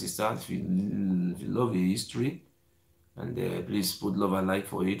brothers and my sisters. If you love the history, and please put love and like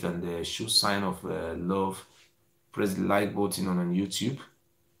for it, and show sign of love. Press the like button on YouTube.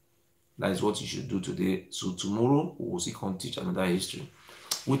 That is what you should do today. So tomorrow we will see come teach another history.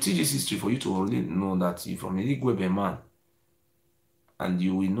 We'll teach this history for you to only know that you're from a Igueben man, and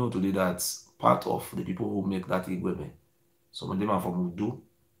you will know today that part of the people who make that Igueben, some of them are from Udu,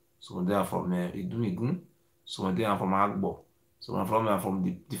 some of them are from Idumigun, some of them are from Agbo, some of them are from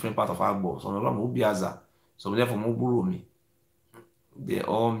the different part of Agbo, some of them are from Ubiaza, some of them are from Uburomi. They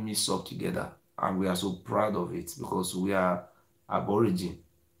all mix up together, and we are so proud of it because we are aborigine.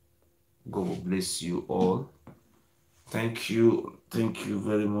 God will bless you all. Thank you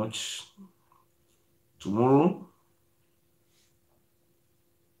very much. Tomorrow,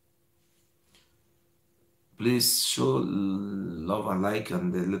 please show love and like,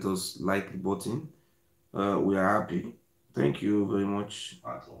 and let us like the button. We are happy. Thank you very much.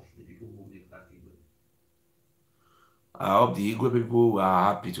 I hope the Igwe people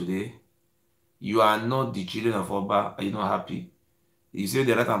are happy today. You are not the children of Oba. Are you not happy? You say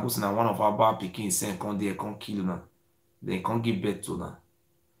the right and person and one of Oba picking saying come there, come kill you now. They can't give birth to now.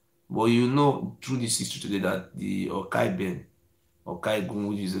 But you know through this history today that the Okaiben, Okaigun,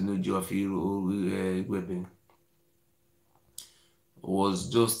 which is a new of Ewuare, was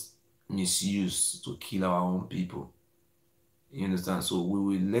just misused to kill our own people. You understand? So we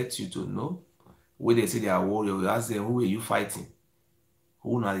will let you to know. When they say they are warriors, we ask them, who are you fighting?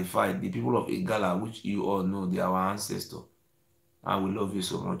 Who now they fight? The people of Igala, which you all know, they are our ancestors. And we love you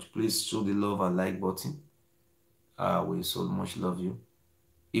so much. Please show the love and like button. We so much love you.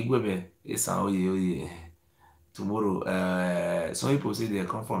 Igueben, it's an tomorrow. Some people say they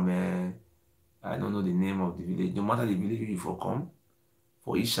come from I don't know the name of the village. No matter the village you for come,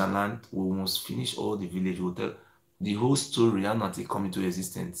 for each land, we must finish all the village. We'll tell the whole story and not come into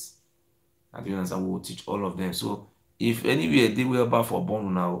existence. And you understand, we will teach all of them. So if anywhere they were about for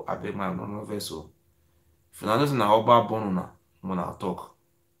born now, I beg my no vessel. If you know about born now, when I talk,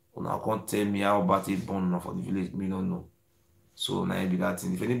 when I can't tell me how about it born now for the village, me don't know. So now be that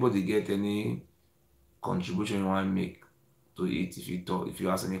thing. If anybody get any contribution you want to make to it, if you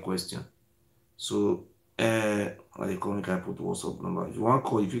ask any question. So I call me, can I put WhatsApp number? If you want to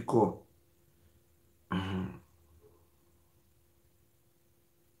call, if you call.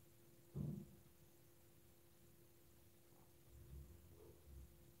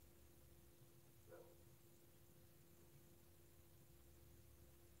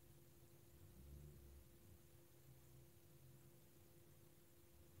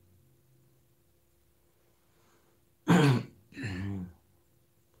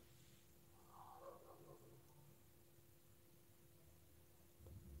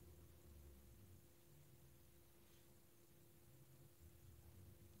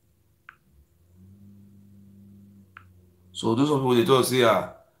 So those people they tell us say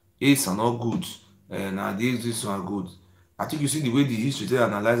it's not good, and this one good. I think you see the way the history they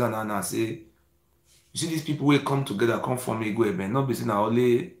analyze and say, you see these people will come together, come from Igueben, not be saying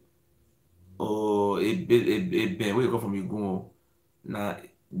only a ben where you come from Iguben. Now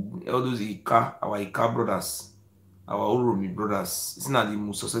all those our Ika brothers, our Oromi brothers, it's not the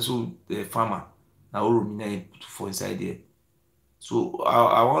most successful farmer. Now Oromi now put for inside there. So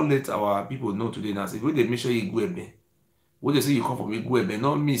I want to let our people know today now. Say, when they make sure Igueben, When they say you come from Igueben,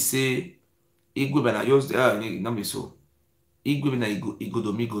 not me say Igueben na just not be so. Igueben na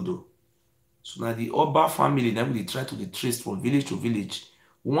Igodomigodo. So now the Oba family now they try to dey trace from village to village.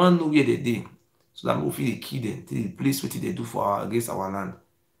 One know where they dey. So that we feel they kill them till the place what they do for against our land.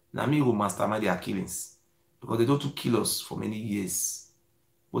 Now me go mastermind their killings. Because they don't kill us for many years.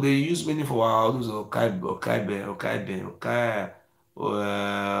 But they use many for our those Oka,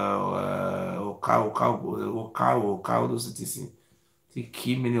 those things. They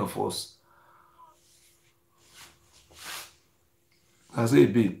kill many of us. I say,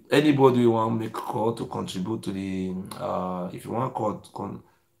 babe, anybody who want make call to contribute to the if you want call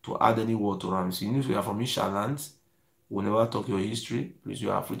to add any word to Ram, so if you are from Ishaland, we'll never talk your history. Please,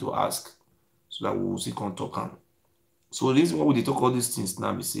 you are free to ask so that we will see can talk on. So the reason why we talk all these things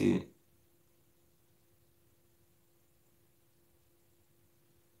now, we say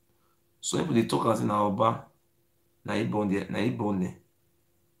so if they talk as in our bar, na he born me,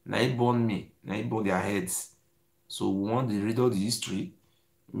 na he born their heads. So we want to read all the history,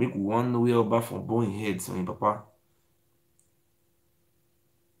 make we want know where Oba from born in heads on papa.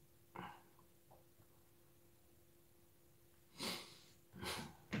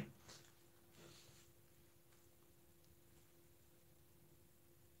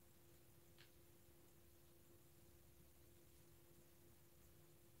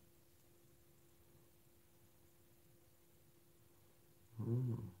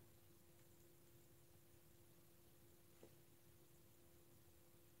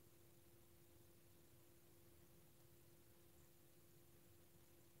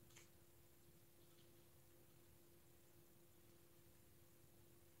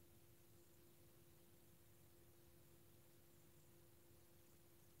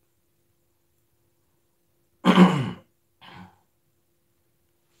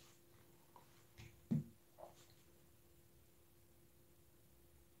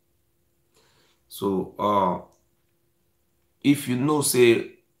 So if you know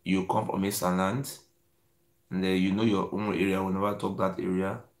say you come from Eastern land and you know your own area, we never talk that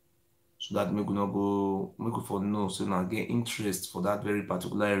area, so that make we not go make we for know so now get interest for that very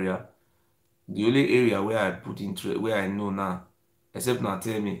particular area. The only area where I put interest where I know now, except now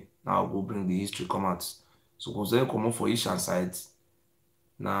tell me, now I'll go bring the history come out. So consider come up for Ishan side.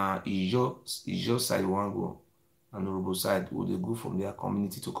 Now Ijo side one go and Urobo side will they go from their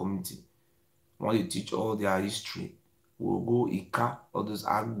community to community. When they teach all their history, we'll go Ika, all those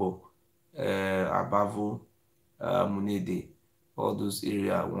Agbo, Abavo, Munede, all those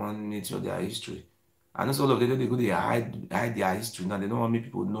areas, one nature of their history. And also all of them, they go they hide their history. Now they don't want me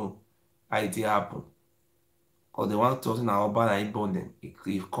people know how it happen. Because they want to talk now about and born them.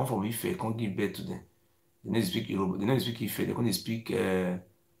 If come from Ife, can't give birth to them. They don't speak Yoruba, they don't speak Ife, they can't speak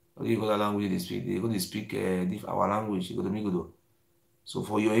what do you call that language they speak? They're going to speak our language, Igodomigodo. So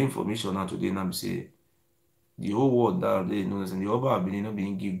for your information now today, now say the whole world that they know and the Oba have been not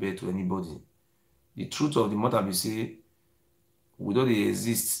being give birth to anybody. The truth of the matter be say we don't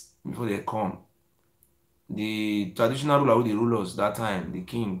exist before they come. The traditional ruler who they rule us that time, the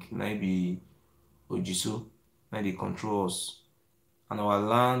king, now be Ojiso, now they control us. And our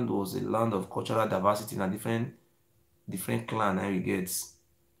land was a land of cultural diversity and different clan now we get.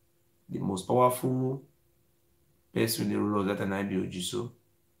 The most powerful person in the rule of that and I be Ojiso.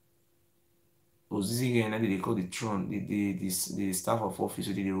 Ozizi again, they call the throne, the staff of office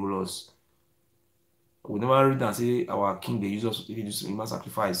who did the rule us. We never read and say our king they use us, they do human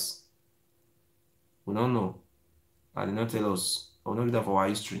sacrifice. We don't know. And they not tell us. We don't read that for our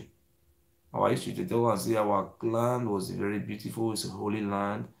history. Our history they tell us say our land was very beautiful, it's a holy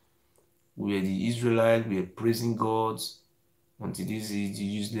land. We were the Israelites, we were praising God until this is the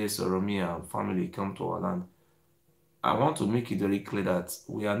useless Oromia family come to our land. I want to make it very clear that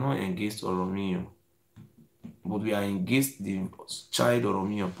we are not engaged Oromia, but we are engaged the child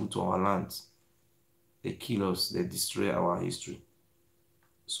Oromia put to our land. They kill us, they destroy our history.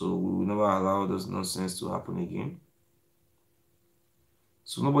 So we will never allow those nonsense to happen again.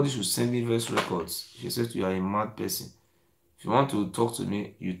 So nobody should send me voice records. She says you are a mad person. If you want to talk to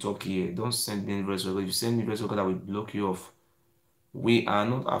me, you talk here. Don't send me any voice record. If you send me voice record, I will block you off. We are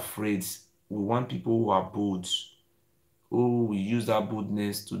not afraid. We want people who are bold, who will use that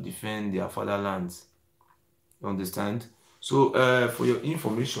boldness to defend their fatherland. You understand? So for your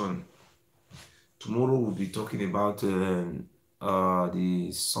information, tomorrow we'll be talking about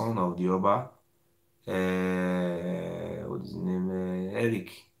the son of the Oba. What is his name?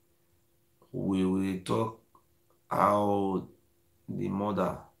 Eric. We will talk how the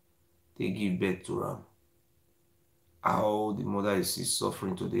mother they give birth to Ram. How the mother is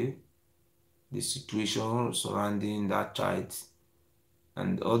suffering today. the situation surrounding that child,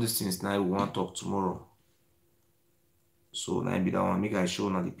 and all these things now we want to talk tomorrow. So now be that one make I show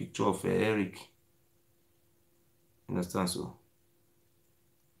now the picture of Eric. Understand? So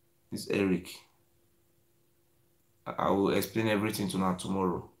this Eric. I will explain everything to now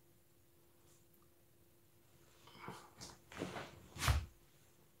tomorrow.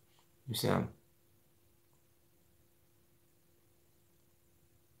 You see him?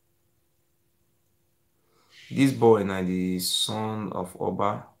 This boy now the son of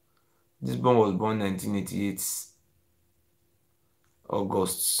Oba. This boy was born 1988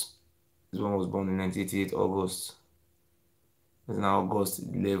 August. This one was born in 1988 August. It's now August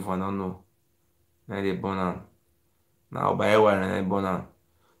 11, I don't know. Now they born am. Now by Ewuare and I born am.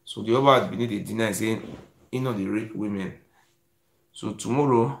 So the Oba had been the deny saying he know the rape women. So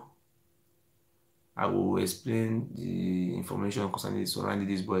tomorrow I will explain the information concerning surrounding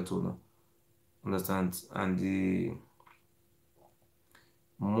this boy to know. Understand? And the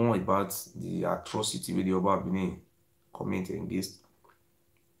more about the atrocity with the Oba Benin comment against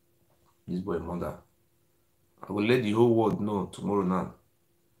this boy mother. I will let the whole world know tomorrow now.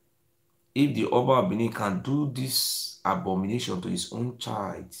 If the Oba Benin can do this abomination to his own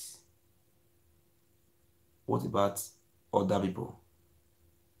child, what about other people?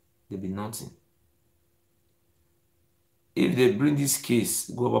 There'll be nothing. If they bring this case,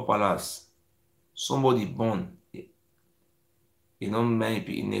 go over palace, somebody born, you know,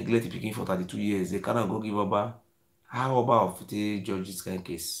 maybe neglect picking for 32 years, they cannot go give Oba. How Oba of the judge this kind of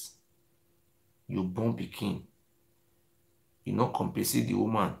case? You born picking. You not compensate the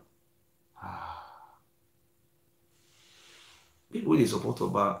woman. People they support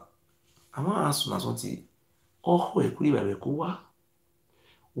Oba. I want to ask you something. Oh,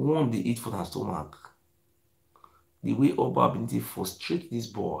 warm they eat for their stomach. The way Oba ability frustrate this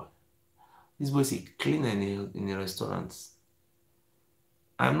boy. This boy is a cleaner in a restaurant.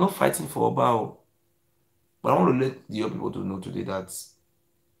 I'm not fighting for Oba, but I want to let the other people to know today that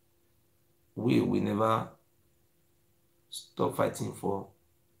we never stop fighting for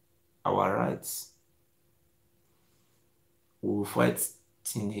our rights. We will fight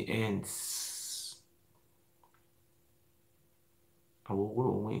till the end. And we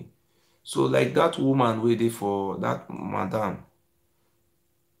will win. So like that woman waiting for that madam.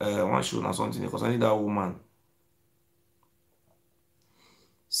 I want to show now something concerning that woman.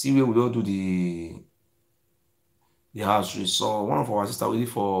 See where we don't do the house race. So one of our sisters waiting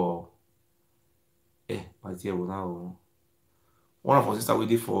for but here we now. One of our sisters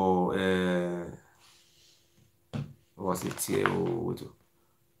waiting for what was it here?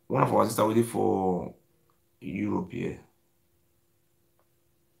 One of our sisters waiting for Europe here.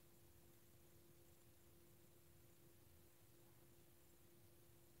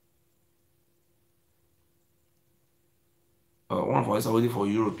 One of our sisters waiting for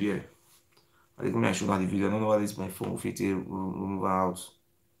Europe here. I think I should have the video. I don't know why this my phone fit remove out.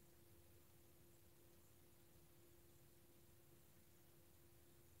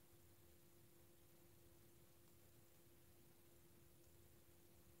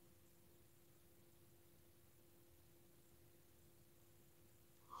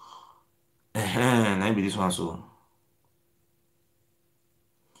 Let me be this one so.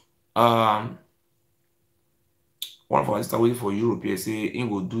 One of our sisters waiting for Europe here say he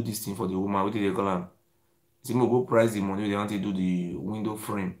go do this thing for the woman. What did they call him? Say he go price the money they want to do the window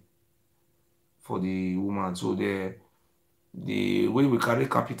frame for the woman. So the way we carry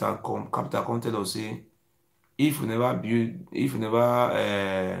capital come tell us say if we never build, if we never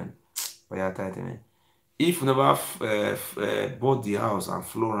if we never bought the house and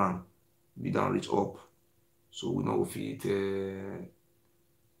floor am, we don't reach up. So we know if it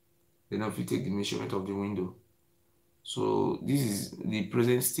they don't fit take the measurement of the window. So this is the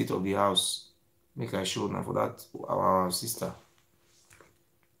present state of the house. Make I show now for that our sister.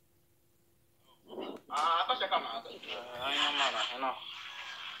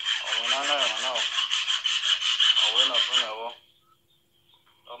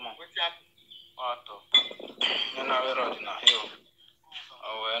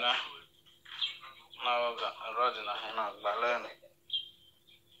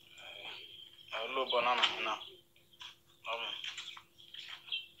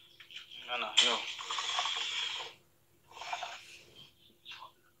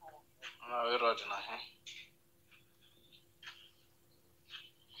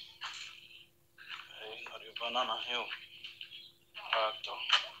 Banana hill.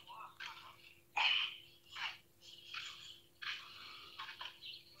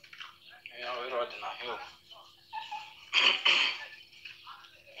 We're riding a hill.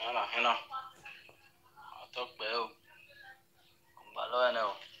 talk bell. Balo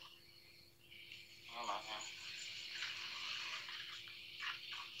now.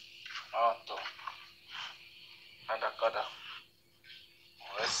 Auto. Kada.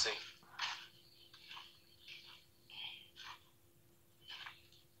 Let's see.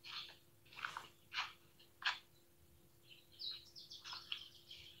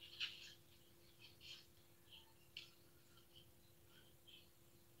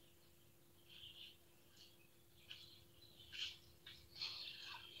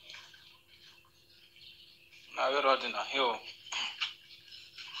 Now we're riding a hill.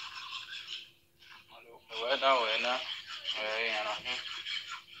 We're now.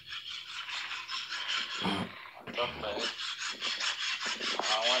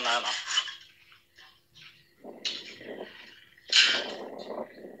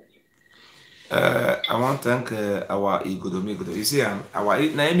 I want to thank our Igueben. You see, our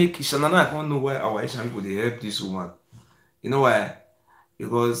Naomi Kishanana, I don't know why our Asian people they help this woman. You know why?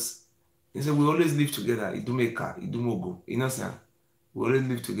 Because he said we always live together. It do make car, it do mogo. You know, sir. We always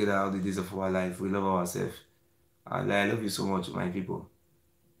live together all the days of our life. We love ourselves. And I love you so much, my people.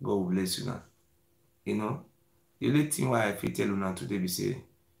 God will bless you now. You know, the only thing why I feel tell you now today be say,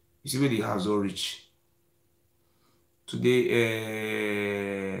 you see where the house all rich. Today,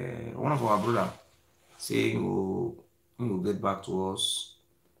 one of our brother say he will get back to us.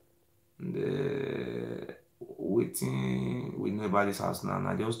 And waiting, we know about this house now.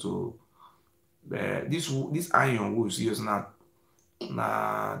 Now just to this iron will see us now.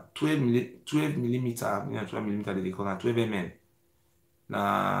 Na 12 millimeter, 12 millimeter they call it 12 mm.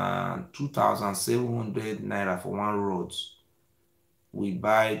 Na 2,700 naira for one rod. We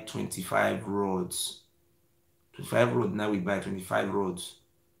buy 25 rods. 25 rods now we buy 25 rods.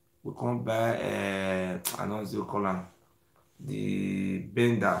 We come buy I know what they call them, the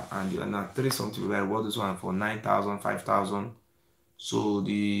bender and the 3 something we buy what this one for 9,000, 5,000. So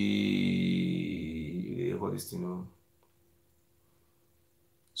the what this thing know.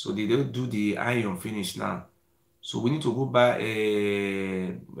 So they don't do the iron finish now. So we need to go buy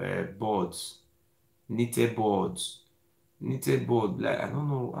boards, knitted boards, like I don't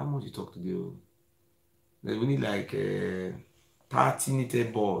know how much you talk to the. Then we need like 30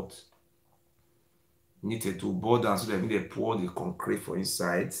 knitted boards. Knitted to board down so that they pour the concrete for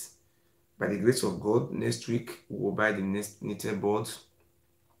inside. By the grace of God, next week we will buy the next knitted boards.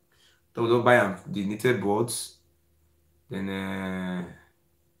 So we'll buy the knitted boards. Then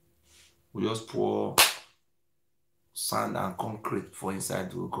we just pour sand and concrete for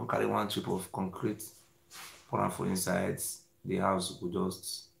inside. We'll come carry one chip of concrete, pour for inside. The house will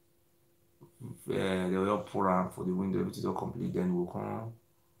just they will pour out for the window, everything will complete. Then we'll come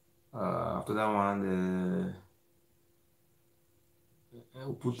after that one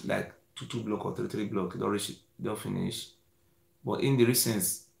we'll put like two block or three block. They'll finish. But in the recent,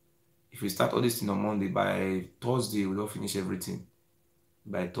 if we start all this thing on Monday, by Thursday we'll finish everything.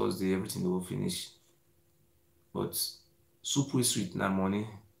 By Thursday everything will finish. But super sweet na money.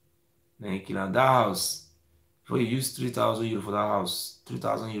 Now you kill that house. Before you use 3,000 euro for that house,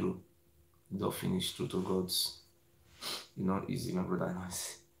 3,000 euro, they'll finish through to God's. You know, easy, my brother.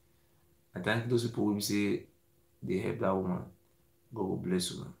 I thank those people who say they help that woman. God will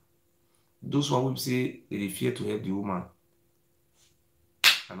bless you. Those who say they fear to help the woman.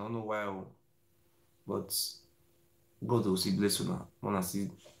 I don't know why, but God will see bless you now. Wanna see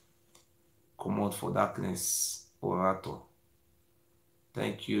come out for darkness or at all.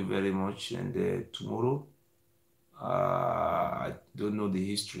 Thank you very much. And tomorrow, I don't know the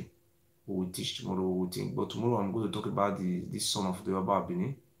history. We will teach tomorrow. We will think. But tomorrow I'm going to talk about this son of the Ewuare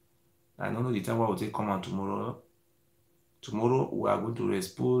Benin. I don't know the time why will take come out tomorrow. Tomorrow we are going to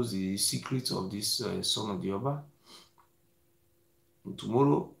expose the secrets of this son of the Ewuare.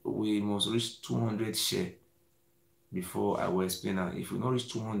 Tomorrow we must reach 200 share before I will explain that. If we not reach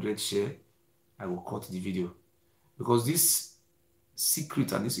 200 share, I will cut the video. Because this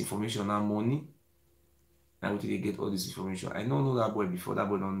secret and this information are money. Now we get all this information. I don't know that boy before, that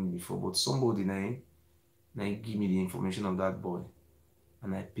boy don't know me before, but somebody now give me the information of that boy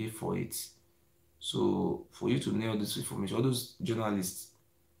and I pay for it. So for you to know all this information, all those journalists,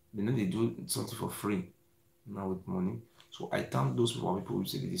 they know they do something for free now with money. So I thank those people who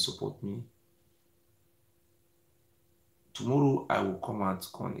say they support me. Tomorrow I will come out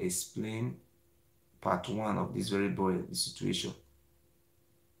and explain part 1 of this very boy, the situation.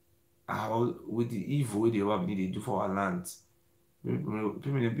 How with the evil the Ewuare Benin they do for our land. People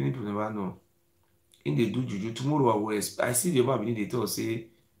never know. In they do juju. Tomorrow I see the Ewuare Benin they tell say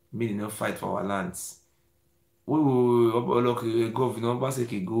may they not fight for our lands. We will look governor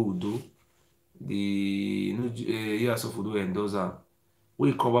Baseke go do. the years of Udo endorser.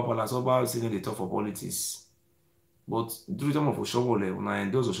 We cover Palace Oba saying they talk for politics. But during time of Oshomole, when I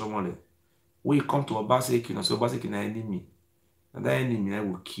endorse Oshomole, we come to Obaseki, and so Obaseki na enemy. And that enemy I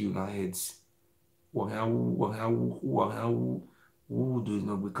will kill our heads. Who do you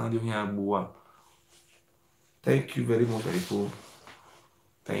know we can't do here? Thank you very much, people.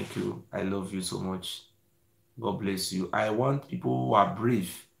 Thank you. I love you so much. God bless you. I want people who are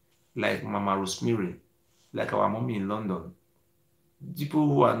brave, like Mama Rosemary, like our mommy in London. People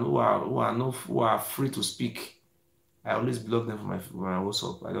who are free to speak. I always block them from my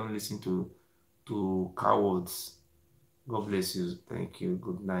WhatsApp. I don't listen to cowards. God bless you. Thank you.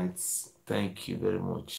 Good night. Thank you very much.